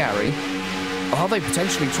laps, Gary. are they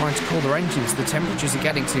potentially trying to cool their engines? The temperatures are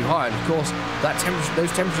getting too high, and of course,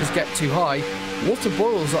 those temperatures get too high. Water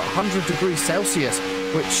boils at 100 degrees Celsius,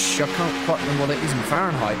 which I can't quite remember what it is in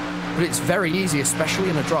Fahrenheit, but it's very easy, especially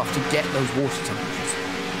in a draft, to get those water temperatures.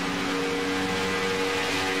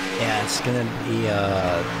 Yeah, it's going to be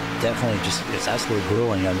definitely it's absolutely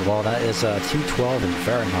grueling. And while that is 212 in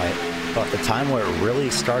Fahrenheit, but the time where it really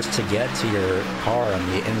starts to get to your car on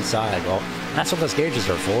the inside, well, that's what those gauges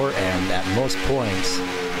are for. And at most points,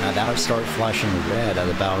 that would start flashing red at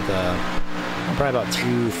about probably about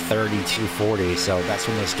 230, 240. So that's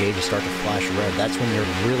when those gauges start to flash red. That's when you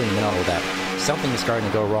really know that something is starting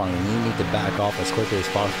to go wrong, and you need to back off as quickly as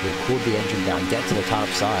possible, cool the engine down, get to the top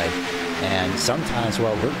side. And sometimes,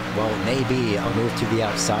 well, maybe I'll move to the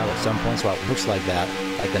outside at some points. Well, it looks like that,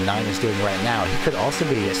 like the 9 is doing right now. He could also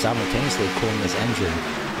be simultaneously cooling his engine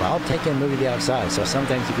while taking a move to the outside. So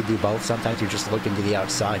sometimes you could do both. Sometimes you're just looking to the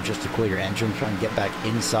outside just to cool your engine, trying to get back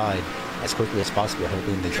inside as quickly as possible,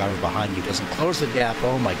 hoping the driver behind you doesn't close the gap.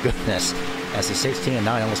 Oh my goodness, as the 16 and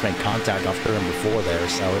 9 almost made contact off turn before there.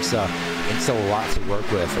 So it's a lot to work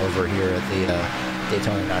with over here at the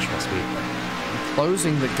Daytona National Speedway.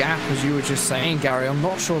 Closing the gap, as you were just saying, Gary, I'm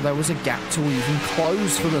not sure there was a gap to even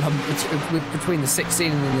close for the between the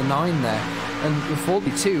 16 and the 9 there. And the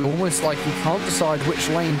 42, almost like you can't decide which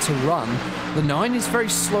lane to run. The 9 is very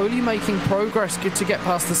slowly making progress to get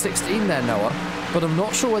past the 16 there, Noah. But I'm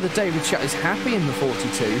not sure whether David Shutt is happy in the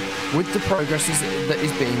 42 with the progress that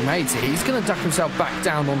is being made. So he's going to duck himself back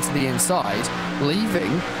down onto the inside,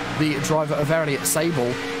 leaving the driver of Elliott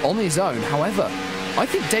Sable on his own. However, I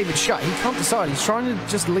think David Shutt, he can't decide. He's trying to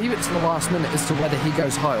just leave it to the last minute as to whether he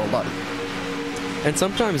goes high or low. And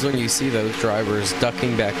sometimes when you see those drivers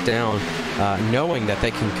ducking back down, knowing that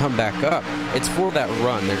they can come back up, it's for that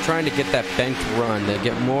run. They're trying to get that banked run. They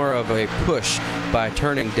get more of a push by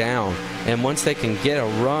turning down. And once they can get a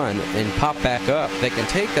run and pop back up, they can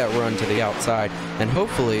take that run to the outside. And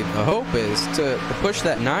hopefully, the hope is to push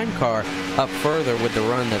that 9 car up further with the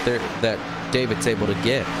run that David's able to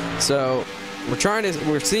get. So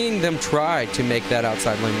we're seeing them try to make that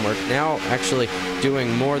outside lane work now, actually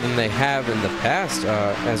doing more than they have in the past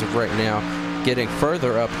as of right now, getting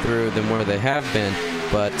further up through than where they have been,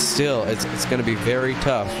 but still it's going to be very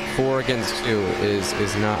tough. 4 against 2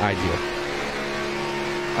 is not ideal.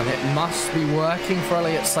 And it must be working for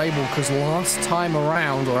Elliott Sable, because last time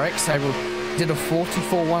around, or ex-Sable did a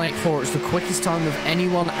 44.184. It's the quickest time of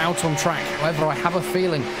anyone out on track. However, I have a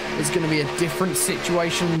feeling it's going to be a different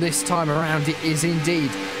situation this time around. It is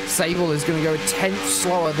indeed. Sable is going to go a 10th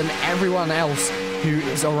slower than everyone else who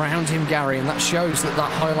is around him, Gary, and that shows that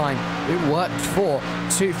high line, it worked for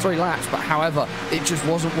 2-3 laps, but however, it just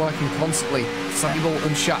wasn't working constantly. Sable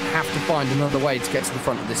and Shutt have to find another way to get to the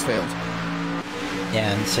front of this field.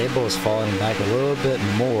 Yeah, and Sable is falling back a little bit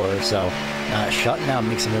more, so Shutt now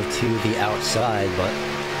makes a move to the outside, but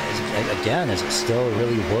again, is it still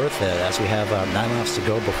really worth it as we have 9 laps to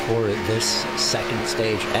go before this second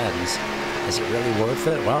stage ends? Is it really worth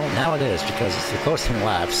it? Well, now it is, because it's the closing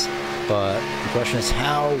laps, but the question is,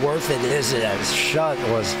 how worth it is it, as Shutt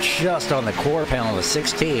was just on the core panel of the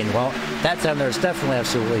 16. Well, that time there's definitely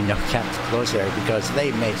absolutely no gap to close there, because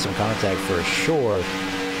they made some contact for sure,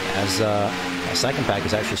 as second pack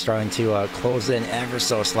is actually starting to close in ever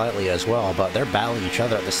so slightly as well, but they're battling each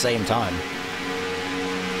other at the same time.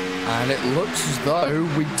 And it looks as though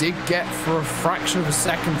we did get, for a fraction of a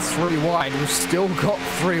second, 3 wide. We've still got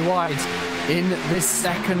 3 wide in this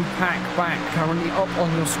second pack back. Currently up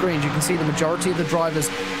on your screen, you can see the majority of the drivers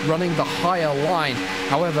running the higher line.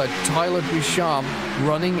 However, Tyler Ducharme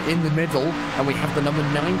running in the middle, and we have the number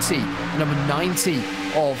 90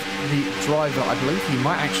 of the driver. I believe he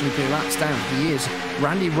might actually be laps down. He is.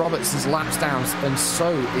 Randy Roberts is laps down, and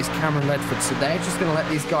so is Cameron Ledford. So they're just going to let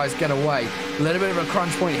these guys get away. A little bit of a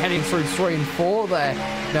crunch point heading through 3 and 4 there,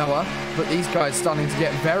 Noah. But these guys starting to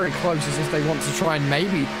get very close, as if they want to try and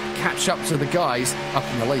maybe catch up to the guys up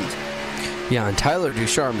in the lead. Yeah, and Tyler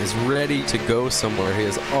Ducharme is ready to go somewhere. He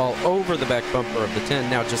is all over the back bumper of the 10,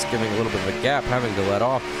 now just giving a little bit of a gap, having to let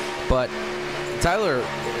off. But Tyler,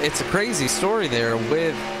 it's a crazy story there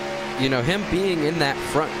with, him being in that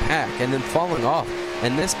front pack and then falling off,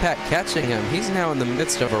 and this pack catching him. He's now in the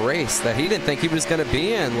midst of a race that he didn't think he was going to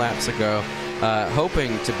be in laps ago,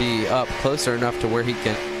 hoping to be up closer enough to where he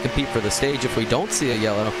can compete for the stage if we don't see a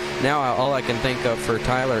yellow. Now all I can think of for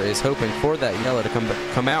Tyler is hoping for that yellow to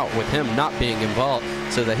come out with him not being involved,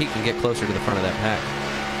 so that he can get closer to the front of that pack.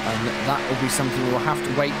 And that will be something we'll have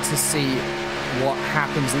to wait to see what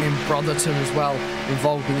happens. And in Brotherton as well,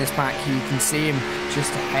 involved in this pack. You can see him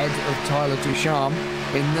just ahead of Tyler Ducharme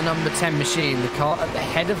in the number 10 machine. The car at the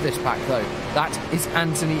head of this pack, though, that is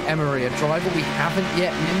Anthony Emery, a driver we haven't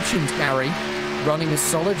yet mentioned, Gary, running a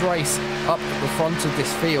solid race up at the front of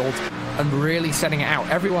this field and really setting it out.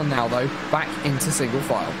 Everyone now, though, back into single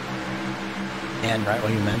file. And right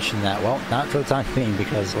when you mentioned that, well, not for the time being,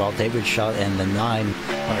 because, well, David Schutt and the 9,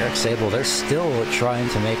 Eric Sable, they're still trying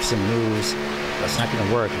to make some moves. That's not going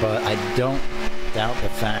to work, but I don't doubt the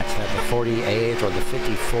fact that the 48 or the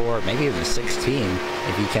 54, maybe even the 16,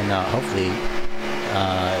 if he can hopefully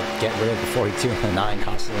get rid of the 42 and the 9,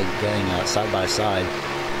 constantly getting side by side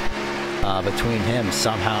between him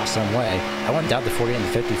somehow, some way. I wouldn't doubt the 40 and the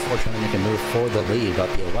 54 trying to make a move for the lead, but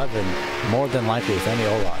the 11, more than likely, with Femi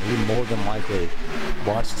Ola, he more than likely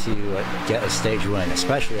wants to get a stage win,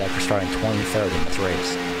 especially after starting 23rd in this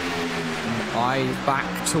race. Eyes back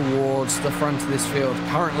towards the front of this field.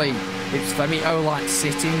 Currently, it's Femi Olat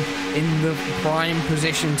sitting in the prime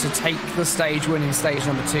position to take the stage win in stage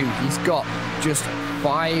number 2. He's got just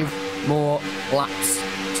 5 more laps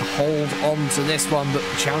to hold on to this one, but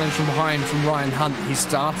the challenge from behind from Ryan Hunt. He's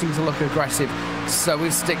starting to look aggressive. So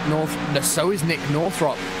is Nick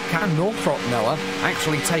Northrop. Can Northrop, Noah,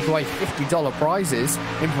 actually take away $50 prizes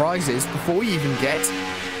before you even get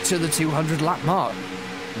to the 200 lap mark?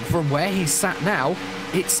 From where he's sat now,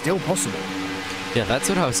 it's still possible. Yeah, that's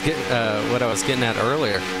what I was getting at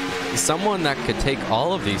earlier. Someone that could take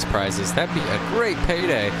all of these prizes, that'd be a great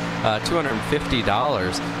payday,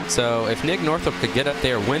 $250. So if Nick Northrop could get up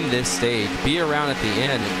there, win this stage, be around at the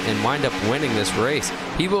end, and wind up winning this race,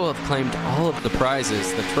 he will have claimed all of the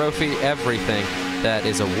prizes, the trophy, everything that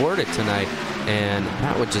is awarded tonight, and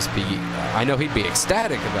that would just be, I know he'd be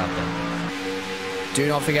ecstatic about that. Do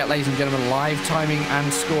not forget, ladies and gentlemen, live timing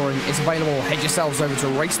and scoring is available. Head yourselves over to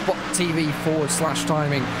RaceSpot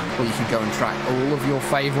TV/timing, where you can go and track all of your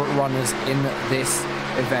favourite runners in this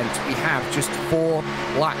event. We have just 4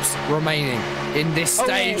 laps remaining in this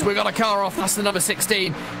stage. We got a car off. That's the number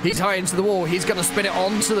 16. He's high into the wall. He's going to spin it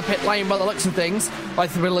onto the pit lane by the looks of things. I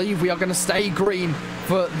believe we are going to stay green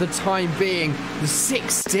for the time being. The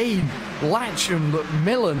 16, Latcham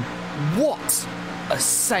McMillan. What a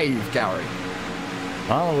save, Gary.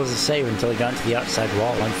 Well, it was a save until he got into the outside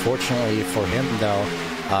wall. Unfortunately for him, though,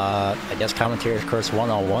 I guess commentator's curse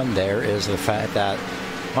 101 there is the fact that,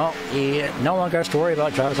 well, he no longer has to worry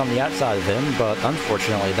about drivers on the outside of him, but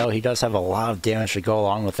unfortunately, though, he does have a lot of damage to go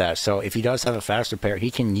along with that. So if he does have a faster pair,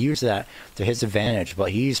 he can use that to his advantage,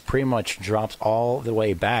 but he's pretty much dropped all the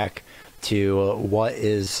way back to what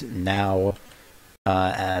is now,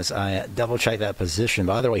 as I double-check that position.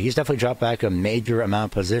 By the way, he's definitely dropped back a major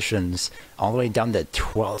amount of positions, all the way down to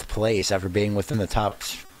 12th place after being within the top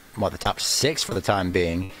 6 for the time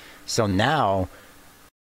being. So now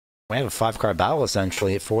we have a 5-car battle,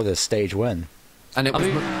 essentially, for this stage win. And it was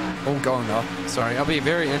all going up. Sorry, I'll be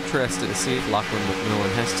very interested to see if Lachlan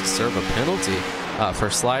McMillan has to serve a penalty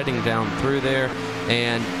for sliding down through there.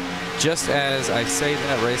 And just as I say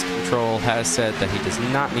that, Race Control has said that he does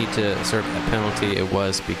not need to serve a penalty. It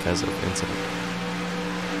was because of incident.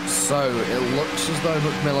 So it looks as though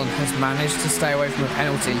McMillan has managed to stay away from a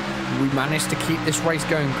penalty. We managed to keep this race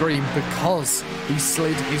going green because he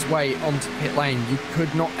slid his way onto pit lane. You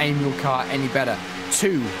could not aim your car any better.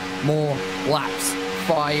 2 more laps,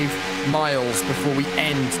 5 miles before we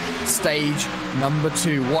end stage number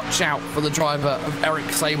 2. Watch out for the driver of Eric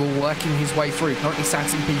Sable working his way through. Currently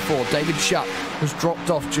sat in P4. David Schutt has dropped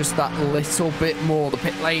off just that little bit more. The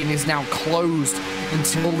pit lane is now closed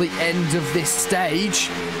until the end of this stage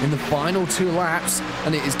in the final 2 laps,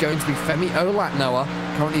 and it is going to be Femi Olat, Noah,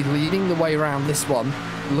 currently leading the way around this one,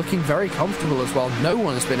 looking very comfortable as well. No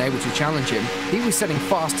one has been able to challenge him. He was setting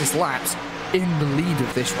fastest laps in the lead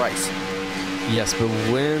of this race. Yes, but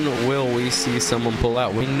when will we see someone pull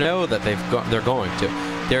out? We know that they're going to.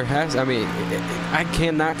 I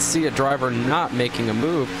cannot see a driver not making a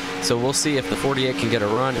move, so we'll see if the 48 can get a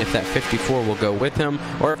run, if that 54 will go with him,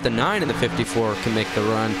 or if the 9 and the 54 can make the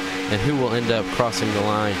run, and who will end up crossing the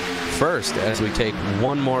line first as we take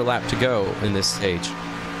 1 more lap to go in this stage.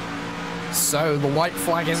 So the white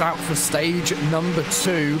flag is out for stage number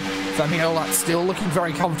 2. Femi Olat still looking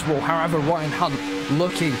very comfortable. However, Ryan Hunt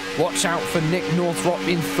looking. Watch out for Nick Northrop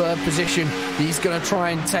in 3rd position. He's going to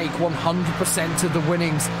try and take 100% of the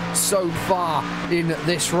winnings so far in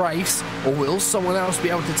this race. Or will someone else be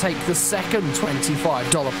able to take the second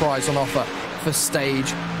 $25 prize on offer for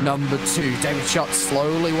stage number 2? David Schutt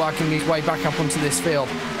slowly working his way back up onto this field.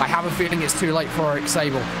 I have a feeling it's too late for Eric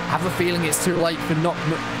Sable. I have a feeling it's too late for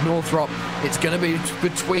Northrop. It's going to be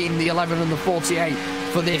between the 11 and the 48.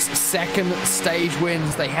 for this second stage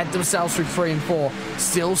wins. They head themselves through 3 and 4,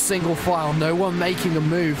 still single file, no one making a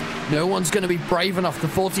move, no one's going to be brave enough. The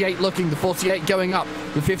 48 looking, the 48 going up,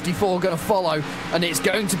 the 54 going to follow, and it's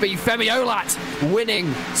going to be Femi Olat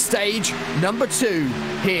winning stage number 2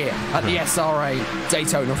 here at the SRA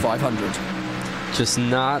Daytona 500. Just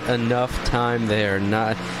not enough time there.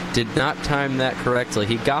 Did not time that correctly.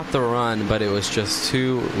 He got the run, but it was just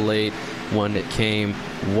too late when it came.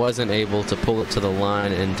 Wasn't able to pull it to the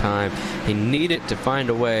line in time. He needed to find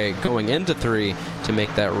a way going into 3 to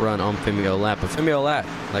make that run on Femi Olat. But Femi Olat,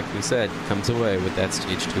 like we said, comes away with that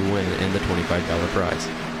stage 2 win and the $25 prize.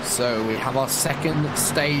 So we have our second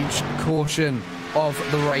stage caution of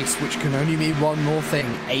the race, which can only mean one more thing: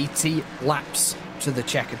 80 laps to the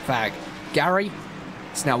checkered flag. Gary,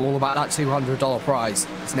 it's now all about that $200 prize.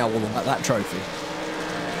 It's now all about that trophy.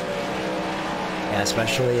 Yeah,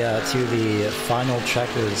 especially to the final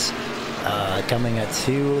checkers coming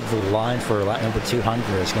to the line for lap number 200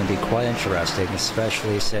 is going to be quite interesting,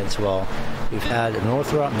 especially since, well, we've had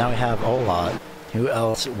Northrop, now we have Olat. Who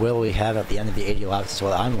else will we have at the end of the 80 laps is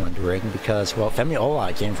what I'm wondering, because, well, Femi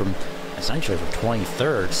Olat came from essentially from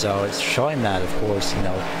 23rd, so it's showing that, of course, you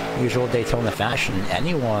know, usual Daytona fashion,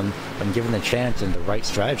 anyone, when given the chance and the right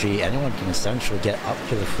strategy, anyone can essentially get up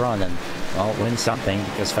to the front and, well, win something,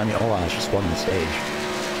 because Femi Olat just won the stage.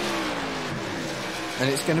 And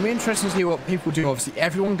it's going to be interesting to see what people do. Obviously,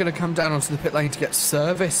 everyone's going to come down onto the pit lane to get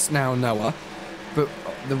service now, Noah, but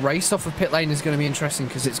the race off of pit lane is going to be interesting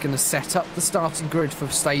because it's going to set up the starting grid for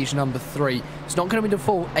stage number 3. It's not going to be the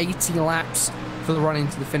full 80 laps for the run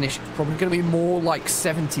into the finish. It's probably going to be more like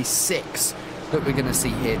 76 that we're going to see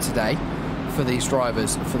here today for these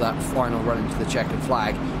drivers for that final run into the checkered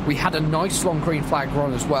flag. We had a nice long green flag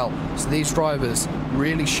run as well, so these drivers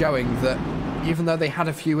really showing that even though they had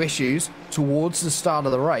a few issues towards the start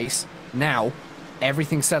of the race, now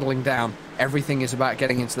everything's settling down. Everything is about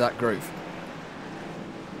getting into that groove.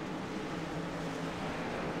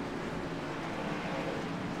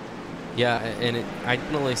 Yeah, and I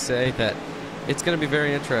can only say that it's going to be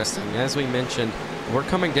very interesting. As we mentioned, we're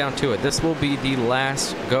coming down to it. This will be the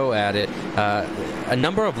last go at it. A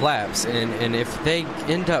number of laps, and if they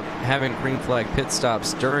end up having green flag pit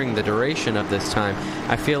stops during the duration of this time,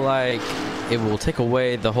 I feel like it will take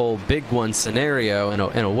away the whole big one scenario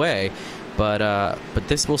in a way. But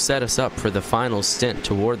this will set us up for the final stint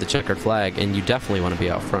toward the checkered flag, and you definitely want to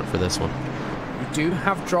be out front for this one. We do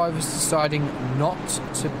have drivers deciding not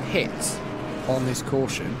to pit on this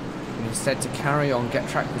caution and instead to carry on, get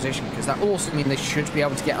track position, because that will also mean they should be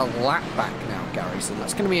able to get a lap back now, Gary. So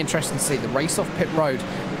that's going to be interesting to see. The race off pit road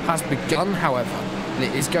has begun, however, and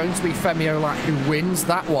it is going to be Femi Olat who wins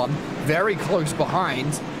that one. Very close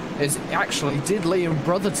behind is actually, did Liam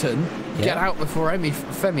Brotherton get out before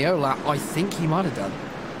Femi Olat? I think he might have done.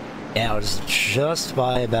 Yeah, it was just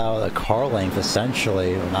by about a car length,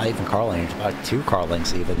 essentially. Well, not even car length, about 2 car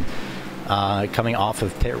lengths even. Coming off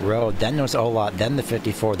of pit road. Then there was Olat, then the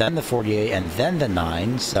 54, then the 48, and then the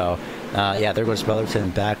 9. So, yeah, there goes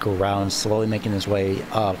Brotherton back around, slowly making his way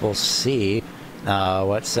up. We'll see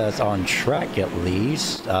what says on track, at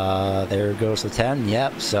least. There goes the 10.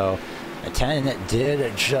 Yep, so a 10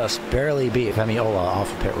 did just barely beat Femi Olat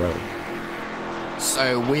off of pit road.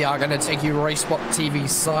 So we are going to take you RaceSpot TV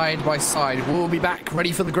side by side. We'll be back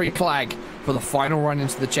ready for the green flag for the final run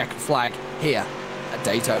into the checkered flag here at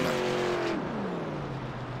Daytona.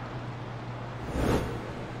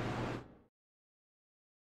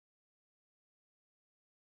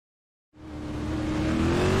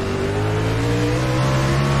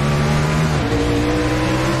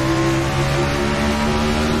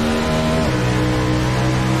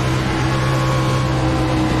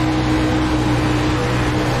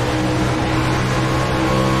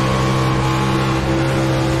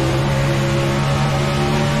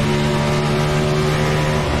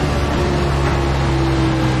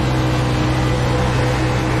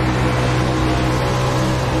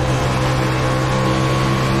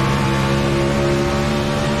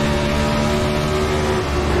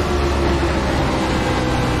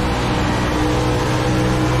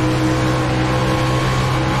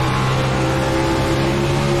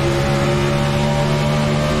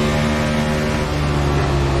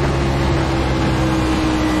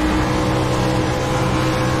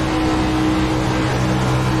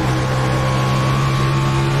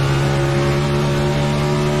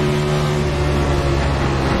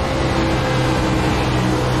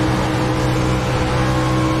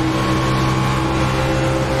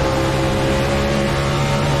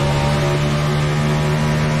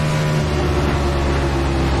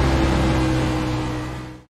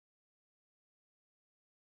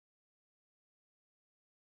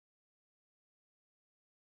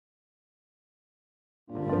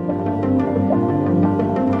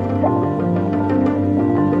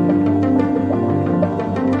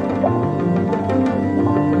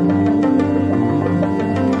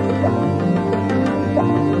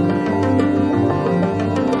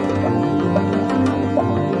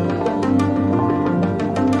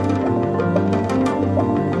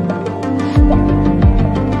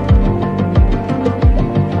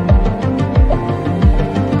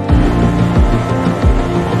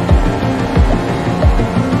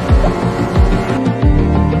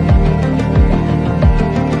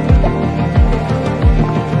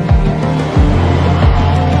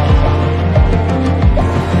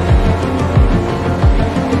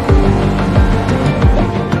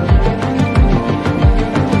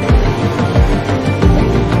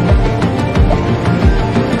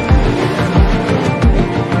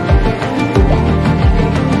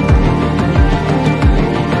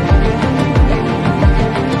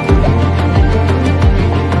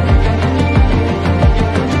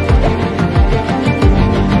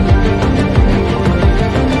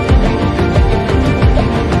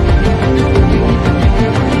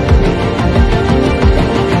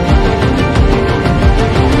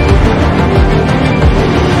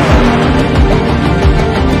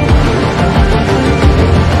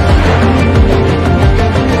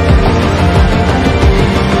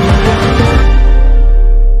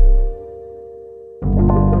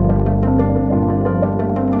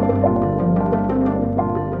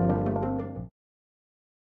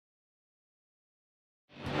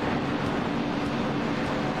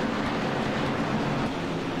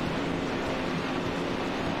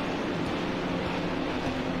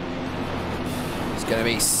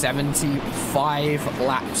 be 75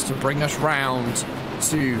 laps to bring us round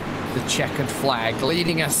to the checkered flag.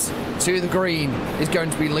 Leading us to the green is going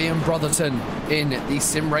to be Liam Brotherton in the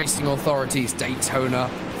Sim Racing Authority's Daytona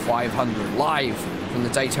 500. Live from the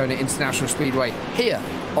Daytona International Speedway here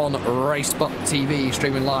on RaceSpot TV,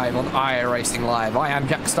 streaming live on iRacing Live. I am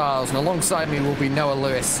Jack Stiles, and alongside me will be Noah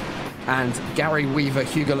Lewis and Gary Weaver,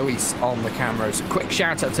 Hugo Luis on the cameras. A quick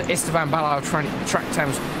shout out to Istvan Ballard,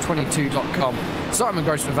 TrackTimes22.com, Simon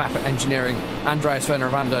Grossman of App Engineering, Andreas Werner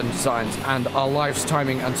of Andern Designs, and our live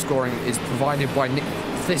timing and scoring is provided by Nick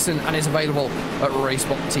Thyssen and is available at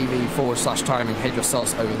RaceSpot TV/timing. Head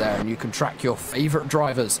yourselves over there and you can track your favourite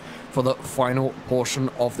drivers for the final portion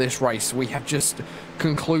of this race. We have just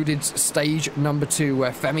concluded stage number 2,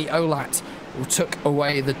 where Femi Olat took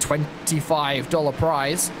away the $25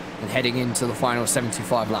 prize, and heading into the final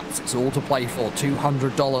 75 laps. It's all to play for.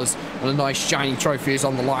 $200 and a nice shiny trophy is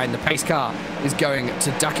on the line. The pace car is going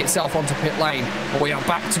to duck itself onto pit lane. But we are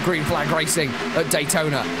back to green flag racing at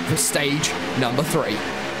Daytona for stage number 3.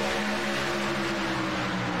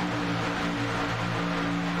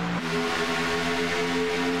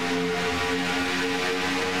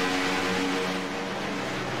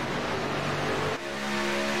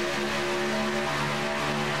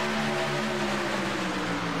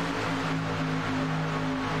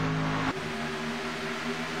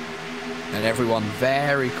 And everyone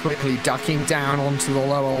very quickly ducking down onto the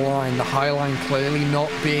lower line. The high line clearly not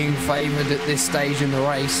being favoured at this stage in the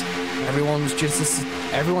race. Everyone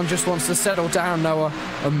just wants to settle down, Noah,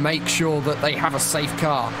 and make sure that they have a safe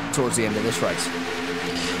car towards the end of this race.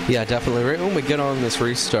 Yeah, definitely. Right when we get on this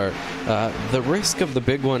restart, the risk of the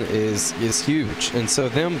big one is huge. And so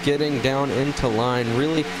them getting down into line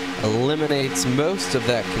really eliminates most of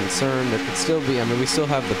that concern. There could still be, I mean, we still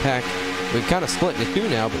have the pack. We've kind of split into 2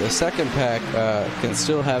 now, but the second pack can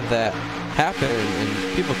still have that happen,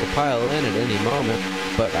 and people could pile in at any moment.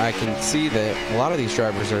 But I can see that a lot of these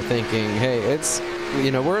drivers are thinking, hey, it's,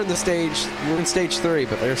 you know, we're in stage 3,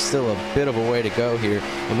 but there's still a bit of a way to go here,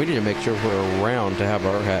 and we need to make sure we're around to have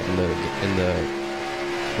our hat in the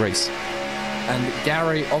race. And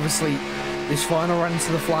Gary, obviously, this final run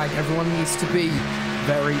to the flag, everyone needs to be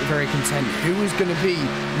very, very content. Who is going to be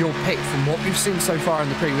your pick from what we've seen so far in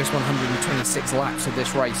the previous 126 laps of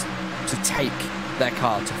this race to take their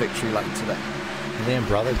car to victory lane today? Liam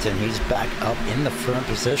Brotherton, he's back up in the front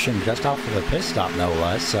position just off of the pit stop, no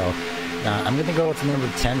less. So I'm going to go with number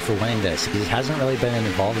 10 for winning this. He hasn't really been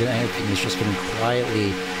involved in anything. He's just been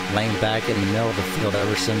quietly laying back in the middle of the field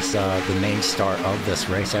ever since the main start of this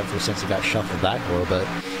race, ever since he got shuffled back a little bit.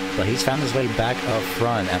 But he's found his way back up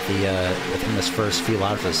front at the within this first few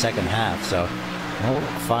laps of the second half. So we'll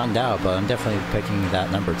find out, but I'm definitely picking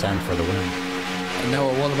that number 10 for the win.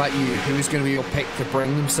 Noah, what about you? Who is going to be your pick to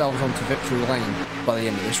bring themselves onto victory lane by the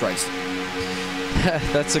end of this race?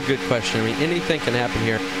 That's a good question. I mean, anything can happen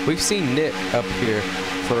here. We've seen Nick up here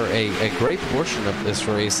for a great portion of this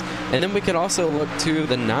race. And then we can also look to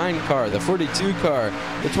the 9 car, the 42 car,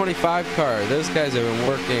 the 25 car. Those guys have been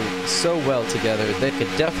working so well together. They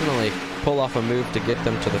could definitely pull off a move to get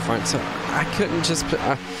them to the front. So I couldn't just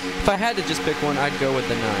if I had to just pick one, I'd go with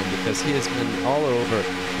the 9, because he has been all over,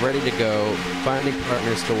 ready to go, finding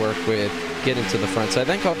partners to work with, getting to the front. So I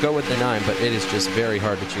think I'll go with the 9, but it is just very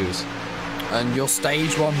hard to choose. And your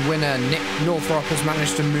stage 1 winner, Nick Northrop, has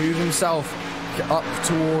managed to move himself up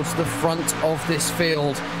towards the front of this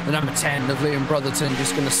field. The number 10 of Liam Brotherton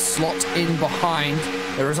just going to slot in behind.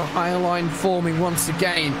 There is a high line forming once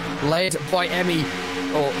again, led by Femi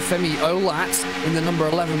Olat in the number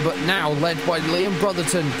 11, but now led by Liam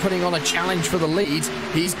Brotherton, putting on a challenge for the lead.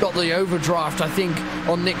 He's got the overdraft, I think,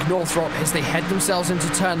 on Nick Northrop as they head themselves into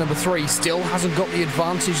turn number 3. Still hasn't got the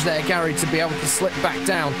advantage there, Gary, to be able to slip back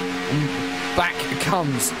down. And back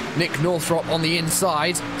comes Nick Northrop on the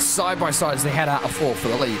inside, side by side as they head out of 4 for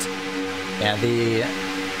the lead. Yeah, the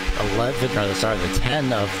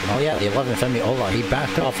 10 of, the 11 Femi Ola, he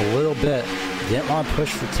backed off a little bit. Didn't want to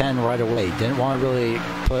push for 10 right away. Didn't want to really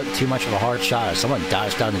put too much of a hard shot. Someone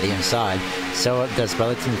dives down to the inside. So does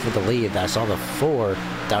Brotherton for the lead. I saw the 4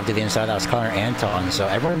 down to the inside. That was Connor Anton. So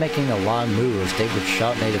everyone making a lot of moves. David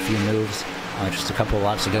Schutt made a few moves just a couple of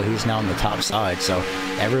laps ago. He's now on the top side. So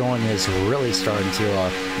everyone is really starting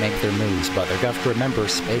to make their moves. But they're going to have to remember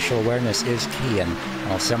spatial awareness is key. And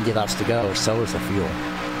 70 laps to go, so is the fuel.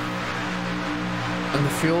 And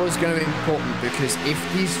the fuel is going to be important, because if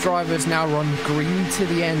these drivers now run green to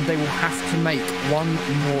the end, they will have to make one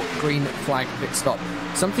more green flag pit stop.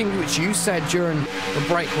 Something which you said during the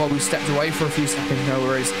break while we stepped away for a few seconds,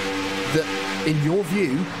 Noah, is that in your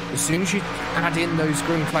view, as soon as you add in those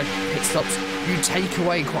green flag pit stops, you take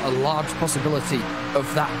away quite a large possibility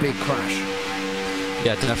of that big crash.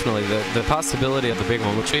 Yeah, definitely. The possibility of the big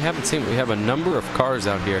one, which we haven't seen. We have a number of cars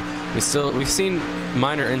out here. We've seen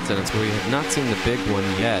minor incidents, but we have not seen the big one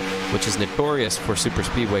yet, which is notorious for super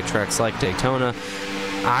speedway tracks like Daytona.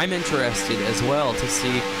 I'm interested as well to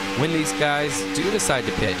see when these guys do decide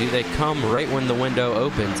to pit. Do they come right when the window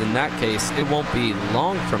opens? In that case, it won't be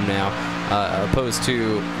long from now, opposed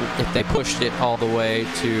to if they pushed it all the way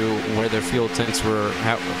to where their fuel tanks were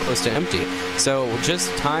close to empty. So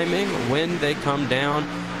just timing, when they come down,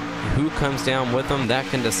 who comes down with them, that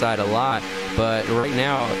can decide a lot. But right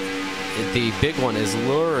now, the big one is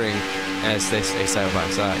luring as they stay side by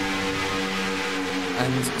side.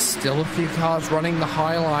 And still a few cars running the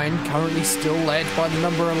high line, currently still led by the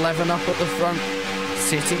number 11 up at the front,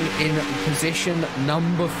 sitting in position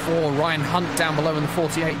number 4. Ryan Hunt down below in the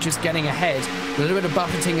 48, just getting ahead. A little bit of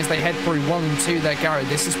buffeting as they head through 1 and 2 there, Gary.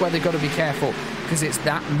 This is where they've got to be careful, because it's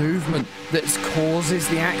that movement that causes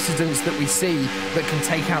the accidents that we see that can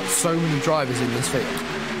take out so many drivers in this field.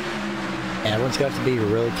 And everyone's got to be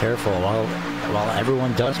really careful. While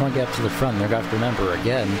everyone does want to get up to the front, they've got to remember,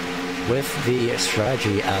 again, with the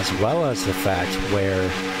strategy as well as the fact where,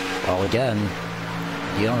 well, again,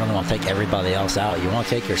 you don't really want to take everybody else out. You want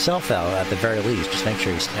to take yourself out at the very least. Just make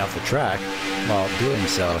sure you stay off the track while doing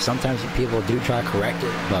so. Sometimes people do try to correct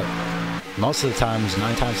it, but most of the times,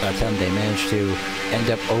 9 times out of 10, they manage to end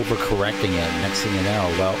up overcorrecting it. Next thing you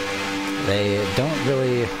know, well, they don't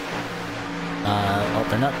really...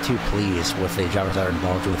 they're not too pleased with the drivers that are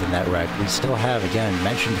involved within that wreck. We still have, again,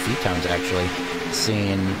 mentioned a few times actually,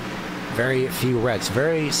 seen very few wrecks,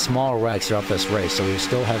 very small wrecks throughout this race, so we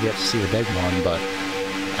still have yet to see the big one, but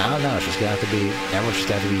I don't know, it's just gonna have to be, everyone's just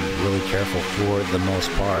got to be really careful for the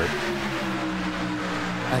most part.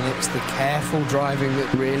 And it's the careful driving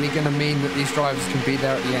that's really going to mean that these drivers can be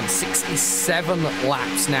there at the end. 67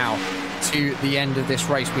 laps now to the end of this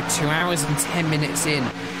race. We're 2 hours and 10 minutes in.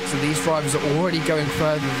 So these drivers are already going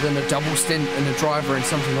further than a double stint and a driver in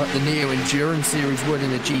something like the Neo Endurance Series would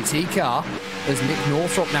in a GT car, as Nick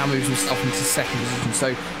Northrop now moves himself into second position.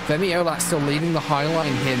 So Femi Olat's still leading the high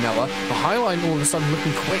line here, Noah. The high line all of a sudden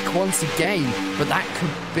looking quick once again, but that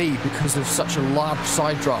could be because of such a large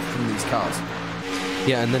side draft from these cars.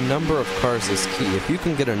 Yeah, and the number of cars is key. If you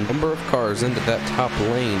can get a number of cars into that top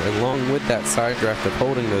lane, along with that side draft of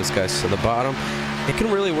holding those guys to the bottom, it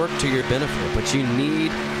can really work to your benefit. But you need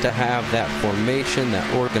to have that formation,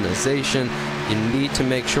 that organization. You need to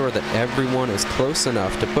make sure that everyone is close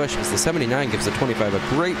enough to push. As the 79 gives the 25 a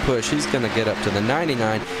great push, he's going to get up to the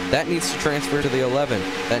 99. That needs to transfer to the 11.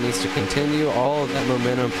 That needs to continue. All of that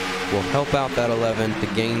momentum will help out that 11 to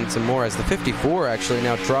gain some more. As the 54 actually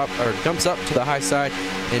now jumps up to the high side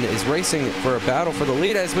and is racing for a battle for the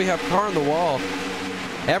lead. As we have car on the wall,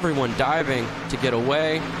 everyone diving to get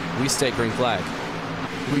away. We stay green flag.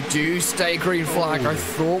 We do stay green flag. I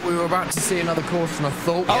thought we were about to see another caution. I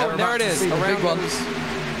thought we were there about it to is. see the big one.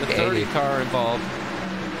 The 30 car involved.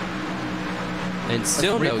 And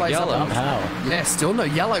still no yellow. Yeah, still no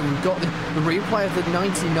yellow. We've got the replay of the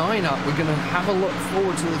 99 up. We're going to have a look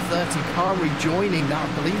forward to the 30 car rejoining that.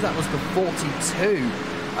 I believe that was the 42.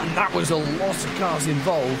 And that was a lot of cars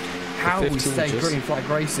involved. How we stay green flag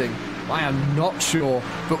racing, I am not sure,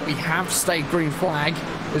 but we have stayed green flag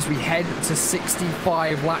as we head to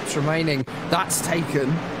 65 laps remaining. That's taken,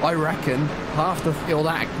 I reckon, half the field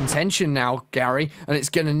out of contention now, Gary, and it's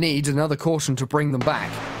going to need another caution to bring them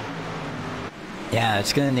back. Yeah,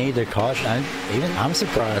 it's going to need a caution. I'm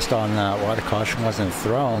surprised on why the caution wasn't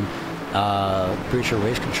thrown. Pretty sure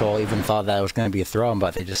Race Control even thought that it was going to be thrown,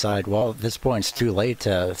 but they decided, well, at this point it's too late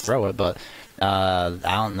to throw it, but I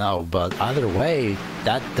don't know. But either way,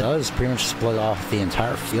 that does pretty much split off the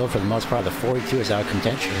entire field for the most part. The 42 is out of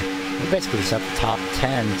contention. We basically just have the top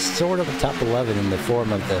 10, sort of the top 11 in the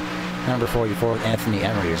form of the number 44 with Anthony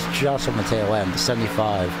Emery. Is just on the tail end, the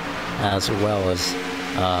 75, as well as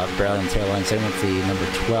barely on the tail end. Same with the number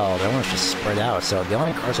 12. Everyone's just spread out. So the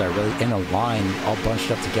only cars that are really in a line, all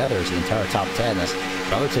bunched up together, is the entire top 10. As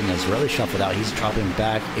Brotherton is really shuffled out. He's dropping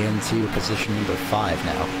back into position number 5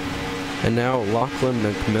 now. And now Lachlan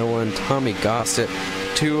McMillan, Tommy Gossett,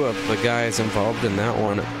 2 of the guys involved in that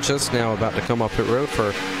one, just now about to come up pit road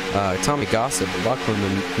for Tommy Gossett. Lachlan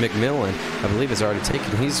McMillan, I believe, has already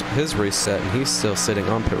taken his race set, and he's still sitting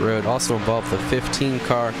on pit road. Also involved the 15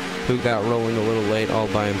 car, who got rolling a little late all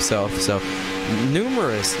by himself. So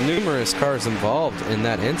numerous cars involved in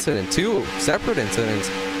that incident. 2 separate incidents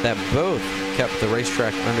that both kept the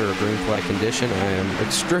racetrack under a green flag condition. I am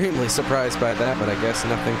extremely surprised by that, but I guess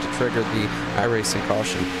nothing to trigger the iRacing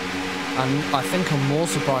caution. And I think I'm more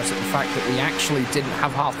surprised at the fact that we actually didn't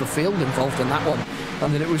have half the field involved in that one,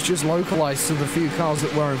 and that it was just localized to the few cars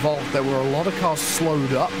that were involved. There were a lot of cars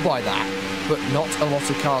slowed up by that, but not a lot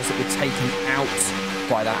of cars that were taken out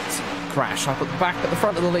by that crash. Up at the back, at the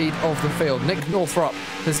front of the lead of the field, Nick Northrup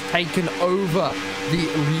has taken over the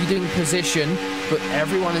leading position, but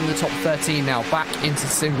everyone in the top 13 now back into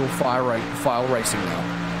single file racing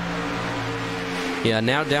now. Yeah,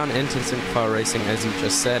 now down into single file racing, as you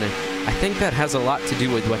just said, and I think that has a lot to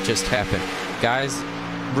do with what just happened. Guys,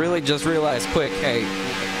 really just realize quick, hey,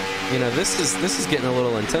 you know, this is getting a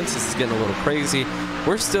little intense, this is getting a little crazy.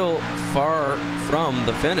 We're still far from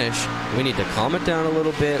the finish. We need to calm it down a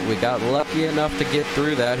little bit. We got lucky enough to get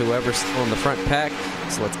through that, whoever's still in the front pack.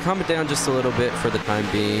 So let's calm it down just a little bit for the time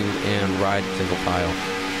being and ride single file.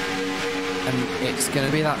 And it's going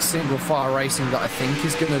to be that single file racing that I think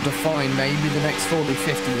is going to define maybe the next 40,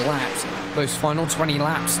 50 laps. Those final 20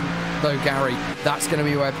 laps, though, Gary, that's going to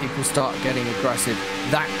be where people start getting aggressive.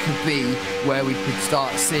 That could be where we could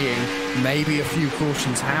start seeing maybe a few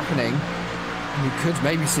cautions happening. We could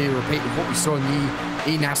maybe see a repeat of what we saw in the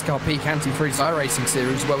eNASCAR Peak Anti-Freeze iRacing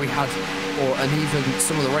series, where we had, and even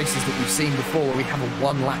some of the races that we've seen before, where we have a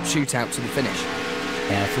one-lap shootout to the finish.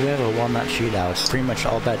 And if we have a one-lap shootout, it's pretty much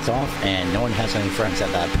all bets off, and no one has any friends at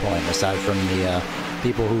that point, aside from the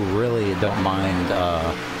people who really don't mind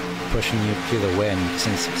pushing you to the win,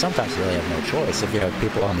 since sometimes you really have no choice if you have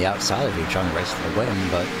people on the outside of you trying to race for the win.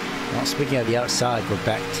 But well, speaking of the outside, go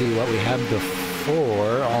back to what we had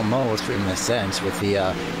before, almost in a sense, with the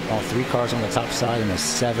all 3 cars on the top side and a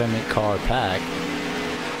 7-car pack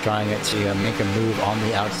trying to make a move on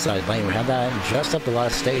the outside lane. We had that just up the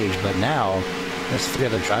last stage, but now there's 3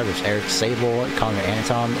 other drivers: Eric Sable, Connor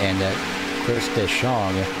Anton, and Chris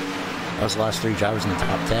Deschamps. Those last 3 drivers in the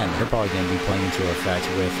top 10. They're probably going to be playing into effect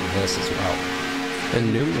with this as well.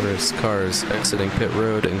 And numerous cars exiting pit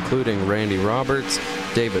road, including Randy Roberts,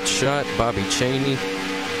 David Schutt, Bobby Chaney,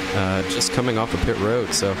 just coming off of pit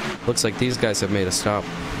road. So looks like these guys have made a stop.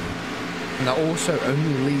 And that also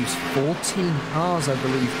only leaves 14 cars, I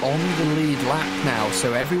believe, on the lead lap now.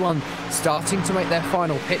 So everyone starting to make their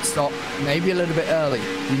final pit stop, maybe a little bit early.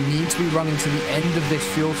 We need to be running to the end of this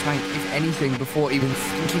fuel tank, if anything, before even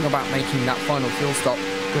thinking about making that final fuel stop.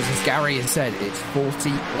 Because as Gary has said, it's 40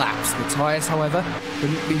 laps. The tyres, however,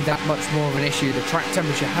 wouldn't be that much more of an issue. The track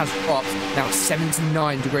temperature has dropped, now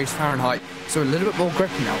 79 degrees Fahrenheit. So a little bit more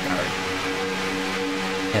grippy now, Gary.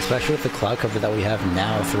 Especially with the cloud cover that we have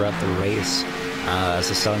now throughout the race, as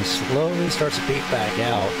the sun slowly starts to peek back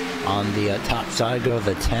out. On the top side go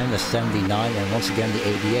the 10, the 79, and once again the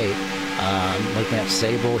 88. Looking at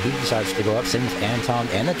Sable, he decides to go up. Same with Anton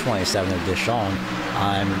and the 27 of Deschamps.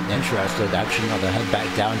 I'm interested. Actually, no, they'll head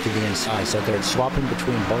back down to the inside. So they're swapping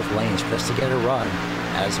between both lanes just to get a run.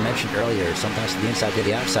 As mentioned earlier, sometimes to the inside to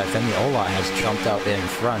the outside. Femi Ola has jumped up in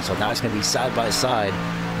front, so now it's going to be side by side.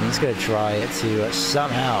 And he's going to try to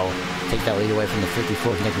somehow take that lead away from the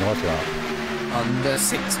 54th Nick Northrup. Under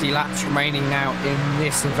 60 laps remaining now in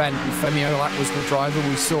this event. Femi Olak was the driver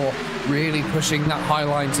we saw really pushing that high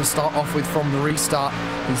line to start off with from the restart.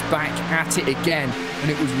 He's back at it again, and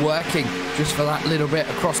it was working just for that little bit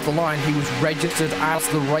across the line. He was registered as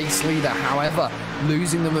the race leader. However,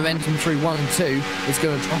 losing the momentum through 1 and 2 is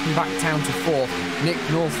going to drop him back down to 4th. Nick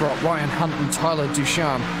Northrup, Ryan Hunt, and Tyler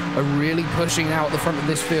Ducharme are really pushing now at the front of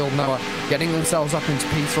this field, Noah, getting themselves up into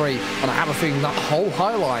P3, and I have a feeling that whole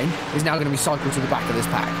high line is now going to be cycled to the back of this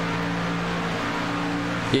pack.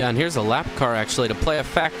 Yeah, and here's a lap car actually to play a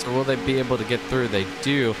factor. Will they be able to get through? They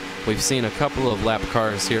do. We've seen a couple of lap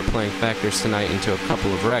cars here playing factors tonight into a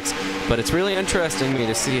couple of wrecks, but it's really interesting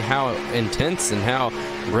to see how intense and how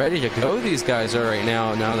ready to go these guys are right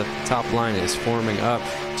now that the top line is forming up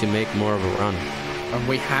to make more of a run. And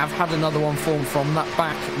we have had another one form from that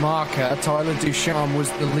back marker. Tyler Ducharme was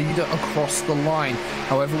the leader across the line.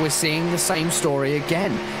 However, we're seeing the same story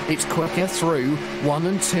again. It's quicker through 1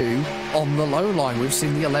 and 2 on the low line. We've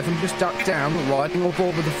seen the 11 just duck down, riding on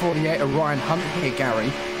board with the 48 of Ryan Hunt here, Gary.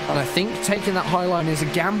 And I think taking that high line is a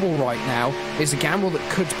gamble right now. It's a gamble that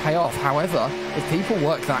could pay off. However, if people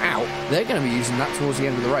work that out, they're going to be using that towards the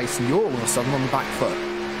end of the race, and you're all of a sudden on the back foot.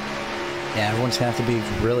 Yeah, everyone's going to have to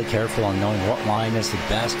be really careful on knowing what line is the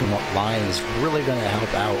best and what line is really going to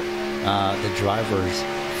help out the drivers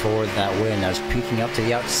for that win. As peeking up to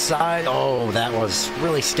the outside, oh, that was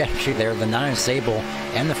really sketchy there. The 9 Sable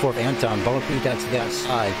and the 4th Anton both peeked out to the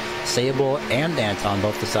outside. Sable and Anton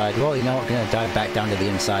both decide, well, you know, we're going to dive back down to the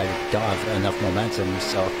inside. Don't have enough momentum.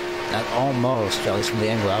 So that almost, at least from the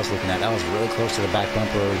angle I was looking at, that was really close to the back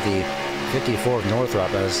bumper of the 54 of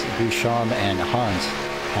Northrop, as Ducharme and Hunt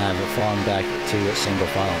have fallen back to a single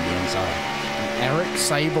file on the inside. Eric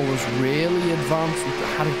Sable has really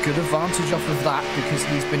had a good advantage off of that because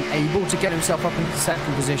he's been able to get himself up into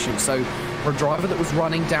second position. So for a driver that was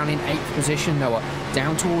running down in 8th position, Noah,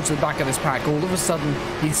 down towards the back of this pack, all of a sudden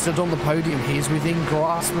he stood on the podium. He is within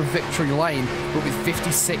grasp of victory lane, but with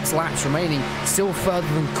 56 laps remaining, still further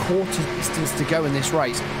than quarter distance to go in this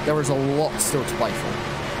race. There is a lot still to play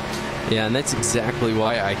for. Yeah, and that's exactly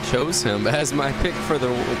why I chose him as my pick for the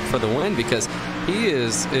win, because he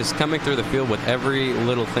is coming through the field with every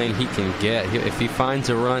little thing he can get. If he finds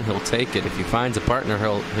a run, he'll take it. If he finds a partner,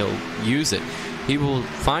 he'll use it. He will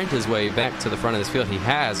find his way back to the front of this field. He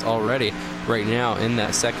has already right now in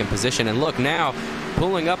that second position. And look, now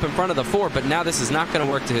pulling up in front of the 4, but now this is not going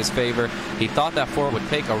to work to his favor. He thought that 4 would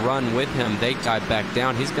take a run with him. They dive back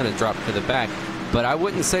down. He's going to drop to the back. But I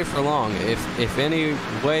wouldn't say for long. If any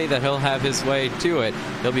way that he'll have his way to it,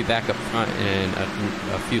 he'll be back up front in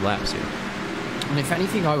a few laps here. And if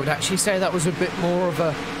anything, I would actually say that was a bit more of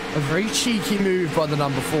a very cheeky move by the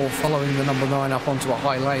number 4, following the number 9 up onto a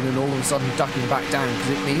high lane and all of a sudden ducking back down,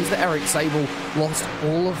 because it means that Eric Sable lost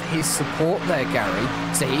all of his support there,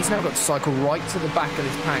 Gary. So he's now got to cycle right to the back of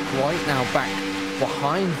this pack, right now back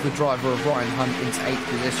behind the driver of Ryan Hunt into 8th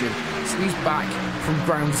position. So he's back from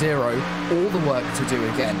ground zero, all the work to do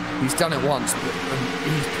again. He's done it once, but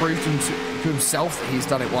he's proved to himself that he's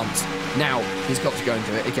done it once. Now he's got to go and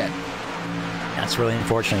do it again. That's really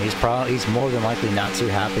unfortunate. He's more than likely not too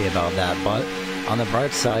happy about that, but on the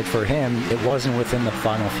bright side for him, it wasn't within the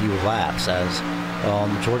final few laps, as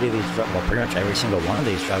majority of these, well, pretty much every single one of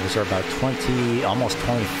these drivers are about 20, almost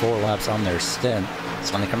 24 laps on their stint.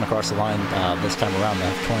 So when they come across the line this time around, they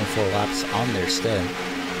have 24 laps on their stint,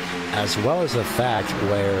 as well as the fact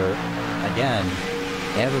where, again,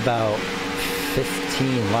 they have about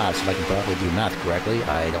 15 laps, if I can probably do math correctly.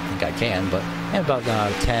 I don't think I can, but they have about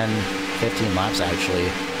 10, 15 laps actually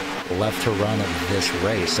left to run of this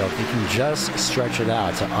race. So if you can just stretch it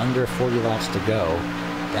out to under 40 laps to go,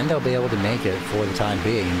 then they'll be able to make it for the time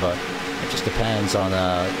being. But it just depends on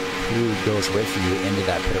who goes with you into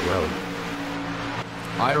that pit road.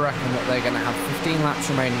 I reckon that they're going to have 15 laps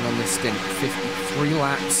remaining on this stint, 53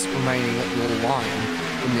 laps remaining at the line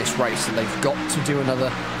in this race, so they've got to do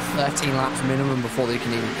another 13 laps minimum before they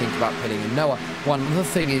can even think about pitting. And Noah, one other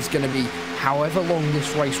thing is going to be, however long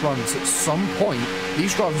this race runs, at some point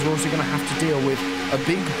these drivers are also going to have to deal with a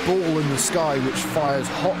big ball in the sky which fires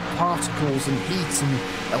hot particles and heat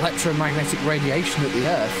and electromagnetic radiation at the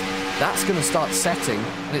Earth. That's going to start setting,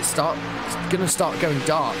 and it's going to start going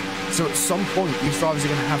dark. So at some point, these drivers are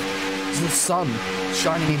going to have the sun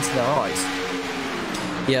shining into their eyes.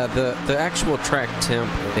 Yeah, the actual track temp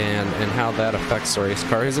and how that affects the race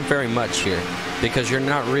car isn't very much here, because you're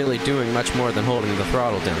not really doing much more than holding the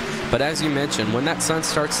throttle down. But as you mentioned, when that sun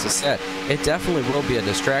starts to set, it definitely will be a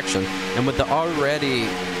distraction. And with the already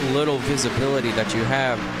little visibility that you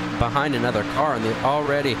have behind another car and the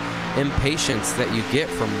already impatience that you get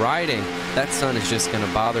from riding, that sun is just going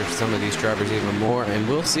to bother some of these drivers even more, and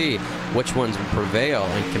we'll see which ones will prevail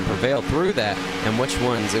and can prevail through that, and which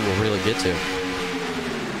ones it will really get to.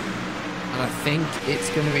 And I think it's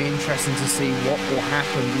going to be interesting to see what will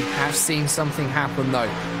happen. We have seen something happen though.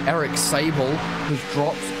 Eric Sable has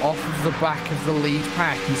dropped off of the back of the lead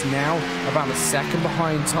pack. He's now about a second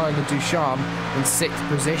behind Tyler Ducharme in 6th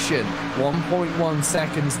position. 1.1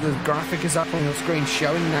 seconds. The graphic is up on the screen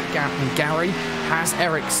showing that gap. And Gary, has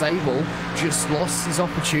Eric Sable just lost his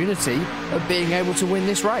opportunity of being able to win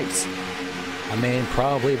this race? I mean,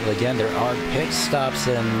 probably, but again, there are pit stops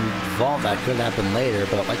involved that could happen later,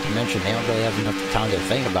 but like you mentioned, they don't really have enough time to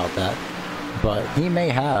think about that. But he may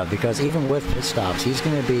have, because even with pit stops, he's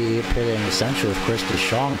going to be pitting essentially with Chris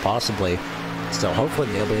Deschamps, possibly. So hopefully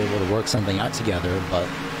they'll be able to work something out together. But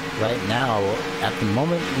right now, at the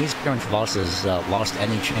moment, he's pretty much lost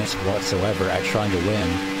any chance whatsoever at trying to win.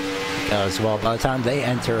 Because, well, by the time they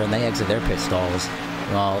enter and they exit their pit stalls,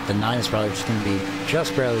 well, the 9 is probably just going to be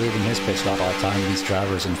just barely leaving his pit stop by the time these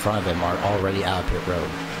drivers in front of him are already out of pit road.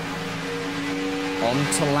 On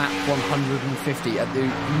to lap 150. At the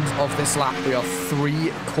end of this lap, we are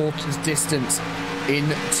 3/4 distance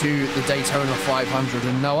into the Daytona 500.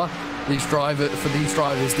 And Noah, for these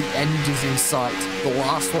drivers, the end is in sight. The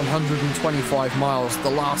last 125 miles,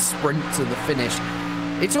 the last sprint to the finish.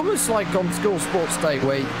 It's almost like on School Sports Day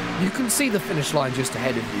where you can see the finish line just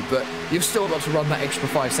ahead of you, but you've still got to run that extra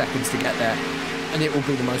 5 seconds to get there, and it will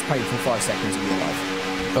be the most painful 5 seconds of your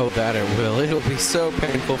life. Oh, that it will. It'll be so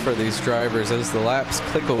painful for these drivers as the laps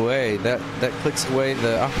click away. That clicks away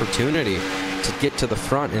the opportunity to get to the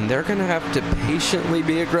front, and they're going to have to patiently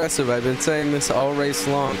be aggressive. I've been saying this all race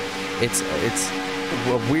long. It's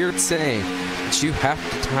a weird saying that you have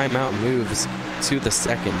to time out moves to the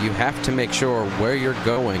second. You have to make sure where you're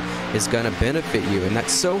going is going to benefit you, and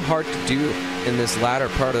that's so hard to do in this latter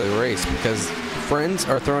part of the race because friends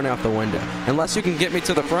are thrown out the window. Unless you can get me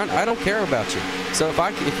to the front, I don't care about you. So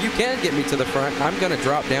if you can get me to the front, I'm going to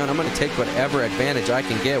drop down. I'm going to take whatever advantage I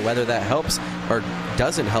can get, whether that helps or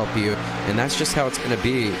doesn't help you, and that's just how it's going to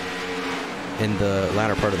be in the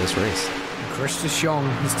latter part of this race. Chris DeShong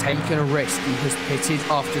has taken a risk. He has pitted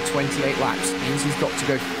after 28 laps. It means he's got to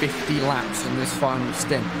go 50 laps in this final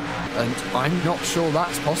stint. And I'm not sure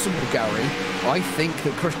that's possible, Gary. I think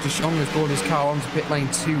that Chris DeShong has brought his car onto pit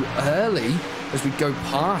lane too early as we go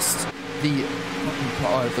past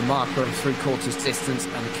the marker of 3/4 distance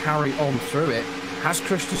and carry on through it. Has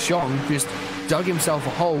Chris DeShong just dug himself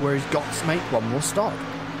a hole where he's got to make one more stop?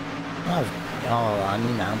 I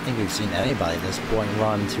mean, I don't think we've seen anybody at this point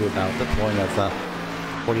run to about the point of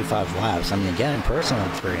 45 laps. I mean, again, in personal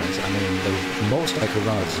experience, I mean, the most I could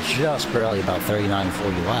run is just barely about 39,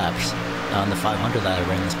 40 laps on the 500 that I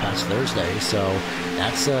ran this past Thursday. So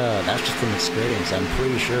that's just from experience. I'm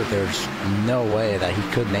pretty sure there's no way that he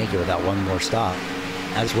could make it without one more stop.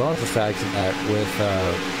 As well as the fact that with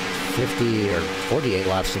 50 or 48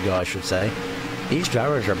 laps to go, I should say, these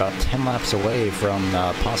drivers are about 10 laps away from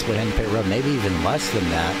possibly hitting pit road, maybe even less than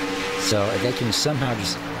that. So if they can somehow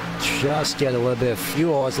just get a little bit of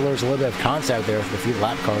fuel, as there's a little bit of contact there with a few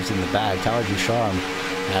lap cars in the back. Tyler Ducharme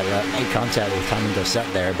had made contact with time to set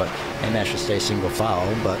there, but they managed to stay single file.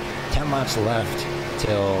 But 10 laps left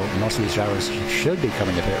till most of these drivers should be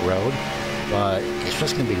coming to pit road, but it's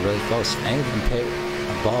just going to be really close. Any of them pit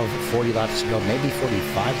above 40 laps to go, maybe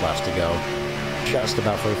 45 laps to go. Just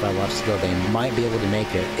about 45 laps to go, they might be able to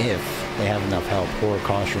make it if they have enough help or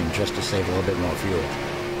caution just to save a little bit more fuel.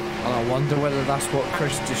 And I wonder whether that's what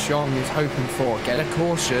Chris DeShong is hoping for. Get a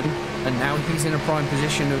caution, and now he's in a prime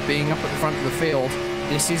position of being up at the front of the field.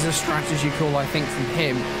 This is a strategy call, I think, from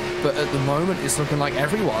him, but at the moment it's looking like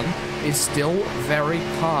everyone is still very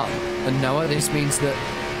calm. And Noah, this means that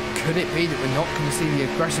could it be that we're not going to see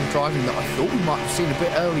the aggressive driving that I thought we might have seen a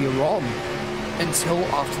bit earlier on until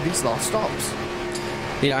after these last stops?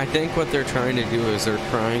 Yeah, I think what they're trying to do is they're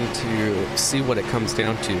trying to see what it comes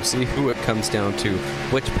down to, see who it comes down to,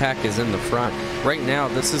 which pack is in the front. Right now,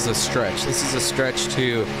 this is a stretch. This is a stretch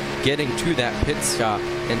to getting to that pit stop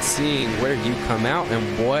and seeing where you come out and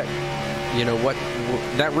what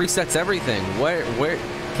that resets everything. Where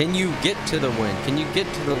can you get to the win? Can you get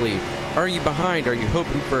to the lead? Are you behind? Are you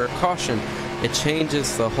hoping for a caution? It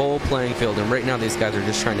changes the whole playing field, and right now these guys are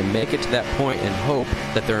just trying to make it to that point and hope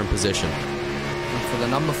that they're in position. For the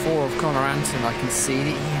number 4 of Connor Anton, I can see that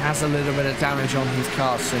he has a little bit of damage on his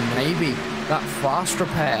car, so maybe that fast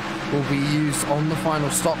repair will be used on the final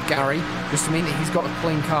stop, Gary, just to mean that he's got a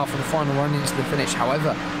clean car for the final run into the finish.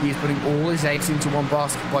 However, he is putting all his eggs into one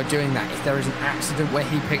basket by doing that. If there is an accident where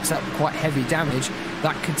he picks up quite heavy damage,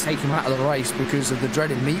 that could take him out of the race because of the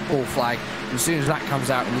dreaded meatball flag. As soon as that comes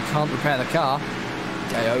out and he can't repair the car,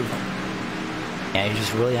 day over. Yeah, you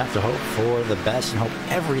just really have to hope for the best and hope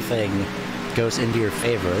everything goes into your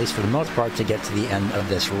favor, at least for the most part, to get to the end of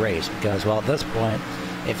this race. Because, well, at this point,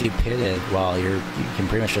 if you pitted, well, you can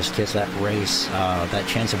pretty much just kiss that race, that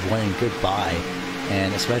chance of winning goodbye.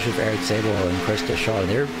 And especially for Eric Sable and Chris DeShong,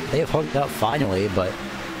 they have hooked up finally. But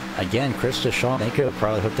again, Chris DeShong, they could have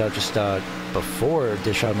probably hooked up just before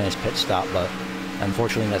DeShong made his pit stop, but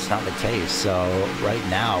unfortunately that's not the case. So right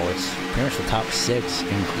now, it's pretty much the top 6,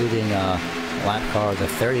 including lap car, the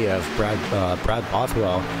 30 of Brad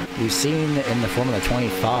Bothwell. We've seen in the Formula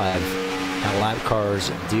 25 how lap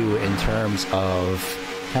cars do in terms of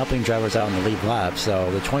helping drivers out in the lead lap.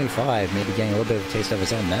 So the 25 may be getting a little bit of a taste of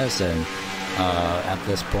his own medicine at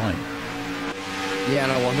this point. Yeah,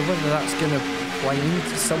 and I wonder whether that's going to play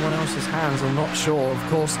into someone else's hands. I'm not sure. Of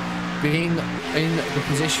course, being in the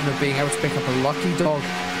position of being able to pick up a lucky dog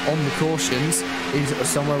on the cautions is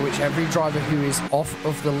somewhere which every driver who is off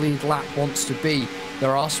of the lead lap wants to be.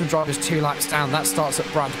 There are some drivers 2 laps down. That starts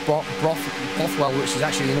at Brad Bothwell, which is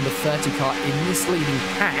actually the number 30 car in this leading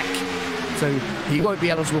pack. So he won't be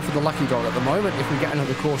eligible for the lucky dog at the moment. If we get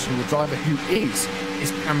another caution, the driver who is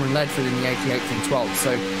Cameron Ledford in the 88th and 12th.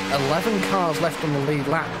 So 11 cars left on the lead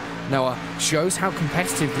lap. Noah, shows how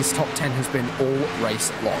competitive this top 10 has been all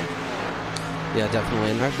race long. Yeah,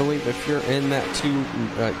 definitely. And I believe if you're in that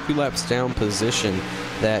two laps down position,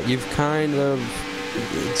 that you've kind of,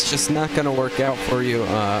 it's just not going to work out for you.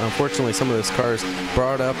 Unfortunately, some of those cars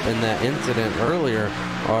brought up in that incident earlier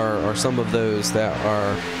are some of those that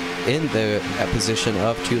are in that position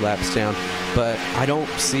of 2 laps down. But I don't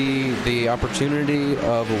see the opportunity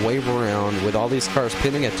of a wave around with all these cars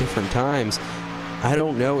pitting at different times I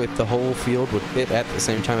don't know if the whole field would pit at the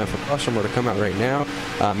same time. If a caution were to come out right now,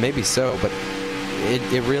 maybe so, but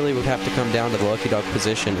it really would have to come down to the lucky dog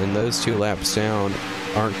position, and those 2 laps down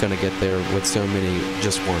aren't going to get there with so many,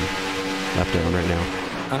 just 1 lap down right now.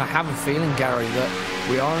 And I have a feeling, Gary, that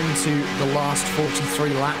we are into the last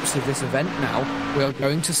 43 laps of this event now. We are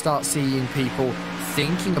going to start seeing people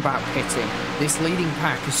thinking about pitting. This leading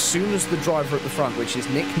pack, as soon as the driver at the front, which is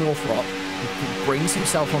Nick Northrop, brings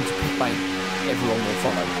himself onto pit lane, everyone will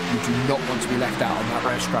follow. You do not want to be left out on that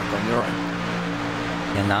racetrack on your own.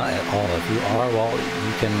 And not at all. If you are, well,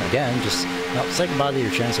 you can, again, just say goodbye to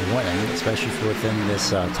your chance of winning, especially if you're within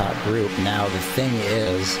this top group. Now, the thing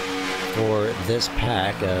is, for this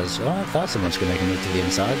pack, as I thought someone was going to make a move to the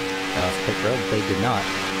inside of pit road, they did not.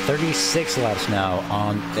 36 laps now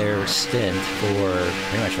on their stint for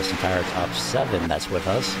pretty much this entire top 7 that's with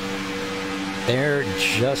us. They're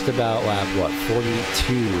just about lap,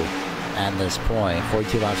 42 at this point,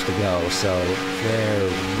 42 laps to go, so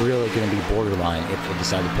they're really going to be borderline if they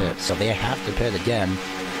decide to pit. So they have to pit again,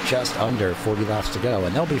 just under 40 laps to go,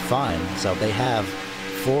 and they'll be fine. So they have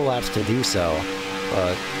 4 laps to do so.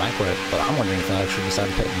 But I'm wondering if they'll actually decide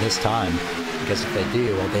to pit this time, because if they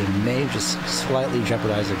do, well, they may just slightly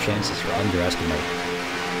jeopardize their chances for underestimate.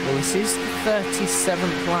 Well, this is the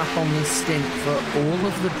 37th lap on this stint for all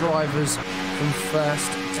of the drivers from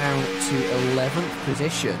 1st down to 11th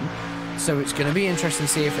position. So it's going to be interesting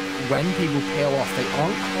to see if when people peel off, they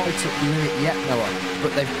aren't quite at the limit yet, Noah,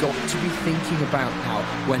 but they've got to be thinking about now,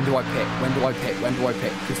 when do I pit, when do I pit, when do I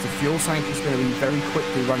pit, because the fuel tank is going to be very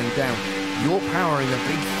quickly running down. You're powering a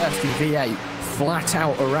big thirsty V8 flat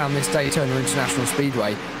out around this Daytona International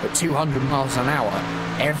Speedway at 200 miles an hour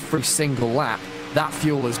every single lap. That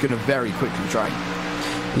fuel is going to very quickly drain.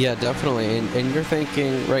 Yeah, definitely. And you're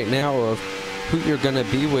thinking right now of who you're going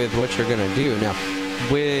to be with, what you're going to do. Now,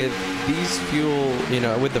 with these fuel,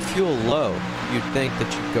 with the fuel low, you'd think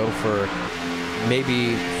that you'd go for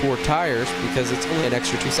maybe 4 tires because it's only an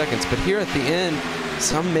extra 2 seconds. But here at the end,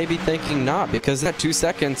 some may be thinking not, because that 2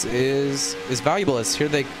 seconds is valuable. As here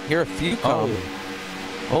a few come.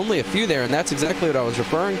 Only a few there, and that's exactly what I was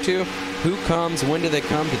referring to. Who comes? When do they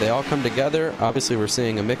come? Do they all come together? Obviously, we're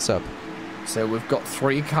seeing a mix-up. So we've got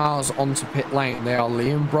 3 cars onto pit lane. They are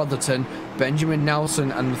Liam Brotherton, Benjamin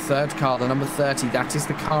Nelson, and the 3rd car, the number 30. That is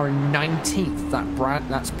the car in 19th.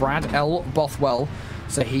 That's Brad L. Bothwell.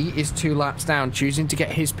 So he is 2 laps down, choosing to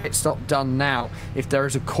get his pit stop done now. If there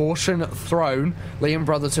is a caution thrown, Liam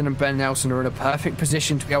Brotherton and Ben Nelson are in a perfect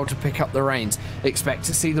position to be able to pick up the reins. Expect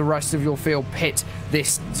to see the rest of your field pit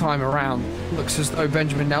this time around. Looks as though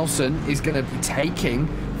Benjamin Nelson is going to be taking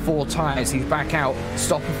 4 tyres. He's back out,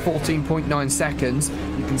 stop of 14.9 seconds.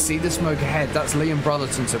 You can see the smoke ahead. That's Liam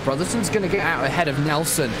Brotherton. So Brotherton's going to get out ahead of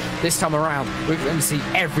Nelson this time around. We're going to see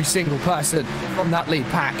every single person from that lead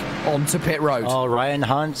pack onto pit road. Oh, Ryan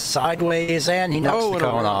Hunt sideways, and he knocks the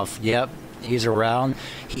cone off. Yep, he's around.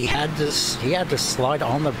 He had to slide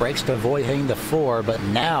on the brakes to avoid hitting the 4, but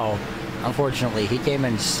now, unfortunately, he came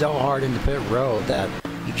in so hard into pit road that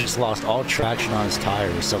he just lost all traction on his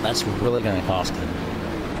tires. So that's really going to cost him.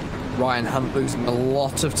 Ryan Hunt losing a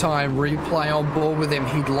lot of time. Replay on board with him.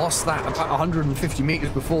 He'd lost that about 150 meters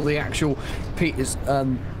before the actual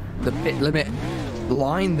the pit limit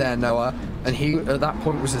line there, Noah, and he at that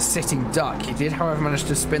point was a sitting duck. He did, however, manage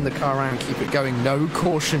to spin the car around, keep it going. No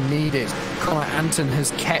caution needed. Connor Anton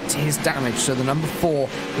has kept his damage, so the number 4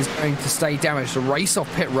 is going to stay damaged. The race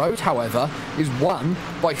off pit road, however, is won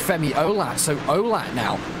by Femi Olat. So Olat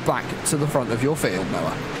now back to the front of your field,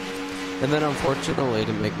 Noah. And then, unfortunately,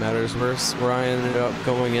 to make matters worse, Ryan ended up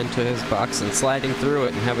going into his box and sliding through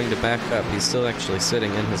it and having to back up. He's still actually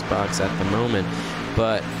sitting in his box at the moment.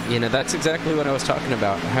 But, that's exactly what I was talking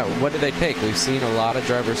about. What do they take? We've seen a lot of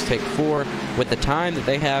drivers take 4. With the time that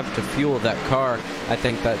they have to fuel that car, I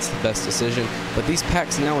think that's the best decision. But these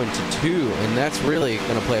packs now into 2, and that's really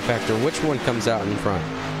going to play a factor. Which one comes out in front?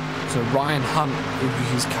 So Ryan Hunt,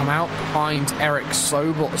 he's come out behind Eric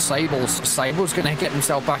Sables. Sables going to get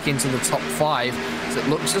himself back into the top 5. So it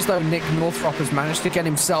looks as though Nick Northrop has managed to get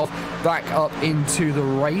himself back up into the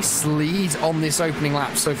race lead on this opening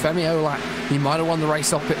lap. So Femi Olat, he might have won the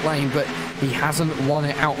race off pit lane, but he hasn't won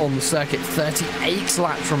it out on the circuit. 38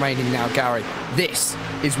 laps remaining now, Gary. This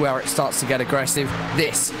is where it starts to get aggressive.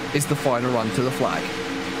 This is the final run to the flag.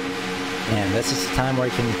 And this is the time where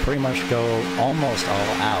you can pretty much go almost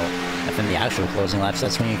all out. And then the actual closing laps,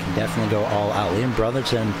 that's when you can definitely go all out. Liam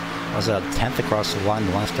Brotherton was a 10th across the line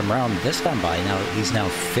the last time around. This time by now, he's now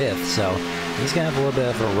 5th, so he's going to have a little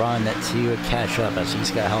bit of a run to catch up, as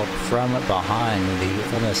he's got help from behind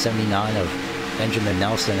with the 79 of Benjamin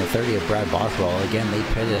Nelson and 30 of Brad Bothwell. Again, they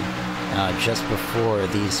pitted just before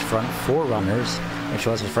these front 4 runners, which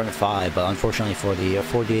was the front 5, but unfortunately for the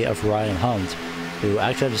 48 of Ryan Hunt, who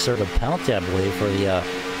actually had to serve a penalty, I believe, for the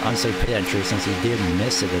unsafe pit entry since he did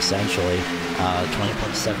miss it essentially,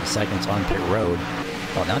 20.7 seconds on pit road.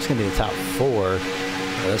 Well, now it's going to be the top 4.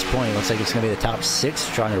 At this point, it looks like it's going to be the top 6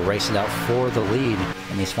 trying to race it out for the lead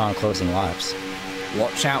in these final closing laps.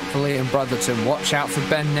 Watch out for Liam Brotherton. Watch out for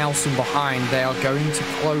Ben Nelson behind. They are going to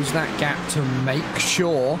close that gap to make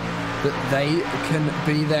sure that they can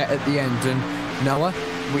be there at the end. And Noah,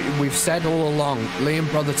 we've said all along, Liam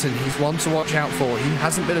Brotherton, he's one to watch out for. He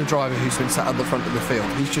hasn't been a driver who's been sat at the front of the field.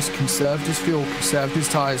 He's just conserved his fuel, conserved his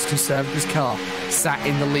tyres, conserved his car, sat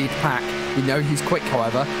in the lead pack. We know he's quick,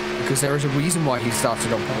 however, because there is a reason why he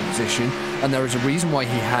started on pole position, and there is a reason why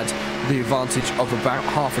he had the advantage of about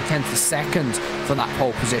half a tenth a second for that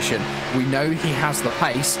pole position. We know he has the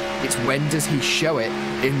pace. It's when does he show it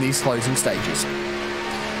in these closing stages?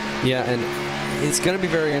 Yeah, and it's going to be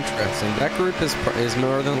very interesting. That group is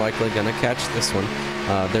more than likely going to catch this one.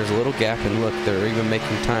 There's a little gap, and look, they're even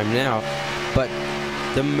making time now. But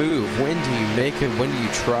the move, when do you make it? When do you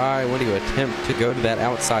try? When do you attempt to go to that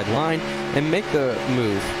outside line and make the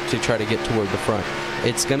move to try to get toward the front?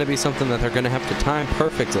 It's going to be something that they're going to have to time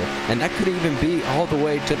perfectly. And that could even be all the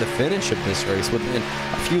way to the finish of this race within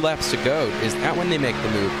a few laps to go. Is that when they make the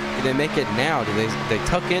move? Do they make it now? Do they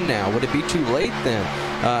tuck in now? Would it be too late then?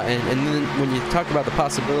 And then when you talk about the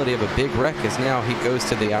possibility of a big wreck as now he goes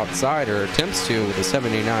to the outside or attempts to with the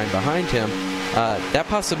 79 behind him, the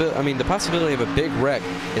possibility of a big wreck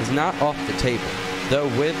is not off the table. Though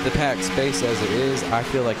with the packed space as it is, I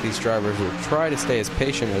feel like these drivers will try to stay as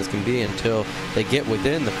patient as can be until they get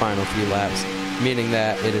within the final few laps, meaning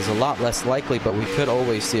that it is a lot less likely, but we could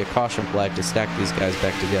always see a caution flag to stack these guys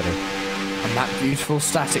back together. And that beautiful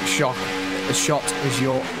static shot as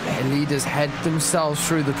your leaders head themselves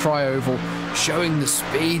through the tri-oval, showing the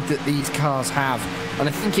speed that these cars have. And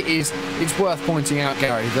I think it's worth pointing out,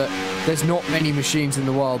 Gary, that there's not many machines in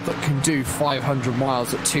the world that can do 500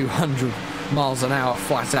 miles at 200 miles an hour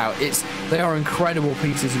flat out. They are incredible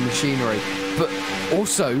pieces of machinery, but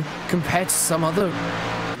also compared to some other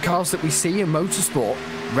cars that we see in motorsport,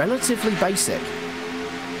 relatively basic.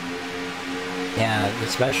 Yeah,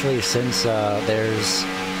 especially since there's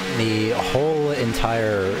the whole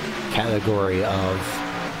entire category of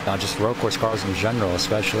just road course cars in general,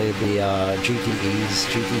 especially the GTEs,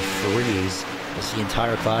 GT3s, it's the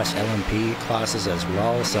entire class, LMP classes as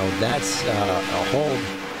well. So that's a whole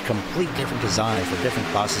complete different design for different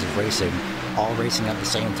classes of racing, all racing at the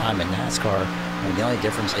same time in NASCAR. And the only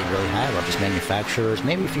difference they really have are just manufacturers,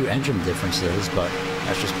 maybe a few engine differences, but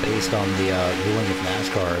that's just based on the ruling of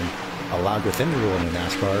NASCAR and allowed within the ruling of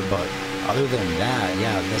NASCAR. But other than that,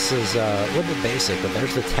 yeah, this is a little bit basic, but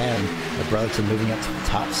there's the 10 of Brotherton moving up to the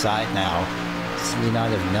top side now.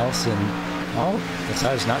 79 of Nelson, well,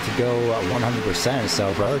 decides not to go 100%,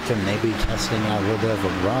 so Brotherton may be testing out a little bit of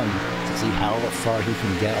a run to see how far he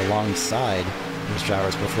can get alongside these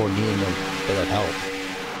drivers before needing a bit of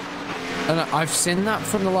help. And I've seen that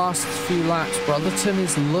from the last few laps. Brotherton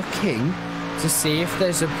is looking to see if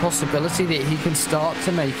there's a possibility that he can start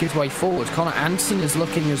to make his way forward. Connor Anderson is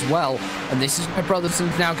looking as well, and this is where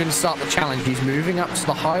Brotherton's now going to start the challenge. He's moving up to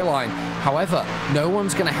the high line. However, no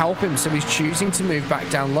one's going to help him, so he's choosing to move back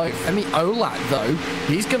down low. Femi Olat, though,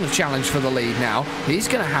 he's going to challenge for the lead now. He's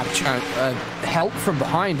going to have help from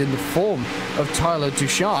behind in the form of Tyler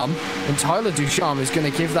Ducharme, and Tyler Ducharme is going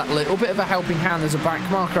to give that little bit of a helping hand. There's a back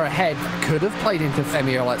marker ahead, could have played into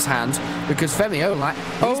Femi Olat's hands, because Femi Olat,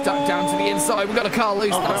 he's ducked down to the inside. We've got a car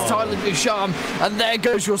loose. That's Tyler Ducharme, and there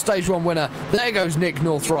goes your stage 1 winner. There goes Nick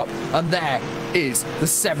Northrop, and there is the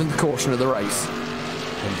 7th caution of the race.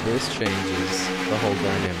 And this changes the whole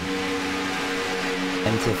dynamic.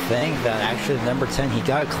 And to think that actually number 10, he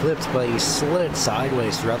got clipped, but he slid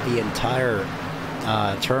sideways throughout the entire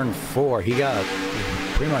turn 4. He got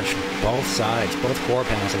pretty much both sides, both core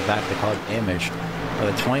panels of the back of the car damaged.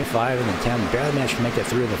 But the 25 and the 10 barely managed to make it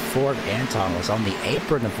through the 4. Anton was on the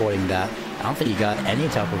apron avoiding that. I don't think he got any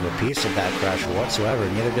type of a piece of that crash whatsoever,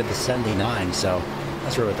 neither did the 79. So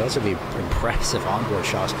those would be impressive onboard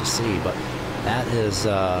shots to see. But that is,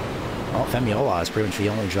 Femi Olat is pretty much the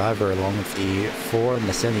only driver along with the 4 and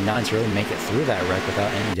the 79 to really make it through that wreck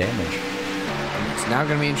without any damage. It's now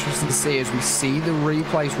going to be interesting to see as we see the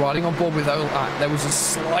replays riding on board with Olat. There was a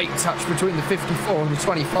slight touch between the 54 and the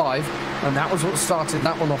 25, and that was what started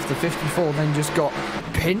that one off. The 54 then just got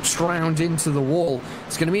pinched round into the wall.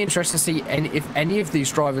 It's going to be interesting to see if any of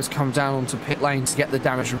these drivers come down onto pit lane to get the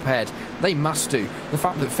damage repaired. They must do. The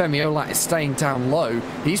fact that Femi Olat is staying down low,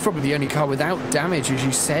 he's probably the only car without damage, as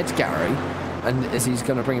you said, Gary. and as he's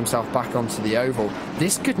going to bring himself back onto the oval,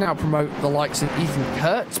 this could now promote the likes of Ethan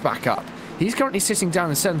Kurtz back up. He's currently sitting down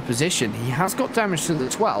in 7th position. He has got damage to the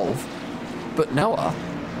 12, but Noah,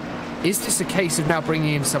 is this a case of now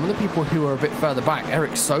bringing in some of the people who are a bit further back?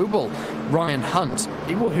 Eric Sobel, Ryan Hunt,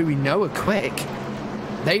 people who we know are quick.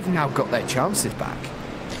 They've now got their chances back.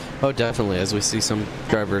 Oh, definitely. As we see some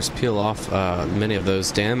drivers peel off many of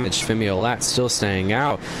those damaged, Femi Olat still staying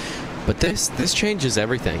out. But this changes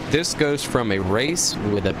everything. This goes from a race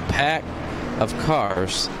with a pack of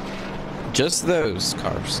cars, just those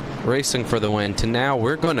cars, racing for the win, to now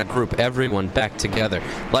we're going to group everyone back together.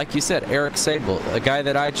 Like you said, Eric Sable, a guy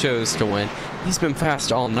that I chose to win, he's been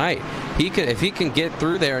fast all night. If he can get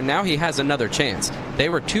through there, now he has another chance. They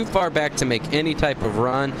were too far back to make any type of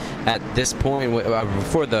run at this point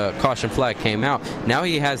before the caution flag came out. Now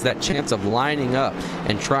he has that chance of lining up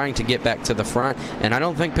and trying to get back to the front. And I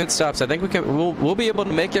don't think pit stops. I think we'll be able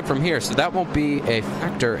to make it from here. So that won't be a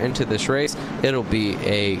factor into this race. It'll be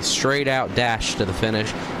a straight out dash to the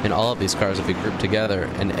finish, and all of these cars will be grouped together,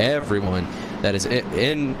 and everyone that is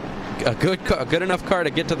in a good enough car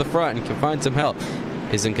to get to the front and can find some help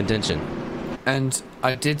is in contention. And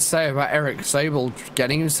I did say about Eric Sable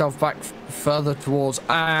getting himself back further towards,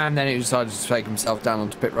 and then he decided to take himself down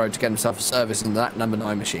onto pit road to get himself a service in that number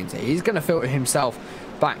 9 machine. So he's going to filter himself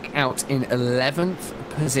back out in 11th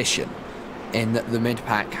position in the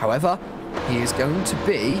mid-pack. However, he is going to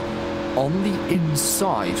be on the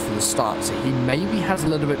inside for the start, so he maybe has a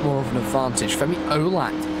little bit more of an advantage. Femi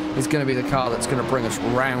Olat is going to be the car that's going to bring us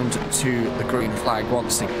round to the green flag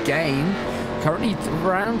once again. Currently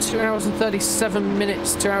around 2 hours and 37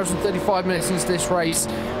 minutes, 2 hours and 35 minutes into this race.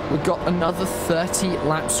 We've got another 30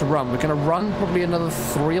 laps to run. We're going to run probably another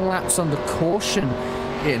 3 laps under caution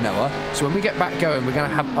here, Noah. So when we get back going, we're going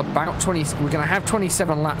to have about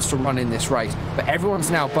 27 laps to run in this race. But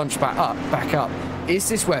everyone's now bunched back up. Is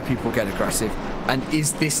this where people get aggressive? And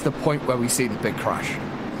is this the point where we see the big crash?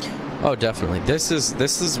 Oh, definitely. This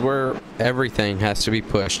is where everything has to be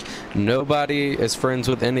pushed. Nobody is friends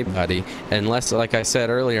with anybody unless, like I said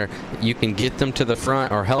earlier, you can get them to the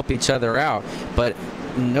front or help each other out. But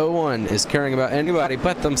no one is caring about anybody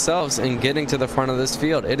but themselves in getting to the front of this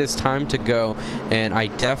field. It is time to go, and I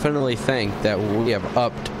definitely think that we have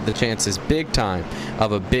upped the chances big time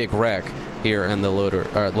of a big wreck here in the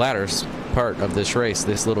ladders part of this race,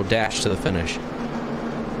 this little dash to the finish.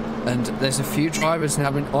 And there's a few drivers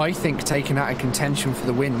now been, I think, taken out of contention for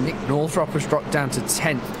the win. Nick Northrup has dropped down to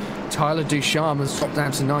 10th. Tyler Ducharme has dropped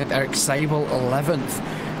down to 9th. Eric Sable,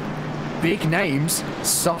 11th. Big names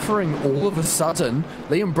suffering all of a sudden.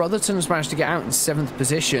 Liam Brotherton has managed to get out in 7th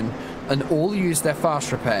position and all use their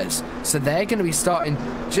fast repairs. So they're going to be starting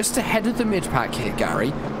just ahead of the mid-pack here,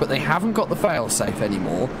 Gary, but they haven't got the fail-safe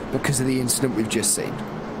anymore because of the incident we've just seen.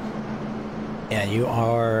 Yeah, you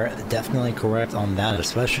are definitely correct on that,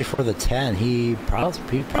 especially for the 10. He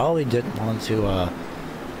probably didn't want to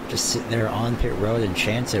just sit there on pit road and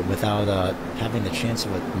chance it without having the chance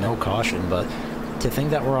with no caution. But to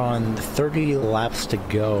think that we're on 30 laps to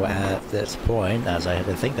go at this point, as I had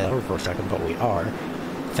to think that over for a second, but we are.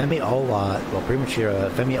 Femi Olat, well, pretty much here,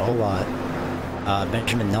 Femi Olat,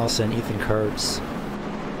 Benjamin Nelson, Ethan Kurtz,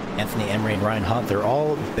 Anthony Emery, and Ryan Hunt, they're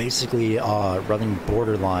all basically running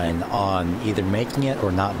borderline on either making it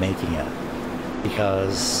or not making it.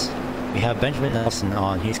 Because we have Benjamin Nelson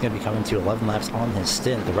on, he's going to be coming to 11 laps on his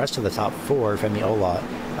stint. The rest of the top 4, Femi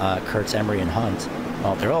Olat, Kurtz, Emery, and Hunt,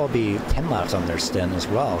 well, they'll all be 10 laps on their stint as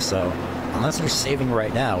well. So unless they're saving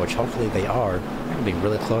right now, which hopefully they are, they're going to be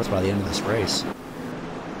really close by the end of this race.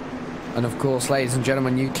 And of course, ladies and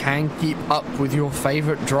gentlemen, you can keep up with your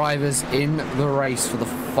favourite drivers in the race for the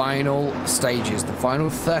final stages, the final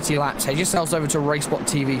 30 laps. Head yourselves over to RaceSpot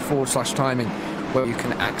TV/timing, where you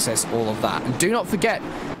can access all of that. And do not forget,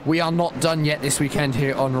 we are not done yet this weekend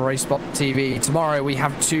here on RaceSpot TV. Tomorrow we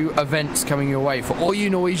have 2 events coming your way. For all you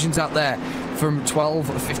Norwegians out there, from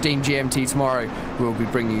 12:15 GMT tomorrow, we'll be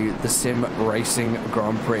bringing you the Sim Racing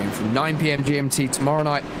Grand Prix. And from 9 PM GMT tomorrow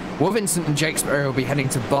night, Will Vincent and Jake Sperry will be heading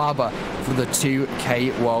to Barber for the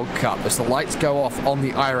 2K World Cup. As the lights go off on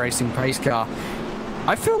the iRacing pace car,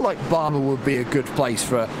 I feel like Barber would be a good place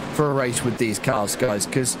for a race with these cars, guys,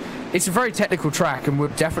 because it's a very technical track and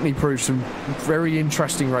would definitely prove some very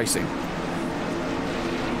interesting racing.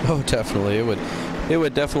 Oh, definitely. It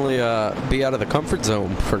would definitely be out of the comfort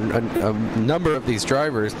zone for a number of these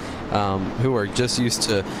drivers who are just used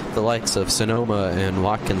to the likes of Sonoma and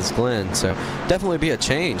Watkins Glen. So definitely be a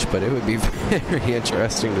change, but it would be very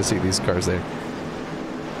interesting to see these cars there.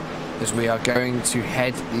 As we are going to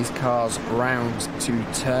head these cars round to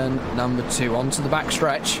turn number 2 onto the back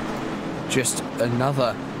stretch. Just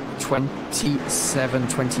another 27,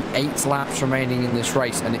 28 laps remaining in this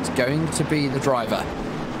race, and it's going to be the driver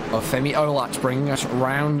of Femi Olat bringing us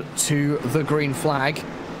round to the green flag.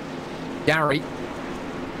 Gary,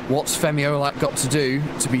 what's Femi Olat got to do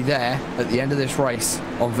to be there at the end of this race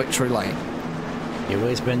on victory lane? He what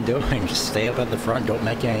he's been doing, just stay up at the front, don't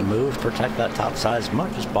make any moves, protect that top side as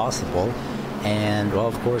much as possible, and well,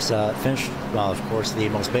 of course, the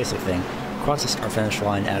most basic thing, cross the start-finish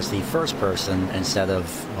line as the first person instead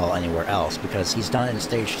of, well, anywhere else, because he's done it in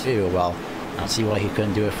stage 2. Well, I don't see why he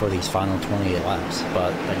couldn't do it for these final 28 laps.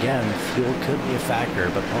 But again, fuel could be a factor,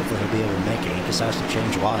 but hopefully he'll be able to make it. He just has to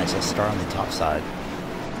change lines. He'll start on the top side.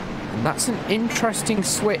 And that's an interesting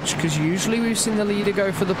switch, because usually we've seen the leader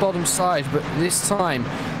go for the bottom side, but this time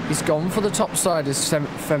he's gone for the top side as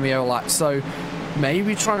Femi Olat. So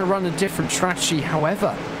maybe trying to run a different strategy.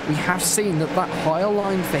 However, we have seen that higher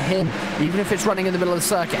line for him, even if it's running in the middle of the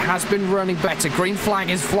circuit, has been running better. Green flag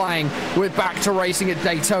is flying. We're back to racing at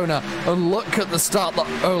Daytona. And look at the start that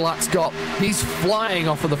Olat's got. He's flying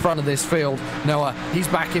off of the front of this field. Noah, he's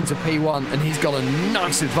back into P1, and he's got a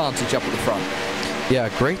nice advantage up at the front. Yeah,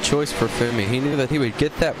 great choice for Femi. He knew that he would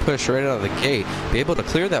get that push right out of the gate, be able to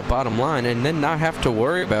clear that bottom line, and then not have to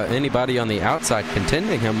worry about anybody on the outside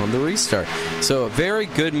contending him on the restart. So a very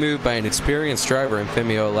good move by an experienced driver in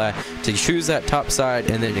Femi Olat to choose that top side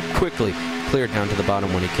and then to quickly clear down to the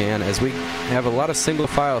bottom when he can, as we have a lot of single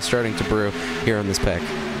file starting to brew here on this pack.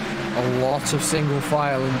 A lot of single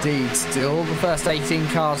file indeed. Still the first 18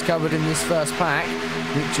 cars covered in this first pack.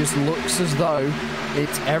 It just looks as though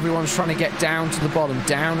everyone's trying to get down to the bottom,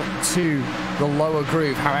 down to the lower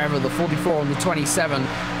groove. However, the 44 and the 27,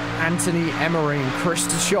 Anthony Emery and Chris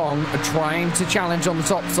DeShong are trying to challenge on the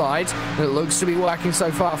top side. And it looks to be working so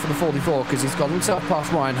far for the 44, because he's got himself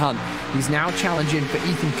past Ryan Hunt. He's now challenging for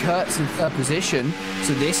Ethan Kurtz in third position.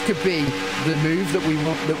 So this could be the move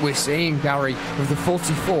that we're seeing, Gary, of the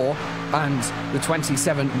 44 and the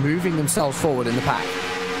 27 moving themselves forward in the pack.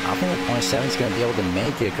 I think the 27 is going to be able to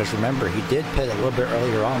make it, because remember, he did pit a little bit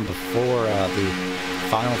earlier on before the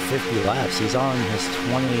final 50 laps. He's on his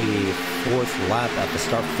 24th lap at the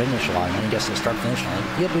start-finish line. When he gets to the start-finish line,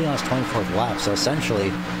 he'll be on his 24th lap. So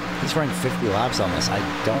essentially, he's running 50 laps on this. I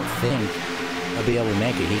don't think he'll be able to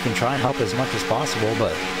make it. He can try and help as much as possible,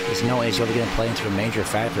 but there's no way he's really going to play into a major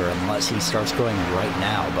factor unless he starts going right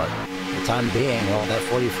now. But for the time being, well, that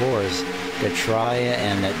 44 is to try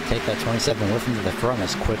and take that 27 with him to the front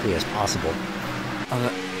as quickly as possible.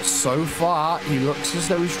 So far, he looks as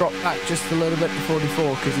though he's dropped back just a little bit to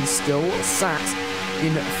 44, because he's still sat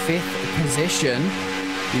in 5th position.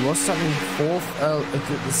 He was sat in 4th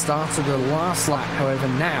at the start of the last lap. However,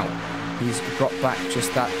 now he's dropped back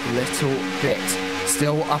just that little bit.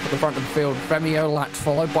 Still up at the front of the field, Femi Olat,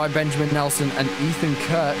 followed by Benjamin Nelson and Ethan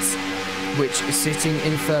Kurtz, which is sitting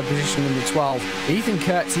in 3rd position in the 12. Ethan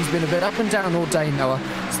Kurtz, he's been a bit up and down all day, Noah.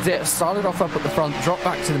 Started off up at the front, dropped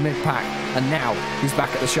back to the mid-pack, and now he's back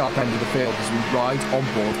at the sharp end of the field as we ride on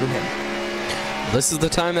board with him. This is the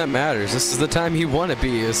time that matters. This is the time you want to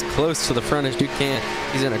be as close to the front as you can.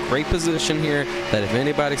 He's in a great position here that if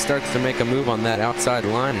anybody starts to make a move on that outside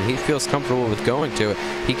line and he feels comfortable with going to it,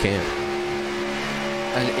 he can.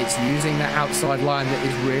 And it's using that outside line that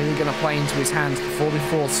is really going to play into his hands. The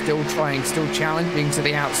 44 still trying, still challenging to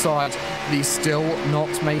the outside, but he's still not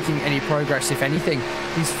making any progress. If anything,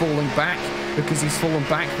 he's falling back, because he's fallen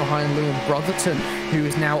back behind Liam Brotherton, who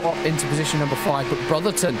is now up into position number 5. But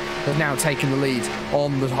Brotherton has now taken the lead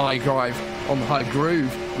on the high drive, on the high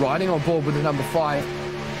groove, riding on board with the number 5.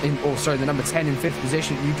 The number 10 in 5th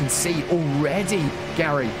position. You can see already,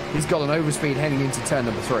 Gary, he's got an overspeed heading into turn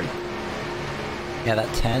number 3. Yeah,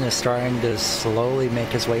 that 10 is starting to slowly make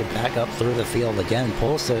his way back up through the field again,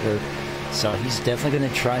 pole sitter. So he's definitely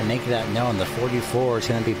going to try and make that known. The 44 is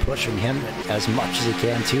going to be pushing him as much as he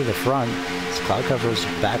can to the front. His cloud cover is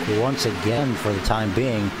back once again for the time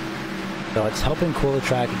being. So it's helping cool the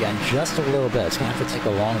track again just a little bit. It's going to have to take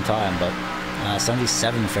a long time, but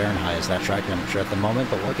 77 Fahrenheit is that track temperature at the moment.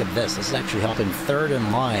 But look at this. This is actually helping 3rd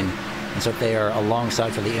in line. And so they are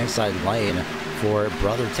alongside for the inside lane for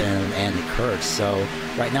Brotherton and Kurtz. So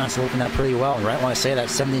right now it's looking up pretty well. And right when I say that,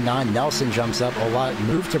 79 Nelson jumps up a lot,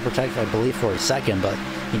 moved to protect, I believe, for a second, but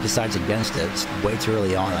he decides against it. It's way too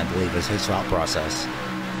early on, I believe, is his thought process.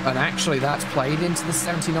 And actually, that's played into the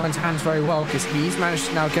 79's hands very well, because he's managed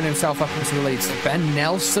to now get himself up into the lead. So Ben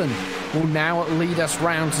Nelson will now lead us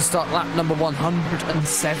round to start lap number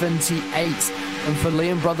 178. And for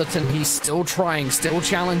Liam Brotherton, he's still trying, still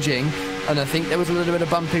challenging. And I think there was a little bit of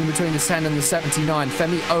bumping between the 10 and the 79.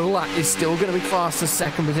 Femi Olat is still going to be classed as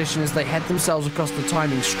 2nd position as they head themselves across the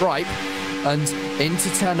timing stripe. and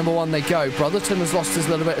into turn number 1 they go. Brotherton has lost his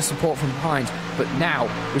little bit of support from behind, but now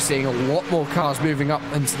we're seeing a lot more cars moving up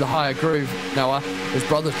into the higher groove, Noah, as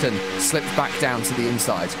Brotherton slips back down to the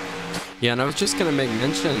inside. Yeah, and I was just going to make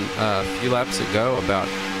mention a few laps ago about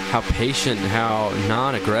how patient, how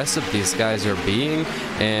non-aggressive these guys are being,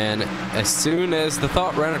 and as soon as the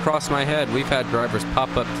thought ran across my head, we've had drivers pop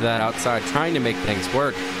up to that outside trying to make things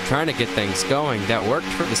work, trying to get things going. That worked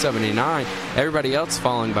for the 79. Everybody else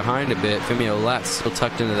falling behind a bit. Femi Olat's still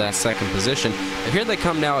tucked into that second position. And here they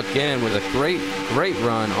come now again with a great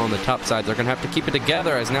run on the top side. They're going to have to keep it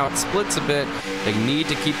together as now it splits a bit. They need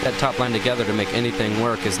to keep that top line together to make anything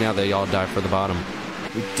work as now they all dive for the bottom.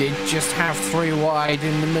 We did just have 3 wide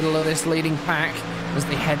in the middle of this leading pack as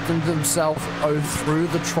they head themselves through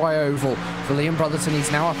the tri-oval. For Liam Brotherton,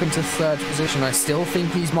 he's now up into 3rd position. I still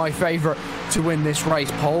think he's my favourite to win this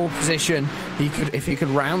race. Pole position, if he could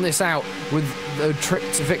round this out with the trip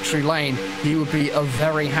to victory lane, he would be a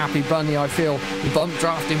very happy bunny, I feel. The bump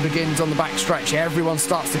drafting begins on the back stretch. Everyone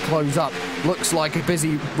starts to close up. Looks like a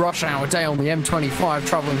busy rush hour day on the M25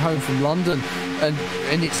 travelling home from London.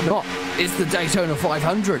 And it's not. It's the Daytona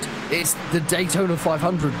 500. It's the Daytona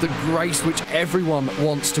 500, the race which everyone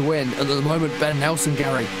wants to win. And at the moment, Ben Nelson,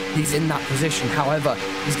 Gary, he's in that position. However,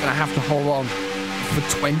 he's going to have to hold on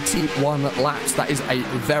for 21 laps. That is a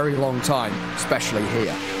very long time, especially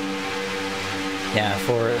here. Yeah,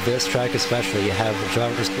 for this track especially, you have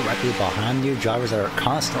drivers directly behind you, drivers that are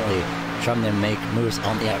constantly trying to make moves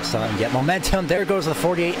on the outside and get momentum. There goes the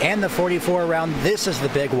 48 and the 44 round. This is the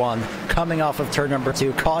big one coming off of turn number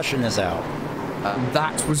 2. Caution is out.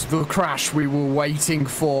 That was the crash we were waiting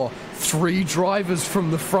for. 3 drivers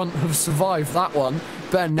from the front have survived that one.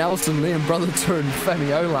 Ben Nelson, Liam Brotherton, and Femi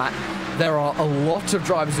Olat. There are a lot of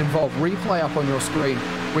drivers involved. Replay up on your screen.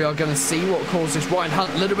 We are going to see what caused this. Ryan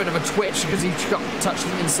Hunt, a little bit of a twitch because he got touched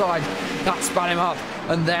the inside. That spat him up.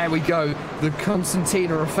 And there we go. The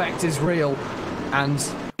Constantina effect is real. And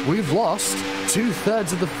we've lost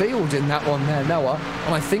 2/3 of the field in that one there, Noah.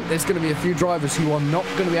 And I think there's going to be a few drivers who are not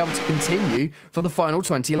going to be able to continue for the final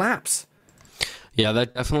 20 laps. Yeah,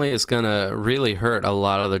 that definitely is going to really hurt a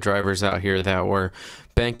lot of the drivers out here that were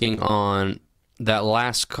banking on that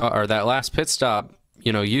last car or that last pit stop,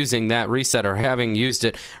 you know, using that reset or having used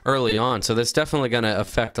it early on. So that's definitely going to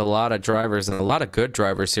affect a lot of drivers and a lot of good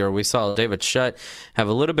drivers here. We saw David Shutt have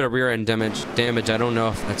a little bit of rear end damage. I don't know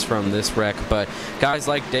if that's from this wreck, but guys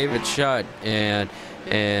like David Shutt and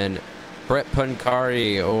Brett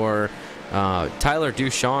Pancari or Tyler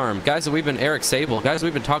Ducharme, guys that Eric Sable, guys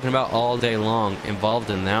we've been talking about all day long, involved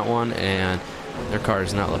in that one, and their car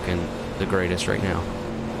is not looking the greatest right now.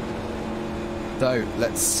 So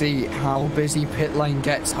let's see how busy pit lane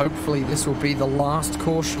gets. Hopefully this will be the last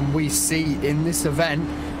caution we see in this event.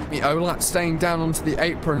 Olat staying down onto the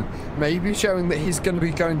apron, maybe showing that he's going to be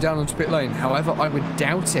going down onto pit lane. However, I would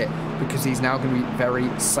doubt it because he's now going to be very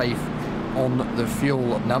safe on the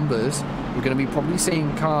fuel numbers. We're going to be probably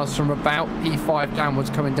seeing cars from about P5 downwards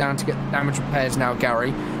coming down to get damage repairs now,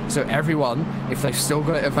 Gary. So everyone, if they've still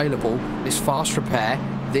got it available, this fast repair,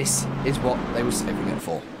 this is what they were saving it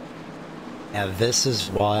for. Yeah, this is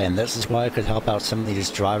why it could help out some of these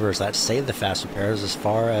drivers that save the fast repairs as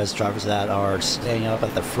far as drivers that are staying up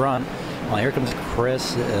at the front. Well, here comes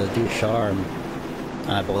Chris Ducharme.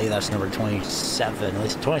 I believe that's number 27, at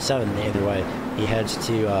least 27 either way. He heads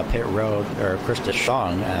to pit road, or Chris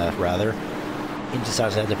Ducharme, rather. He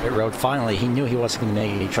decides to head to pit road. Finally, he knew he wasn't going to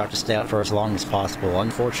make it. He tried to stay out for as long as possible.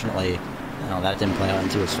 Unfortunately, that didn't play out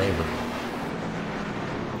into his favor.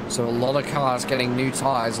 So a lot of cars getting new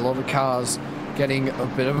tyres, a lot of cars getting a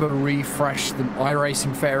bit of a refresh. The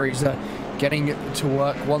iRacing Fairies are getting to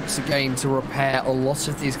work once again to repair a lot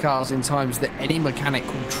of these cars in times that any mechanic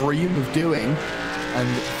will dream of doing. And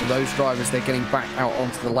for those drivers, they're getting back out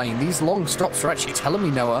onto the lane. These long stops are actually telling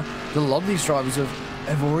me, Noah, that a lot of these drivers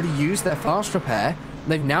have already used their fast repair.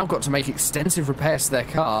 They've now got to make extensive repairs to their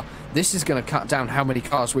car. This is going to cut down how many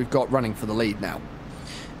cars we've got running for the lead now.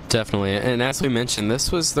 Definitely, and as we mentioned,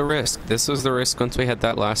 this was the risk. This was the risk once we had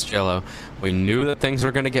that last yellow. We knew that things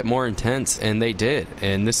were going to get more intense, and they did.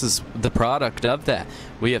 And this is the product of that.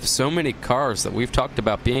 We have so many cars that we've talked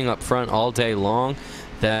about being up front all day long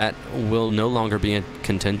that will no longer be in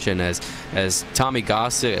contention as Tommy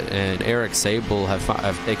Gossett and Eric Sable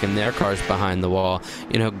have taken their cars behind the wall.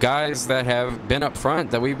 You know, guys that have been up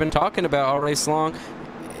front that we've been talking about all race long,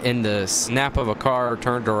 in the snap of a car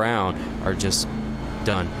turned around, are just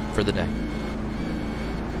done for the day.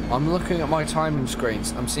 I'm looking at my timing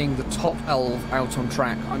screens. I'm seeing the top 12 out on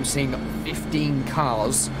track. I'm seeing 15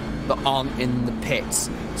 cars that aren't in the pits.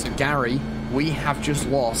 So Gary, we have just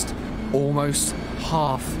lost almost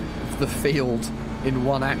half of the field in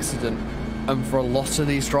one accident. And for a lot of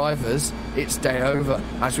these drivers, it's day over.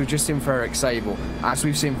 As we've just seen for Eric Sable, as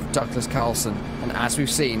we've seen for Douglas Carlson, and as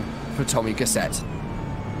we've seen for Tommy Gassett.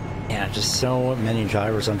 Yeah, just so many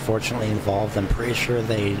drivers unfortunately involved. I'm pretty sure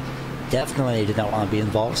they definitely did not want to be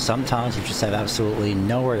involved. Sometimes you just have absolutely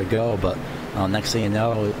nowhere to go, but next thing you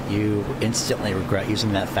know, you instantly regret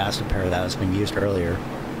using that fast repair that was being used earlier.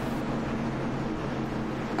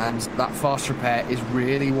 And that fast repair is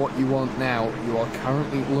really what you want now. You are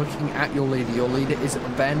currently looking at your leader. Your leader is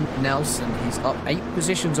Ben Nelson. He's up 8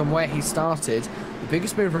 positions on where he started. The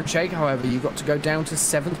biggest mover and shake, however, you've got to go down to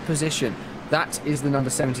 7th position. That is the number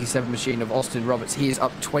 77 machine of Austin Roberts. He is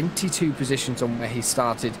up 22 positions on where he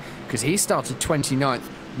started, because he started 29th,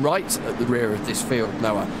 right at the rear of this field,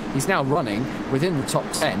 Noah. He's now running within the top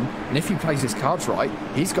 10, and if he plays his cards right,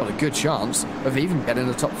 he's got a good chance of even getting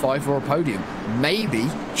a top 5 or a podium. Maybe,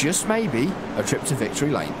 just maybe, a trip to victory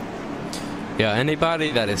lane. Yeah,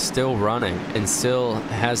 anybody that is still running and still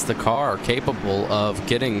has the car capable of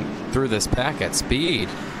getting through this pack at speed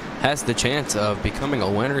has the chance of becoming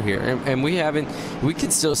a winner here. And we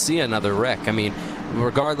could still see another wreck. I mean,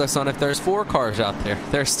 regardless on if there's 4 cars out there,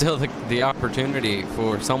 there's still the opportunity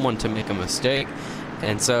for someone to make a mistake.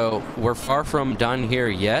 And so we're far from done here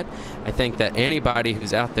yet. I think that anybody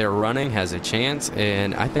who's out there running has a chance,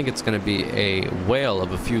 and I think it's going to be a whale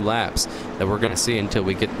of a few laps that we're going to see until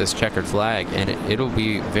we get this checkered flag, and it'll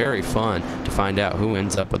be very fun to find out who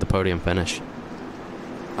ends up with the podium finish.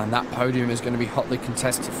 And that podium is going to be hotly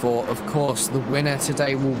contested for, of course, the winner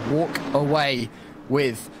today will walk away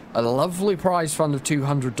with a lovely prize fund of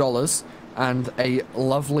 $200 and a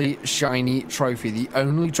lovely shiny trophy. The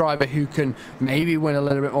only driver who can maybe win a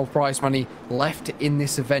little bit more prize money left in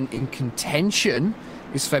this event in contention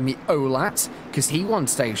is Femi Olat, because he won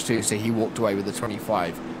stage 2, so he walked away with a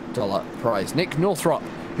 $25 prize. Nick Northrop,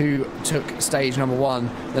 who took stage number 1,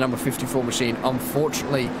 the number 54 machine,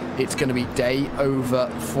 unfortunately it's going to be day over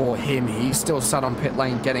for him. He's still sat on pit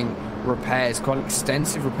lane getting repairs, quite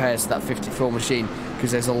extensive repairs to that 54 machine,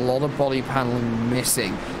 because there's a lot of body paneling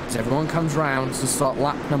missing. As everyone comes round to start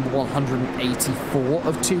lap number 184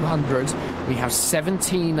 of 200, we have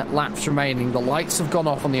 17 laps remaining. The lights have gone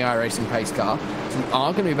off on the iRacing pace car, so we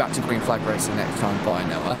are going to be back to green flag racing next time by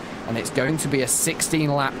Noah, and it's going to be a 16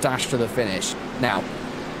 lap dash to the finish. Now,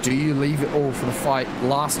 do you leave it all for the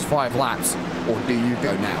last 5 laps, or do you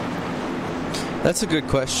go now? That's a good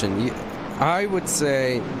question. I would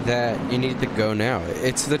say that you need to go now.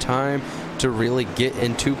 It's the time to really get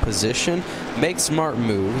into position, make smart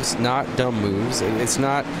moves, not dumb moves. It's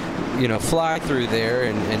not, fly through there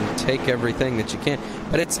and take everything that you can.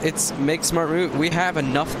 But it's make smart moves. We have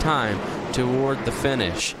enough time toward the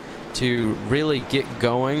finish to really get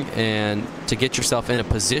going and to get yourself in a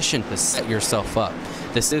position to set yourself up.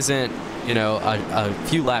 This isn't, a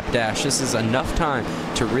few lap dash. This is enough time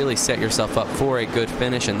to really set yourself up for a good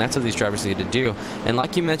finish, and that's what these drivers need to do. And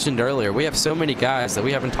like you mentioned earlier, we have so many guys that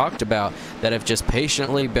we haven't talked about that have just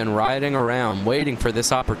patiently been riding around waiting for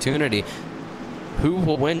this opportunity. Who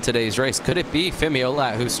will win today's race? Could it be Femi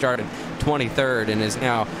Olat, who started 23rd and has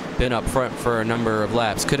now been up front for a number of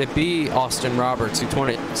laps? Could it be Austin Roberts, who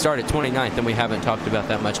started 29th and we haven't talked about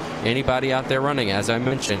that much? Anybody out there running, as I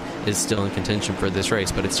mentioned, is still in contention for this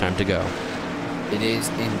race, but it's time to go. It is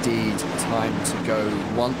indeed time to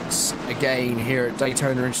go once again here at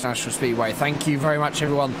Daytona International Speedway. Thank you very much,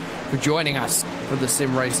 everyone, for joining us for the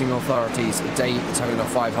Sim Racing Authority's Daytona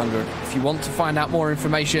 500. If you want to find out more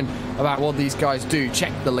information about what these guys do,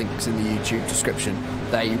 check the links in the YouTube description.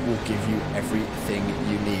 They will give you everything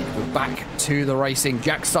you need. We're back to the racing.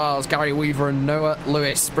 Jack Stiles, Gary Weaver and Noah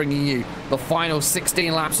Lewis bringing you the final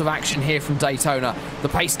 16 laps of action here from Daytona. The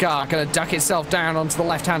pace car going to duck itself down onto the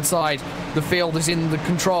left-hand side. The field is in the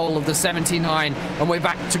control of the 79, and we're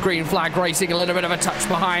back to green flag racing. A little bit of a touch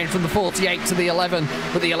behind from the 48 to the 11,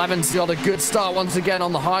 but the 11's got a good start once again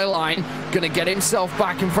on the high line. Going to get himself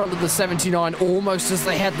back in front of the 79 almost as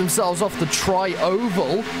they head themselves off the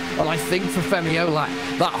tri-oval. And I think for Femi Olat,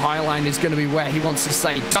 that high line is going to be where he wants to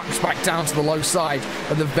stay. Ducks back down to the low side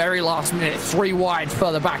at the very last minute, 3 wide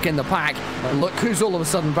further back in the pack. And look who's all of a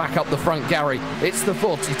sudden back up the front, Gary. It's the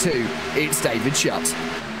 42. It's David Shutt.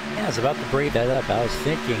 Yeah, I was about to bring that up. I was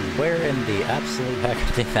thinking, where in the absolute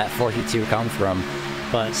heck did that 42 come from?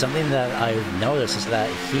 But something that I've noticed is that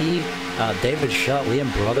David Shutt,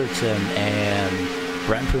 Liam Brotherton, and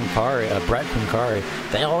Brett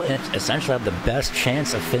Puncari, they all essentially have the best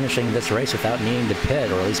chance of finishing this race without needing to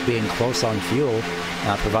pit, or at least being close on fuel,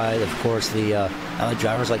 provided, of course, the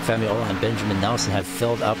drivers like Femi Ola and Benjamin Nelson have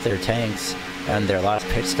filled up their tanks and their last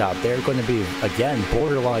pit stop. They're going to be, again,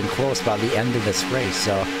 borderline close by the end of this race.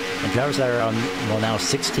 So the drivers that are on, well, now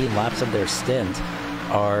 16 laps of their stint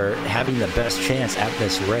are having the best chance at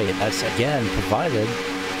this rate. That's, again, provided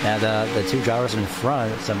that the two drivers in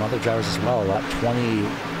front, some other drivers as well, about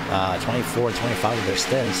 24, 25 of their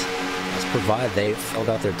stints, that's provided they filled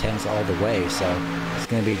out their tanks all the way. So it's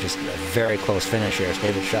going to be just a very close finish here as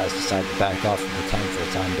David Shutt has decided to back off from the tank for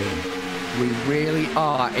the time being. We really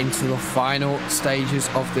are into the final stages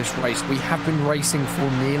of this race. We have been racing for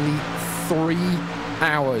nearly 3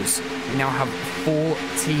 hours. We now have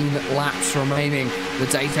 14 laps remaining. The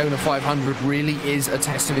Daytona 500 really is a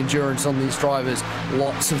test of endurance on these drivers.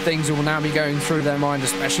 Lots of things will now be going through their mind,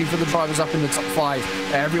 especially for the drivers up in the top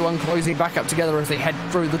 5. Everyone closing back up together as they head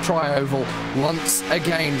through the tri-oval. Once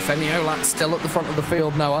again, Femi Olat's still at the front of the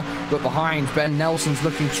field, Noah, but behind, Ben Nelson's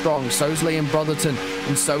looking strong. So's Liam Brotherton,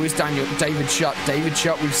 and so is David Shutt. David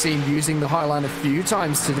Shutt we've seen using the Highline a few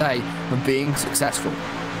times today and being successful.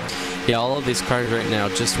 Yeah, all of these cars right now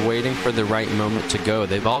just waiting for the right moment to go.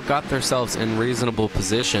 They've all got themselves in reasonable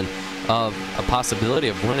position of a possibility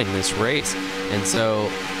of winning this race. And so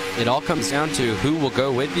it all comes down to who will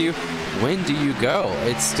go with you. When do you go?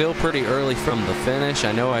 It's still pretty early from the finish.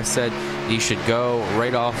 I know I said you should go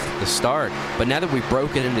right off the start, but now that we've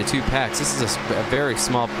broken into 2 packs, this is a very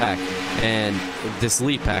small pack, and this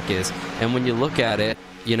lead pack is. And when you look at it,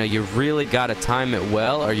 you know, you really got to time it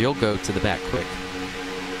well or you'll go to the back quick.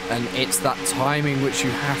 And it's that timing which you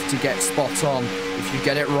have to get spot on. If you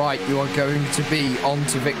get it right, you are going to be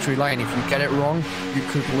onto victory lane. If you get it wrong, you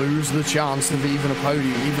could lose the chance of even a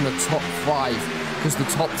podium, even a top 5, because the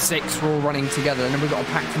top 6 are all running together. And then we've got a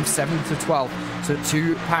pack from 7 to 12, so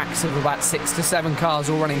 2 packs of about 6 to 7 cars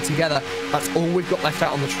all running together. That's all we've got left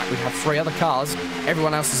out on the track. We have 3 other cars.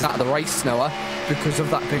 Everyone else is out of the race, Noah, because of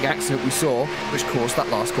that big accident we saw, which caused that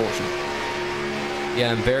last caution.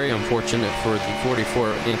 Yeah, and very unfortunate for the 44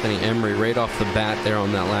 Anthony Emery right off the bat there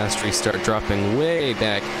on that last restart, dropping way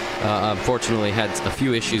back. Unfortunately, had a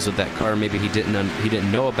few issues with that car. Maybe he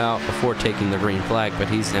didn't know about before taking the green flag, but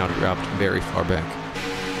he's now dropped very far back.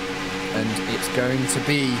 And it's going to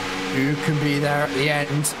be who can be there at the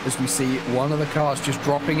end, as we see one of the cars just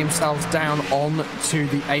dropping himself down onto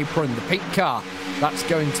the apron. The pink car, that's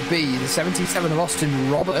going to be the 77 of Austin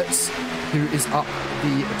Roberts, who is up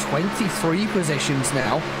the 23 positions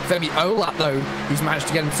now. Femi Olat, though, he's managed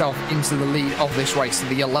to get himself into the lead of this race. So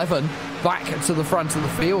the 11 back to the front of the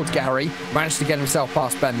field, Gary, managed to get himself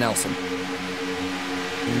past Ben Nelson.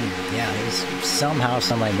 Yeah, he's somehow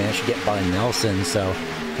somebody managed to get by Nelson, so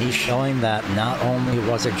he's showing that not only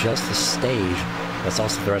was it just the stage, that's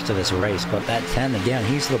also the rest of this race. But that 10, again,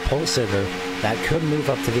 he's the pole sitter that could move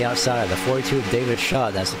up to the outside. The 42 of David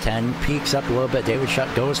Shutt, that's the 10, peaks up a little bit. David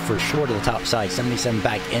Shutt goes for short of the top side, 77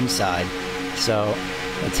 back inside. So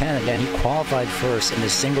the 10, again, he qualified first in the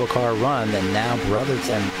single car run, and now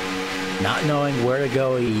Brotherton, not knowing where to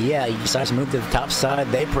go yet, he decides to move to the top side.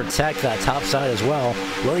 They protect that top side as well.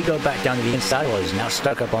 Will he go back down to the inside? Well, he's now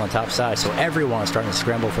stuck up on the top side, so everyone's starting to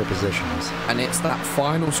scramble for positions. And it's that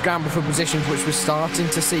final scramble for positions which we're starting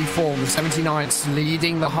to see form. The 79's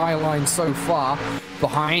leading the high line so far.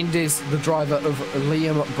 Behind is the driver of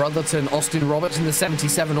Liam Brotherton, Austin Roberts in the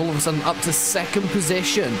 77, all of a sudden up to 2nd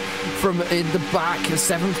position from in the back,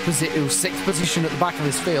 7th position, 6th position at the back of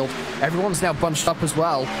this field. Everyone's now bunched up as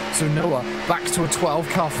well, so Noah back to a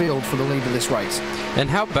 12-car field for the lead of this race. And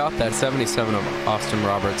how about that 77 of Austin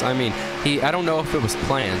Roberts? I mean, I don't know if it was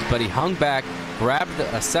planned, but he hung back, grabbed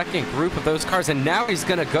a second group of those cars, and now he's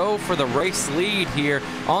going to go for the race lead here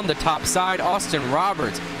on the top side. Austin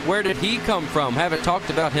Roberts, where did he come from? Haven't talked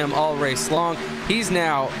about him all race long. He's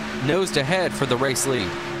now nosed ahead for the race lead.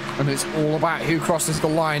 And it's all about who crosses the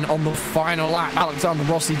line on the final lap. Alexander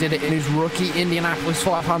Rossi did it in his rookie Indianapolis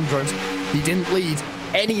 500. He didn't lead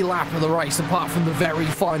any lap of the race apart from the very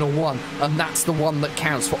final one, and that's the one that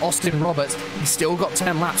counts. For Austin Roberts, he's still got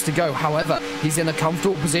 10 laps to go. However, he's in a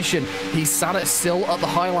comfortable position. He's sat still at the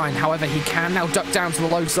high line. However, he can now duck down to the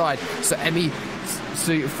low side.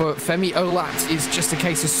 So for Femi Olat, is just a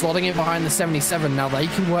case of slotting it behind the 77. Now they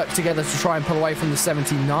can work together to try and pull away from the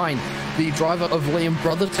 79. The driver of Liam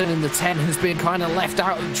Brotherton in the 10 has been kind of left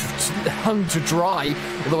out and hung to dry,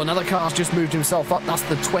 although another car's just moved himself up. That's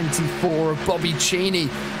the 24 of Bobby Cheney.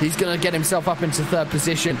 He's going to get himself up into 3rd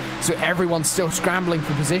position, so everyone's still scrambling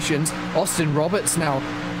for positions. Austin Roberts now,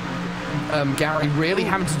 Gary, really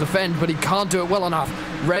having to defend, but he can't do it well enough.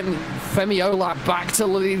 Femi Olat back to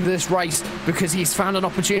lead this race because he's found an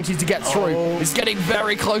opportunity to get through. He's getting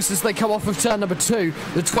very close as they come off of turn number 2.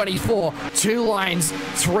 The 24, 2 lines,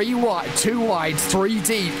 3 wide, 2 wide, 3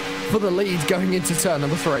 deep for the lead going into turn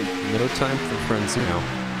number 3. No time for frenzy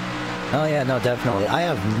now. Oh yeah, no, definitely. I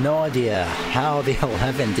have no idea how the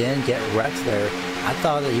 11 didn't get wrecked there. I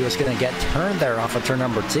thought that he was going to get turned there off of turn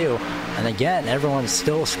number 2. And again, everyone's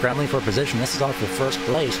still scrambling for position. This is off the first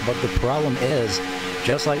place, but the problem is,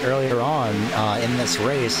 just like earlier on in this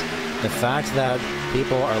race, the fact that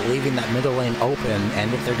people are leaving that middle lane open,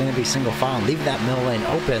 and if they're going to be single file, leave that middle lane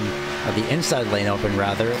open, or the inside lane open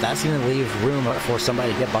rather, that's going to leave room for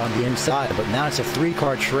somebody to get on the inside. But now it's a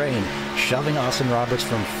 3-car train shoving Austin Roberts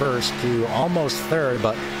from first to almost third,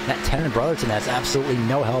 but that 10 Brotherton has absolutely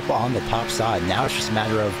no help on the top side. Now it's just a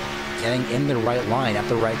matter of getting in the right line at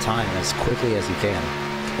the right time as quickly as you can.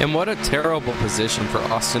 And what a terrible position for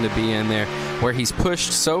Austin to be in there, where he's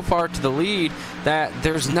pushed so far to the lead that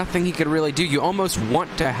there's nothing he could really do. You almost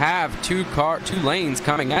want to have two lanes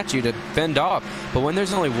coming at you to fend off, but when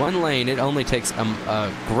there's only one lane, it only takes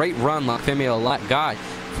a great run like Femi Olat got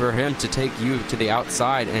for him to take you to the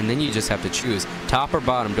outside, and then you just have to choose top or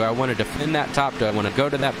bottom. Do I want to defend that top? Do I want to go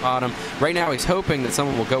to that bottom? Right now he's hoping that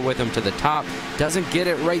someone will go with him to the top. Doesn't get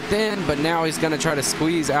it right then, but now he's going to try to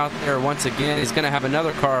squeeze out there once again. He's going to have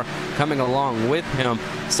another car coming along with him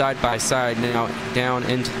side by side now down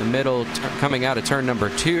into the middle, coming out of turn number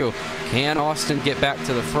 2. Can Austin get back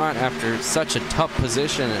to the front after such a tough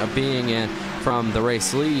position of being in from the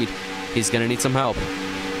race lead? He's going to need some help.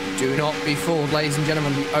 Do not be fooled, ladies and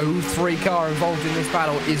gentlemen. The 03 car involved in this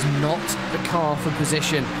battle is not the car for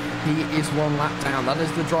position. He is 1 lap down. That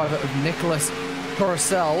is the driver of Nicholas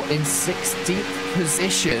Coruscant in 16th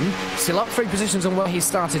position. Still up 3 positions on where he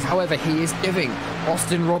started. However, he is giving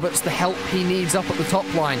Austin Roberts the help he needs up at the top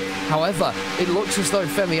line. However, it looks as though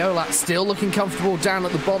Femi Olat still looking comfortable down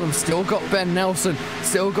at the bottom. Still got Ben Nelson.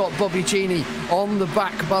 Still got Bobby Cheney on the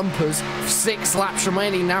back bumpers. 6 laps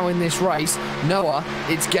remaining now in this race. Noah,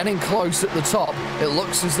 it's getting close at the top. It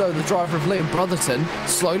looks as though the driver of Liam Brotherton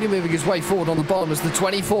slowly moving his way forward on the bottom as the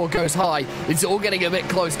 24 goes high. It's all getting a bit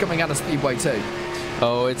close coming out of Speedway 2.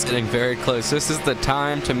 Oh, it's getting very close. This is the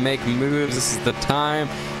time to make moves. This is the time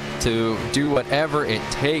to do whatever it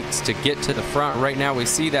takes to get to the front. Right now we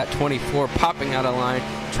see that 24 popping out of line,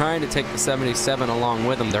 trying to take the 77 along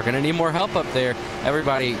with them. They're going to need more help up there.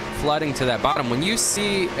 Everybody flooding to that bottom. When you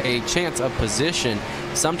see a chance of position,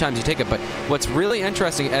 sometimes you take it. But what's really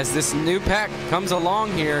interesting as this new pack comes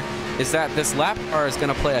along here is that this lap car is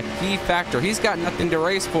going to play a key factor. He's got nothing to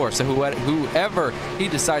race for, so whoever he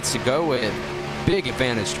decides to go with, big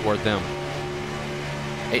advantage toward them.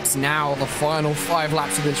 It's now the final 5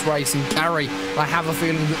 laps of this race, and Gary, I have a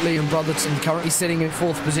feeling that Liam Brotherton, currently sitting in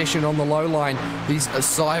 4th position on the low line, he's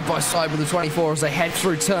side by side with the 24 as they head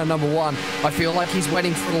through turn number 1. I feel like he's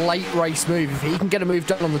waiting for a late race move. If he can get a move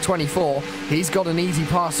done on the 24, he's got an easy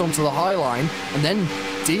pass onto the high line, and then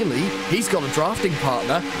ideally, he's got a drafting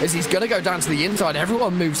partner as he's going to go down to the inside.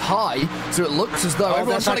 Everyone moves high, so it looks as though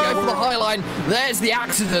everyone's trying to go for the high line. There's the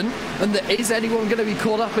accident, and is anyone going to be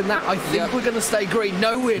caught up in that? I think we're going to stay green.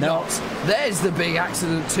 No, we're not. There's the big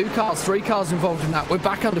accident. 2 cars, 3 cars involved in that. We're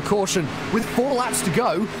back under caution with 4 laps to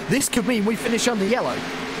go. This could mean we finish under yellow.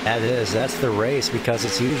 That is. That's the race, because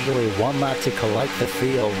it's usually 1 lap to collect the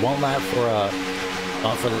field, 1 lap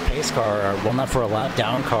for the pace car, or 1 lap for a lap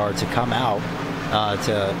down car to come out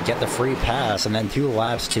to get the free pass, and then 2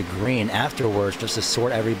 laps to green afterwards just to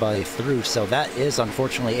sort everybody through. So that is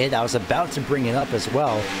unfortunately it. I was about to bring it up as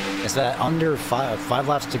well, is that under 5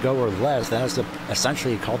 laps to go or less, that is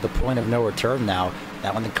essentially called the point of no return now.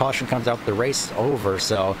 That when the caution comes out, the race is over.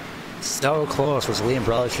 So close was Liam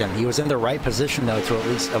Brotherton. He was in the right position though to at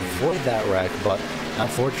least avoid that wreck, but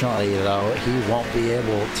unfortunately though he won't be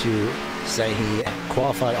able to say he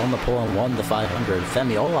qualified on the pole and won the 500.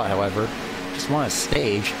 Femi Olat, however, just won a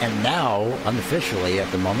stage, and now unofficially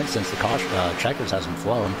at the moment, since the checkers hasn't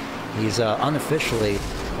flown, he's unofficially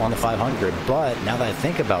won the 500. But now that I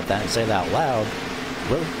think about that and say that out loud,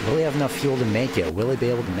 will he have enough fuel to make it? Will he be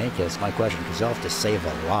able to make it? It's my question, because he'll have to save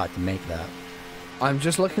a lot to make that. I'm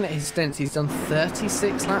just looking at his stints. He's done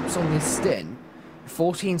 36 laps on this stint.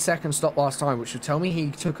 14-second stop last time, which would tell me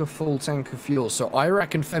he took a full tank of fuel. So I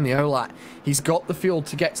reckon Femi Olat, he's got the fuel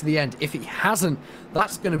to get to the end. If he hasn't,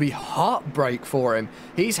 that's going to be heartbreak for him.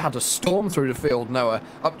 He's had a storm through the field, Noah,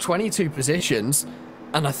 up 22 positions,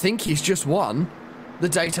 and I think he's just won the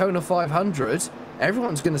Daytona 500.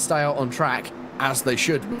 Everyone's going to stay out on track, as they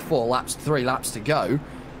should, with 3 laps to go.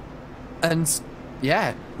 And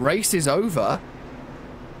yeah, race is over.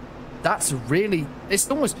 that's really, it's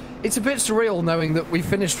a bit surreal knowing that we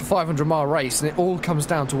finished a 500-mile race and it all comes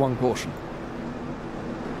down to one caution.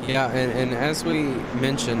 Yeah, and as we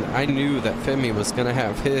mentioned, I knew that Femi was going to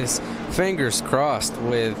have his fingers crossed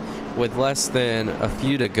with less than a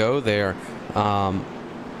few to go there,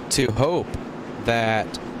 to hope that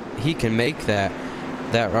he can make that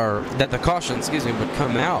the caution, would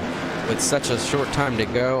come out with such a short time to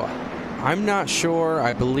go. I'm not sure.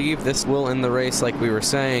 I believe this will end the race, like we were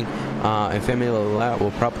saying, and Femi Olat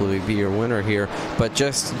will probably be your winner here. But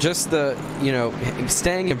just the,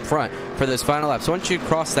 staying in front for those final laps. Once you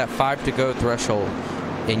cross that 5 to go threshold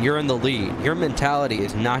and you're in the lead, your mentality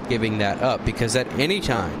is not giving that up, because at any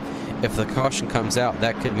time, if the caution comes out,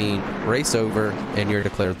 that could mean race over and you're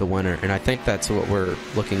declared the winner. And I think that's what we're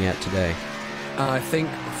looking at today. I think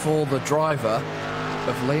for the driver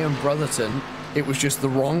of Liam Brotherton, it was just the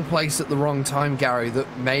wrong place at the wrong time, Gary, that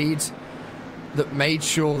made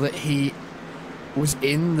sure that he was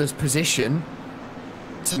in this position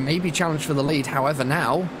to maybe challenge for the lead. However,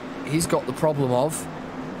 now he's got the problem of,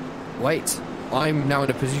 wait, I'm now in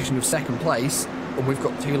a position of second place and we've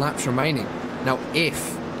got 2 laps remaining. Now,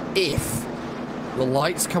 if the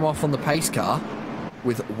lights come off on the pace car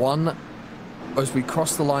with one, as we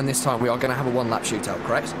cross the line this time, we are going to have a 1-lap shootout,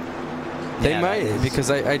 correct? They might, because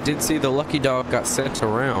I did see the lucky dog got sent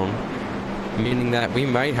around, meaning that we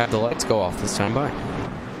might have the lights go off this time by.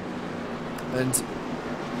 And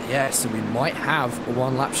yeah, so we might have a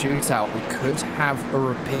 1-lap shootout. We could have a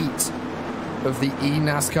repeat of the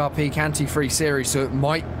eNASCAR Peak Anti-Free Series, so it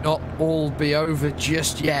might not all be over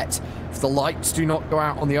just yet. If the lights do not go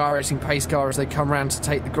out on the iRacing pace car as they come around to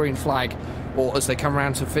take the green flag, or as they come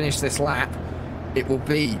around to finish this lap, it will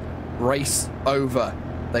be race over.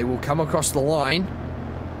 They will come across the line.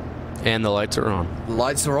 And the lights are on. The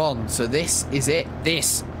lights are on. So this is it.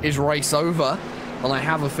 This is race over. And I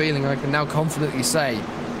have a feeling I can now confidently say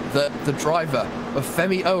that the driver of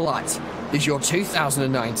Femi Olat is your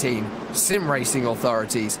 2019 Sim Racing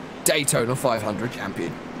Authorities Daytona 500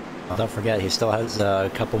 champion. Don't forget, he still has a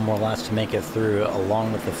couple more laps to make it through,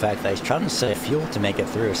 along with the fact that he's trying to save fuel to make it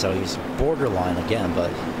through. So he's borderline again, but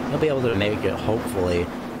he'll be able to make it, hopefully,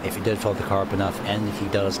 if he did fill the car up enough, and if he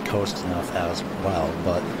does coast enough as well.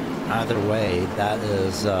 But either way, that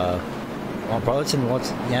is, well, Brotherton was,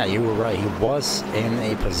 yeah, you were right. He was in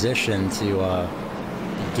a position to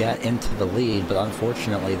get into the lead, but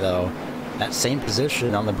unfortunately, though, that same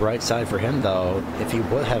position on the bright side for him, though, if he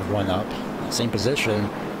would have run up, same position,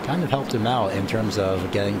 kind of helped him out in terms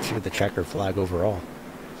of getting to the checkered flag overall.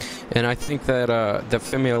 And I think that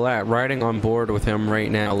Femi Olat, riding on board with him right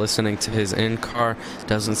now, listening to his in-car,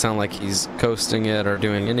 doesn't sound like he's coasting it or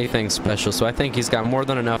doing anything special. So I think he's got more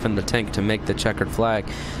than enough in the tank to make the checkered flag.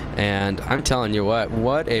 And I'm telling you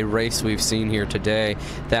what a race we've seen here today.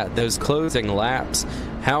 That those closing laps,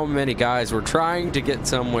 how many guys were trying to get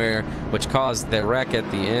somewhere, which caused the wreck at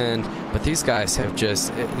the end. But these guys have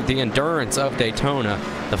just, the endurance of Daytona,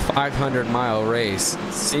 the 500-mile race,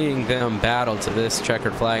 seeing them battle to this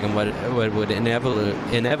checkered flag and what would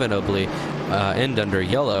inevitably end under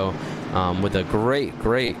yellow, with a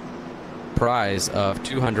great prize of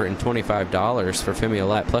 $225 for Femi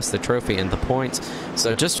Olat, plus the trophy and the points.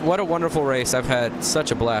 So just what a wonderful race. I've had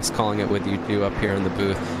such a blast calling it with you two up here in the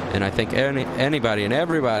booth, and I think anybody and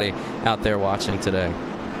everybody out there watching today.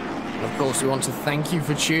 Of course, we want to thank you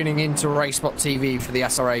for tuning in to RaceSpot TV for the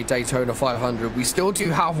SRA Daytona 500. We still do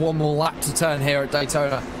have one more lap to turn here at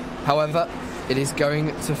Daytona. However, it is going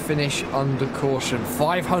to finish under caution.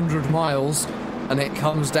 500 miles, and it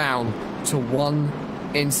comes down to one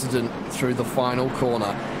incident through the final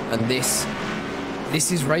corner. And this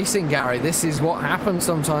is racing, Gary. This is what happens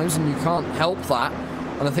sometimes, and you can't help that.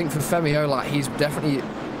 And I think for Femi Olat, he's definitely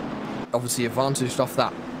obviously advantaged off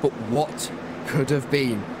that. But what could have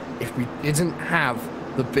been if we didn't have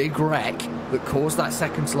the big wreck that caused that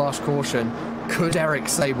second to last caution? Could Eric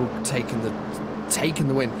Sable taken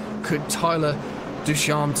the win? Could Tyler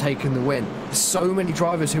Ducharme taken the win? There's so many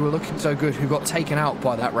drivers who were looking so good who got taken out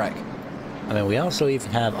by that wreck. I mean, we also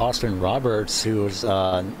even have Austin Roberts, who's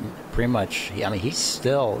pretty much, I mean, he's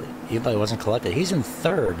still, even though he wasn't collected, he's in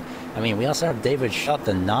third. I mean, we also have David Schutt,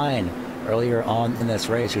 the 9, earlier on in this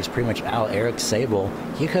race, who's pretty much out Eric Sable.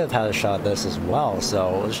 He could have had a shot at this as well.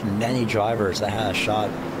 So there's many drivers that had a shot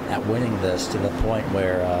at winning this, to the point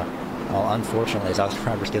where, well, unfortunately, as Austin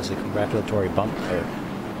Roberts gives a congratulatory bump there,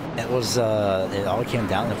 it was, it all came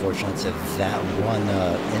down, unfortunately, to that one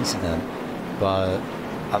incident. But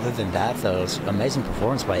other than that, though, it's amazing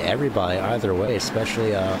performance by everybody either way,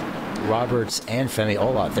 especially Roberts and Femi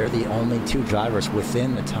Olat. They're the only two drivers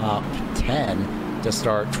within the top 10 to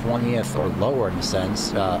start 20th or lower in a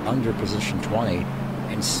sense, under position 20,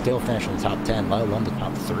 and still finish in the top 10, let alone the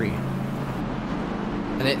top 3.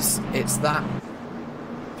 And it's that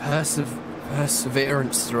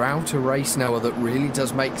perseverance throughout a race, Noah, that really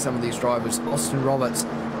does make some of these drivers. Austin Roberts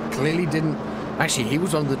clearly didn't. Actually, he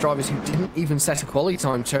was one of the drivers who didn't even set a quali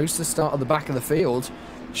time, chose to start at the back of the field,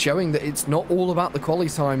 showing that it's not all about the quali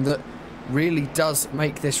time that really does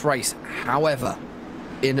make this race. However,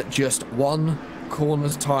 in just one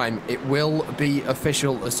corner's time, it will be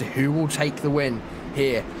official as to who will take the win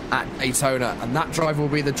here at Daytona, and that driver will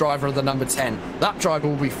be the driver of the number 10. That driver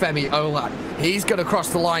will be Femi Olat. He's going to cross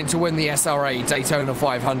the line to win the SRA Daytona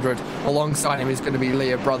 500. Alongside him is going to be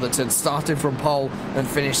Leah Brotherton. Started from pole and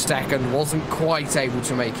finished second, wasn't quite able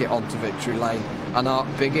to make it onto victory lane. And our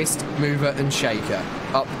biggest mover and shaker,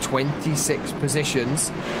 up 26 positions,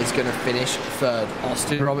 is going to finish third.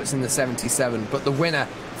 Austin Roberts in the 77, but the winner,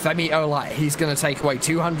 Femi Olat, he's going to take away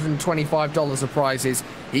 $225 of prizes.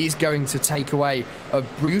 He's going to take away a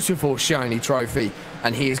beautiful shiny trophy,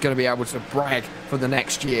 and he is going to be able to brag for the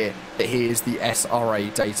next year that he is the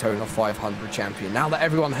SRA Daytona 500 champion. Now that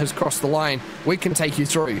everyone has crossed the line, we can take you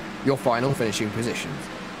through your final finishing positions.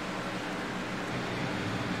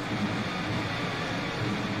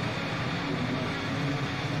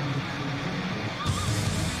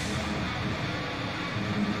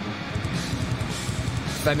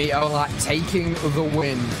 Femi Olat taking the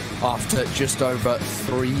win after just over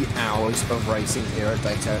 3 hours of racing here at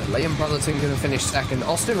Daytona. Liam Brotherton going to finish second,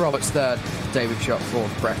 Austin Roberts third, David Schott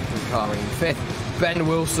fourth, Brett Karin fifth. Ben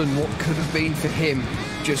Wilson, what could have been for him,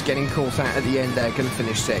 just getting caught out at the end there, going to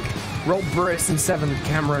finish sixth. Rob Briss in seventh,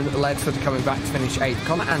 Cameron Ledford coming back to finish eighth,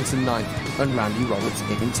 Connor Anton ninth, and Randy Roberts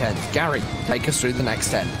in 10th. Gary, take us through the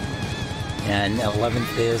next 10. And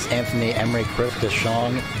 11th is Anthony Emery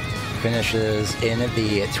Krip-Deschong. Finishes in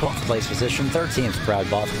the 12th place position. 13th, Brad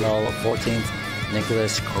Bothwell. 14th,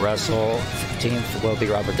 Nicholas Caressel. 15th will be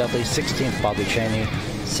Robert Dudley. 16th, Bobby Cheney.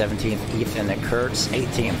 17th, Ethan Kurtz.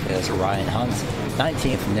 18th is Ryan Hunt.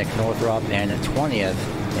 19th, Nick Northrop. And 20th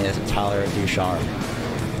is Tyler Ducharme.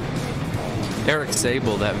 Eric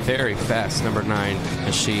Sable, that very fast number 9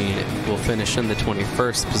 machine, will finish in the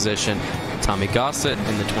 21st position. Tommy Gossett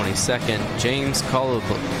in the 22nd. James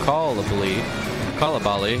Kalabali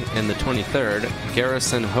in the 23rd,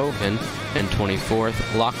 Garrison Hogan in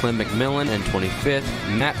 24th, Lachlan McMillan in 25th,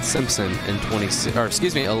 Matt Simpson in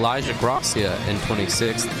 26th, Elijah Gracia in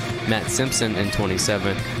 26th, Matt Simpson in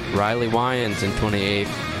 27th, Riley Wyans in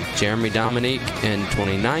 28th, Jeremy Dominique in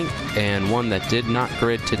 29th, and one that did not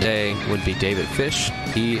grid today would be David Fish.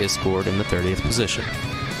 He is scored in the 30th position.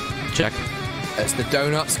 Check. As the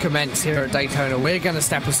donuts commence here at Daytona, we're going to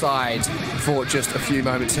step aside for just a few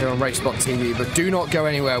moments here on RaceSpot TV, but do not go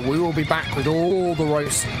anywhere. We will be back with all the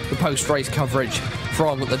post-race coverage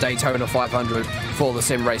from the Daytona 500 for the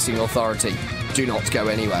Sim Racing Authority. Do not go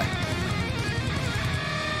anywhere.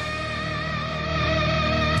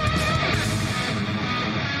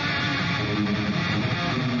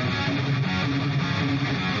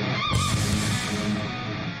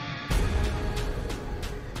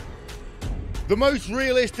 The most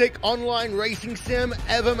realistic online racing sim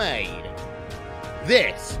ever made.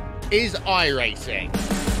 This is iRacing.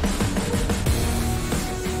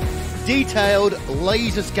 Detailed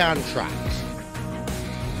laser scan tracks,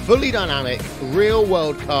 fully dynamic real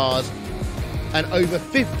world cars, and over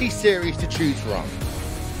 50 series to choose from.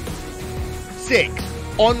 6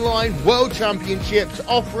 online world championships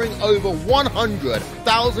offering over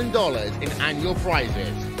 $100,000 in annual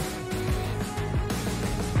prizes.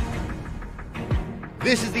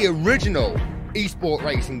 This is the original esport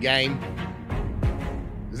racing game.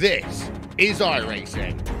 This is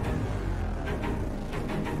iRacing.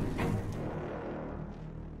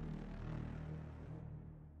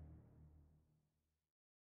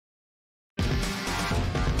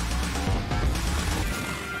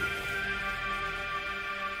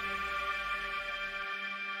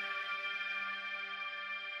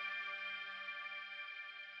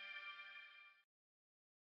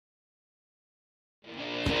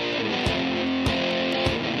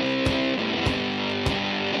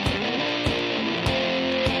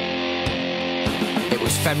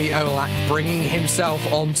 Femi Olat bringing himself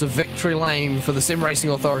onto victory lane for the Sim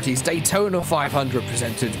Racing Authority's Daytona 500,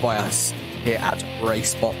 presented by us here at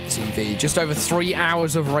RaceSpot TV. Just over 3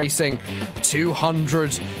 hours of racing,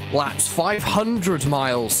 200 laps, 500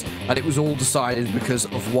 miles, and it was all decided because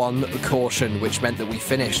of one caution, which meant that we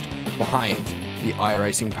finished behind the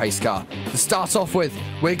iRacing pace car. To start off with,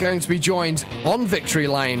 we're going to be joined on victory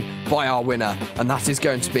lane by our winner, and that is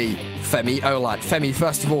going to be Femi Olat. Femi,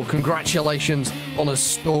 first of all, congratulations on a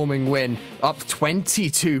storming win, up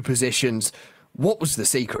 22 positions. What was the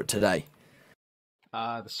secret today?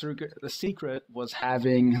 The secret was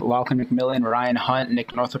having Lachlan McMillan, Ryan Hunt,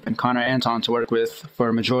 Nick Northrup, and Connor Anton to work with for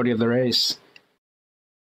a majority of the race.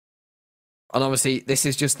 And obviously, this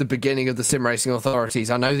is just the beginning of the Sim Racing Authorities.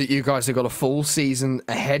 I know that you guys have got a full season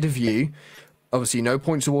ahead of you. Obviously, no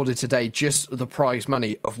points awarded today, just the prize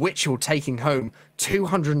money, of which you're taking home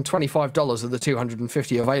 $225 of the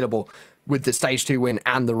 $250 available with the Stage 2 win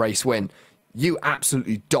and the race win. You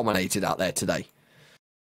absolutely dominated out there today.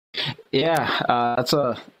 Yeah,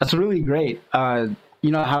 that's really great.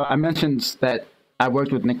 You know how I mentioned that I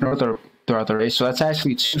worked with Nick Northrup throughout the race, so that's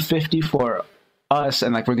actually $250 for us,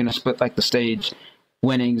 and like we're gonna split like the stage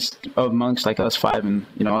winnings amongst like us five and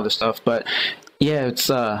other stuff. But yeah,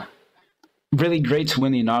 it's really great to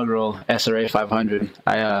win the inaugural SRA 500.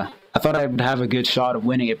 I thought I would have a good shot of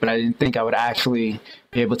winning it, but I didn't think I would actually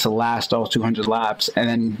be able to last all 200 laps and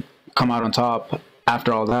then come out on top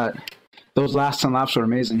after all that. Those last 10 laps were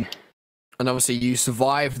amazing. And obviously you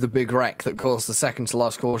survived the big wreck that caused the second to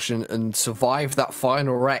last caution and survived that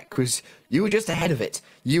final wreck because you were just ahead of it.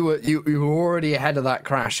 You were already ahead of that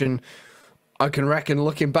crash, and I can reckon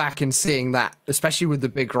looking back and seeing that, especially with the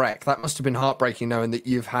big wreck, that must have been heartbreaking knowing that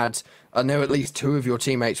you've had, I know at least two of your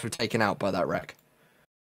teammates were taken out by that wreck.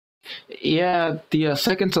 Yeah, the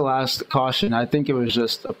second to last caution, I think it was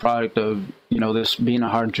just a product of, this being a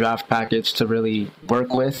hard draft package to really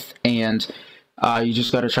work with, and you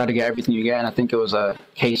just got to try to get everything you get, and I think it was a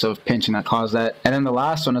case of pinching that caused that. And then the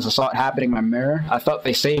last one, as I saw it happening in my mirror, I thought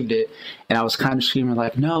they saved it, and I was kind of screaming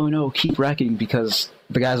like, no, keep wrecking, because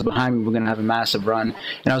the guys behind me were going to have a massive run,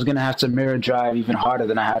 and I was going to have to mirror drive even harder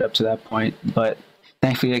than I had up to that point, but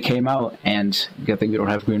thankfully it came out, and good thing we don't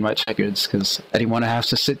have green-white checkers, because I didn't want to have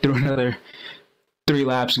to sit through another 3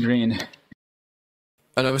 laps green.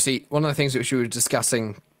 And obviously, one of the things which we were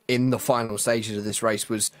discussing in the final stages of this race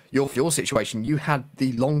was your fuel situation. You had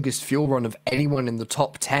the longest fuel run of anyone in the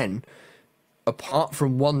top 10, apart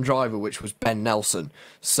from one driver, which was Ben Nelson.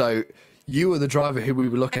 So you were the driver who we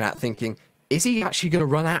were looking at thinking, is he actually going to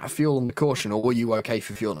run out of fuel on the caution, or were you okay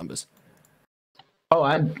for fuel numbers? Oh,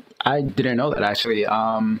 I didn't know that, actually.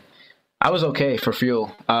 I was okay for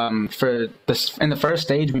fuel. In the first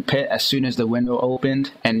stage, we pit as soon as the window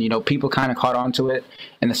opened, and people kind of caught on to it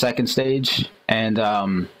in the second stage, and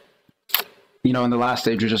in the last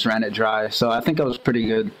stage we just ran it dry. So I think I was pretty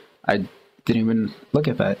good. I didn't even look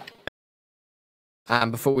at that.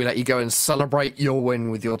 And before we let you go and celebrate your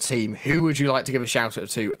win with your team, who would you like to give a shout out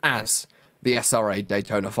to as the SRA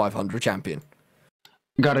Daytona 500 champion?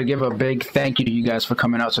 Got to give a big thank you to you guys for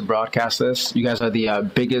coming out to broadcast this. You guys are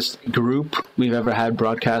the biggest group we've ever had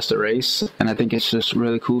broadcast a race, and I think it's just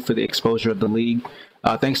really cool for the exposure of the league.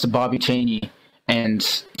 Thanks to Bobby Chaney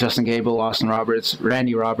and Justin Gable, Austin Roberts,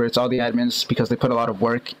 Randy Roberts, all the admins, because they put a lot of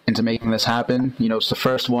work into making this happen. It's the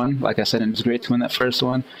first one, like I said, and it's great to win that first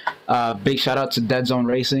one. Big shout out to Dead Zone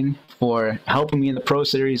Racing for helping me in the Pro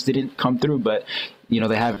Series. Didn't come through, but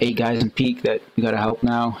they have 8 guys in peak that we got to help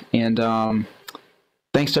now. And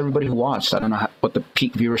thanks to everybody who watched. I don't know what the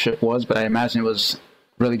peak viewership was, but I imagine it was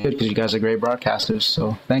really good because you guys are great broadcasters.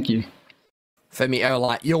 So thank you. Femi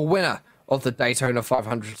Olat, your winner of the Daytona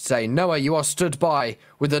 500 today. Noah, you are stood by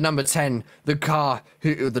with the number 10, the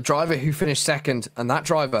driver who finished second, and that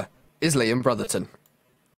driver is Liam Brotherton.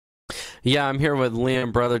 Yeah, I'm here with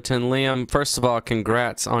Liam Brotherton. Liam, first of all,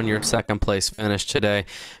 congrats on your second place finish today.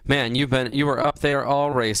 Man, you were up there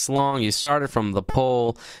all race long. You started from the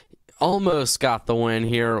pole. Almost got the win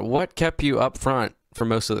here. What kept you up front for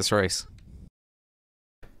most of this race?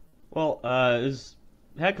 Well, it was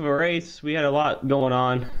a heck of a race. We had a lot going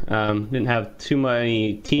on. Didn't have too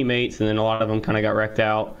many teammates, and then a lot of them kind of got wrecked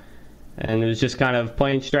out. And it was just kind of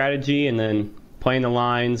playing strategy and then playing the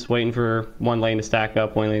lines, waiting for one lane to stack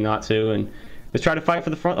up, one lane not to, and just try to fight for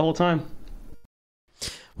the front the whole time.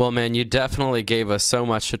 Well, man, you definitely gave us so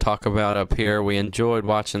much to talk about up here. We enjoyed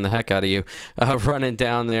watching the heck out of you running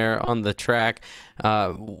down there on the track.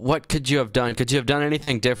 What could you have done? Could you have done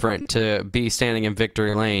anything different to be standing in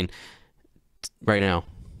victory lane right now?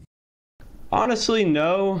 Honestly,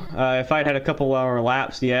 no. If I'd had a couple hour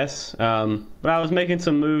laps, yes. But I was making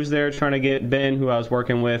some moves there, trying to get Ben, who I was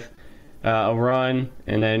working with, a run.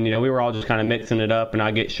 And then, we were all just kind of mixing it up, and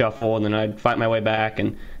I'd get shuffled, and then I'd fight my way back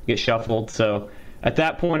and get shuffled. So at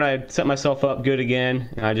that point, I set myself up good again.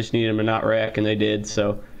 And I just needed them to not wreck, and they did.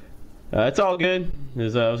 So it's all good. It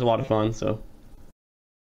was a lot of fun. So.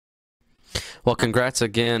 Well, congrats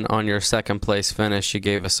again on your second place finish. You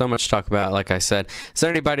gave us so much to talk about, like I said. Is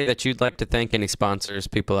there anybody that you'd like to thank, any sponsors,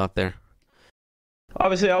 people out there?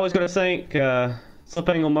 Obviously, I always got to thank Slip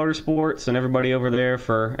Angle Motorsports and everybody over there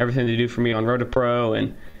for everything they do for me on Road to Pro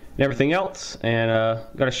and everything else. And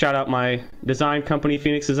got to shout out my design company,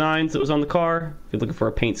 Phoenix Designs, that was on the car. If you're looking for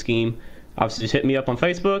a paint scheme, obviously just hit me up on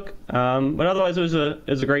Facebook. But otherwise, it was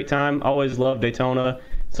a great time. I always loved Daytona.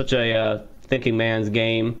 Such a thinking man's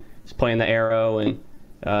game. Just playing the aero, and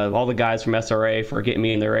all the guys from SRA for getting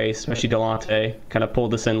me in the race, especially Delonte, kind of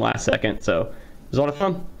pulled this in last second. So it was a lot of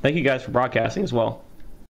fun. Thank you guys for broadcasting as well.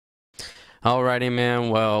 Alrighty,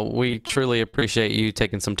 man. Well, we truly appreciate you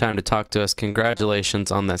taking some time to talk to us.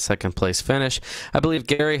 Congratulations on that second place finish. I believe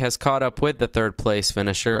Gary has caught up with the third place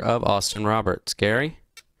finisher of Austin Roberts. Gary?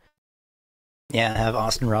 Yeah, I have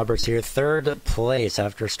Austin Roberts here, third place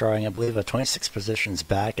after starting, I believe, 26 positions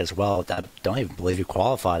back as well. I don't even believe he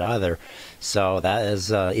qualified either. So that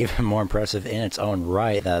is even more impressive in its own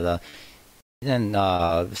right. That you didn't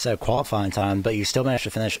set a qualifying time, but you still managed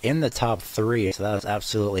to finish in the top 3. So that was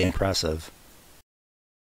absolutely impressive.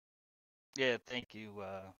 Yeah, thank you.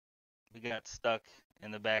 We got stuck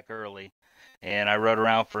in the back early, and I rode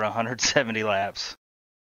around for 170 laps.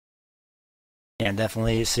 Yeah,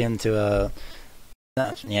 definitely seemed to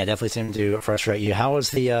definitely seemed to frustrate you. How was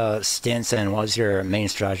the stints, and what was your main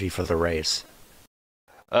strategy for the race?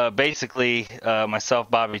 Basically, myself,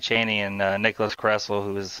 Bobby Chaney, and Nicholas Kressel,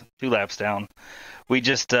 who was 2 laps down, we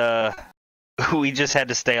just had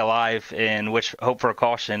to stay alive and hope for a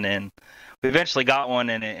caution, and we eventually got one,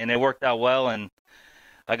 and it worked out well, and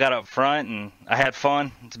I got up front, and I had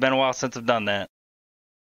fun. It's been a while since I've done that.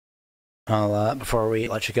 Well, before we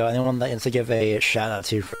let you go, anyone that wants to give a shout out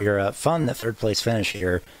to for your fun third place finish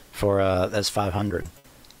here for this 500?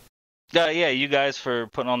 Yeah, you guys for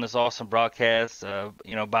putting on this awesome broadcast.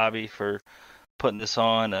 Bobby for putting this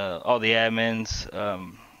on. All the admins,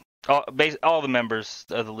 all the members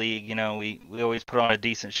of the league. We always put on a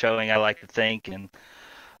decent showing, I like to think, and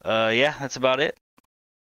that's about it.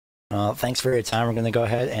 Thanks for your time. We're going to go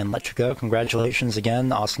ahead and let you go. Congratulations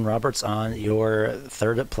again, Austin Roberts, on your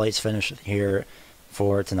third place finish here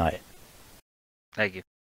for tonight. Thank you.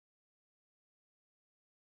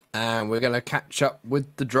 And we're going to catch up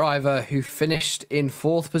with the driver who finished in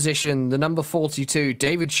 4th position, the number 42,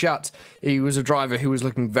 David Shutt. He was a driver who was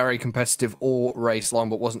looking very competitive all race long,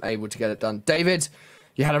 but wasn't able to get it done. David,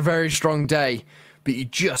 you had a very strong day, but you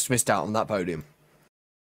just missed out on that podium.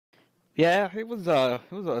 Yeah, it was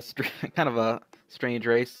kind of a strange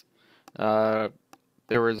race. There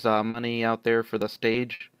was money out there for the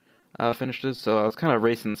stage finishes, so I was kind of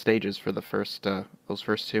racing stages for the those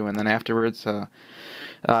first 2, and then afterwards,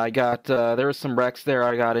 I got there was some wrecks there.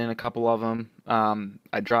 I got in a couple of them.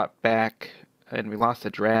 I dropped back, and we lost a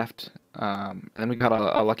draft. And then we got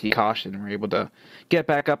a lucky caution. We were able to get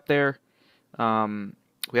back up there.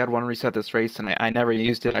 We had one reset this race, and I never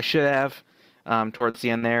used it. I should have towards the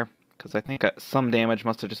end there, because I think some damage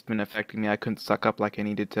must have just been affecting me. I couldn't suck up like I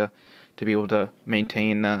needed to be able to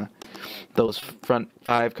maintain those front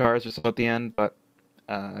 5 cars or so at the end. But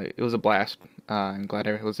it was a blast. I'm glad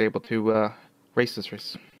I was able to race this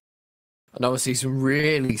race. And obviously some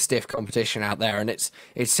really stiff competition out there, and it's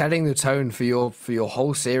setting the tone for your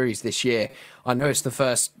whole series this year. I know it's the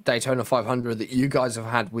first Daytona 500 that you guys have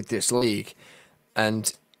had with this league,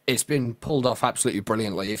 and it's been pulled off absolutely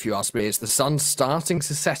brilliantly, if you ask me. It's the sun starting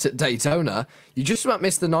to set at Daytona. You just about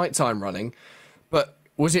missed the nighttime running, but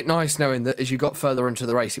was it nice knowing that as you got further into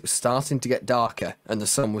the race, it was starting to get darker and the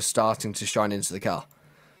sun was starting to shine into the car?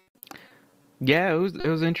 Yeah, it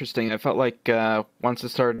was interesting. I felt like once it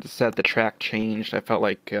started to set, the track changed. I felt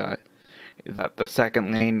like that the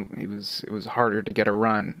second lane it was harder to get a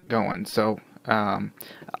run going. So I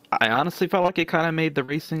honestly felt like it kind of made the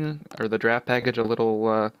racing or the draft package a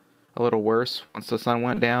little worse once the sun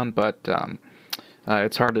went down. But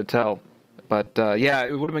it's hard to tell. But yeah,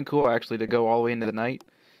 it would have been cool actually to go all the way into the night.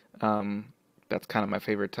 That's kind of my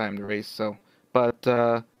favorite time to race. So, but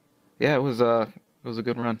yeah, it was a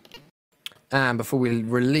good run. And before we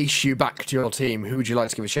release you back to your team, who would you like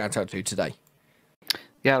to give a shout out to today?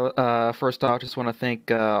 Yeah, first off, just want to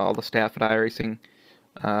thank all the staff at iRacing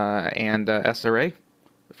and SRA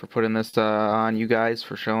for putting this on, you guys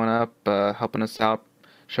for showing up, helping us out,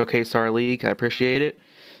 showcase our league. I appreciate it.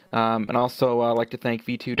 And also I'd like to thank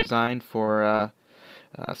V2 Design for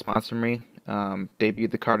sponsoring me.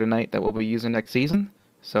 Debuted the car tonight that we'll be using next season.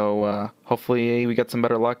 So hopefully we get some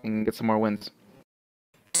better luck and get some more wins.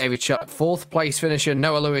 David Shutt, 4th place finisher.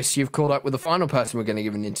 Noah Lewis, you've caught up with the final person we're going to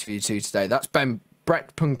give an interview to today. That's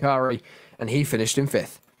Brett Punkari, and he finished in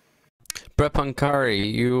 5th. Brett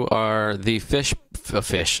Pancari, you are the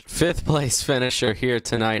fifth place finisher here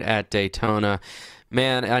tonight at Daytona.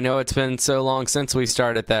 Man, I know it's been so long since we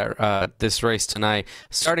started that this race tonight.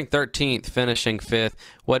 Starting 13th, finishing 5th.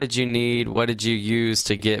 What did you need? What did you use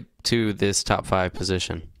to get to this top 5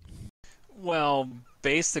 position? Well,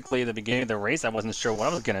 basically, at the beginning of the race, I wasn't sure what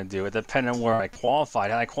I was going to do. It depended on where I qualified.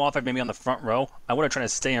 Had I qualified maybe on the front row, I would have tried to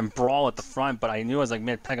stay and brawl at the front, but I knew I was like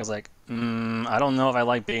mid-pack. I was like, I don't know if I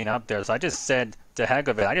like being up there. So I just said, to heck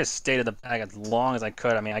of it, I just stayed at the back as long as I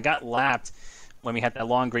could. I mean, I got lapped when we had that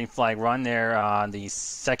long green flag run there on the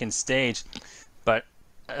second stage, but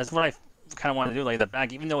that's what I kind of wanted to do, like the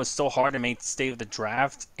back, even though it's so hard to stay with the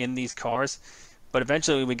draft in these cars. But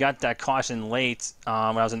eventually we got that caution late when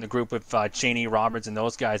I was in the group with Cheney, Roberts, and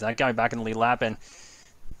those guys. And that got me back in the lead lap, and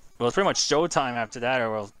it was pretty much showtime after that,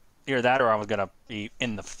 or either that or I was going to be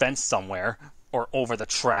in the fence somewhere or over the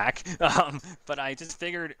track. But I just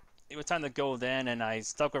figured it was time to go then, and I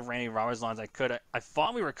stuck with Randy Roberts as long as I could. I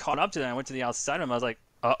thought we were caught up to them. I went to the outside of him. I was like,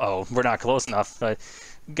 uh-oh, we're not close enough. But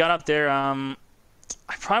got up there.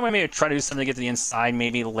 I probably maybe try to do something to get to the inside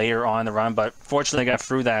maybe later on in the run, but fortunately I got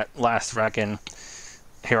through that last wreck, and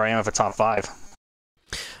here I am at the top 5.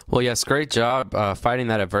 Well, yes, great job fighting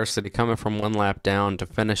that adversity, coming from one lap down to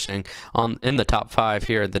finishing in the top 5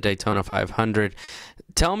 here at the Daytona 500.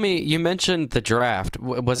 Tell me, you mentioned the draft.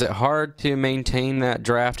 Was it hard to maintain that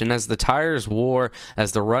draft? And as the tires wore,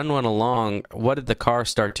 as the run went along, what did the car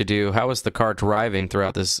start to do? How was the car driving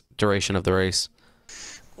throughout this duration of the race?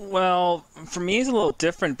 Well, for me, it's a little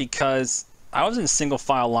different because I was in single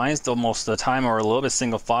file lines still most of the time, or a little bit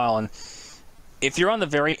single file. And if you're on the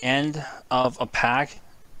very end of a pack,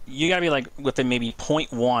 you got to be like within maybe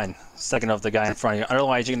 0.1 second of the guy in front of you.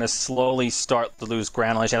 Otherwise, you're going to slowly start to lose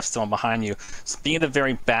ground unless you have someone behind you. So being at the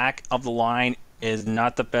very back of the line is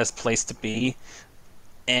not the best place to be.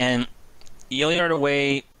 And the only other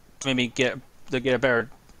way to maybe get a better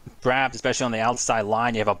draft, especially on the outside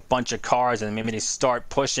line, you have a bunch of cars and maybe they start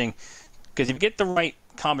pushing. Because if you get the right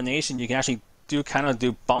combination, you can actually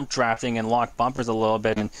do bump drafting and lock bumpers a little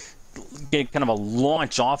bit and get kind of a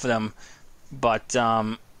launch off of them. But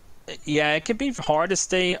yeah, it can be hard to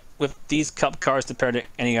stay with these Cup cars compared to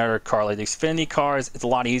any other car. Like the Xfinity cars, it's a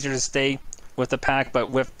lot easier to stay with the pack, but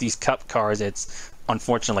with these Cup cars, it's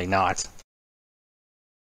unfortunately not.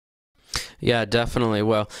 Yeah, definitely.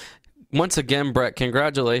 Well, once again, Brett,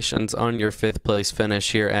 congratulations on your 5th place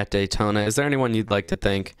finish here at Daytona. Is there anyone you'd like to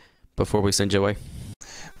thank before we send you away?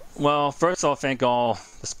 Well, first I'll thank all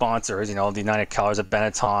the sponsors, the United Colors of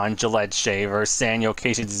Benetton, Gillette Shaver, Sanyo,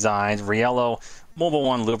 Casey Designs, Riello, Mobile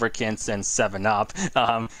One Lubricants, and 7-Up.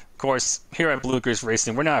 Of course, here at Blue Goose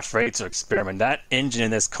Racing, we're not afraid to experiment. That engine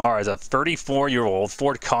in this car is a 34-year-old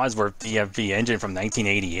Ford Cosworth DFV engine from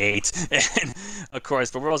 1988. And, of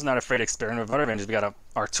course, but we're also not afraid to experiment with other engines. We got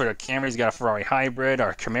our Toyota Camry's got a Ferrari hybrid,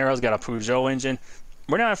 our Camaro's got a Peugeot engine.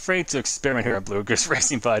 We're not afraid to experiment here at Blue Goose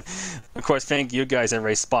Racing, but of course, thank you guys at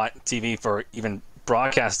RaceSpot TV for even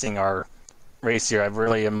broadcasting our race here. I've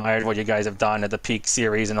really admired what you guys have done at the Peak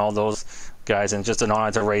Series and all those guys, and just an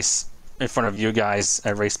honor to race in front of you guys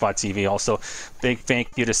at RaceSpot TV. Also, big thank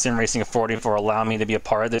you to Sim Racing Authority for allowing me to be a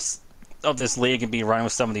part of this league and be running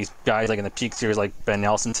with some of these guys, like in the Peak Series, like Ben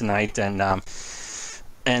Nelson tonight.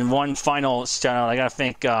 And one final shout out, I gotta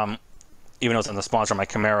thank. Even though it's on the sponsor of my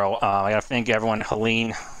Camaro, I got to thank everyone.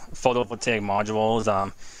 Helene Photovoltaic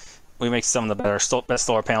Modules. We make some of the best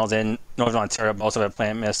solar panels in Northern Ontario, but also at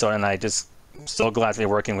plant in Minnesota, and I just so glad to be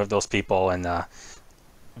working with those people and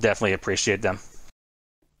definitely appreciate them.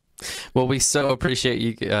 Well, we so appreciate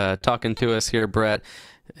you talking to us here, Brett,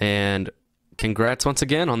 and congrats once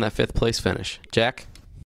again on that 5th place finish. Jack?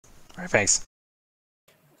 All right, thanks.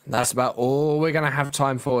 That's about all we're going to have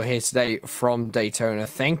time for here today from Daytona.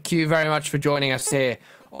 Thank you very much for joining us here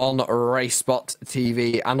on RaceSpot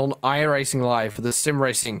TV and on iRacing Live for the Sim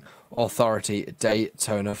Racing Authority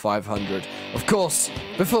Daytona 500. Of course,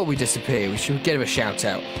 before we disappear, we should give a shout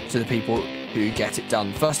out to the people who get it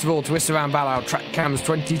done. First of all, to Istvan Balao,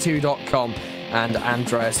 TrackCams22.com, and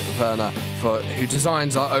Andreas Werner, who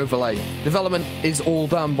designs our overlay. Development is all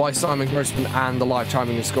done by Simon Grossman, and the live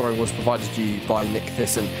timing and scoring was provided to you by Nick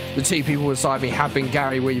Thyssen. The 2 people beside me have been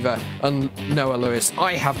Gary Weaver and Noah Lewis.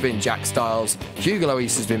 I have been Jack Stiles. Hugo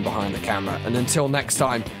Lois has been behind the camera. And until next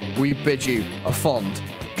time, we bid you a fond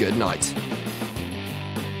good night.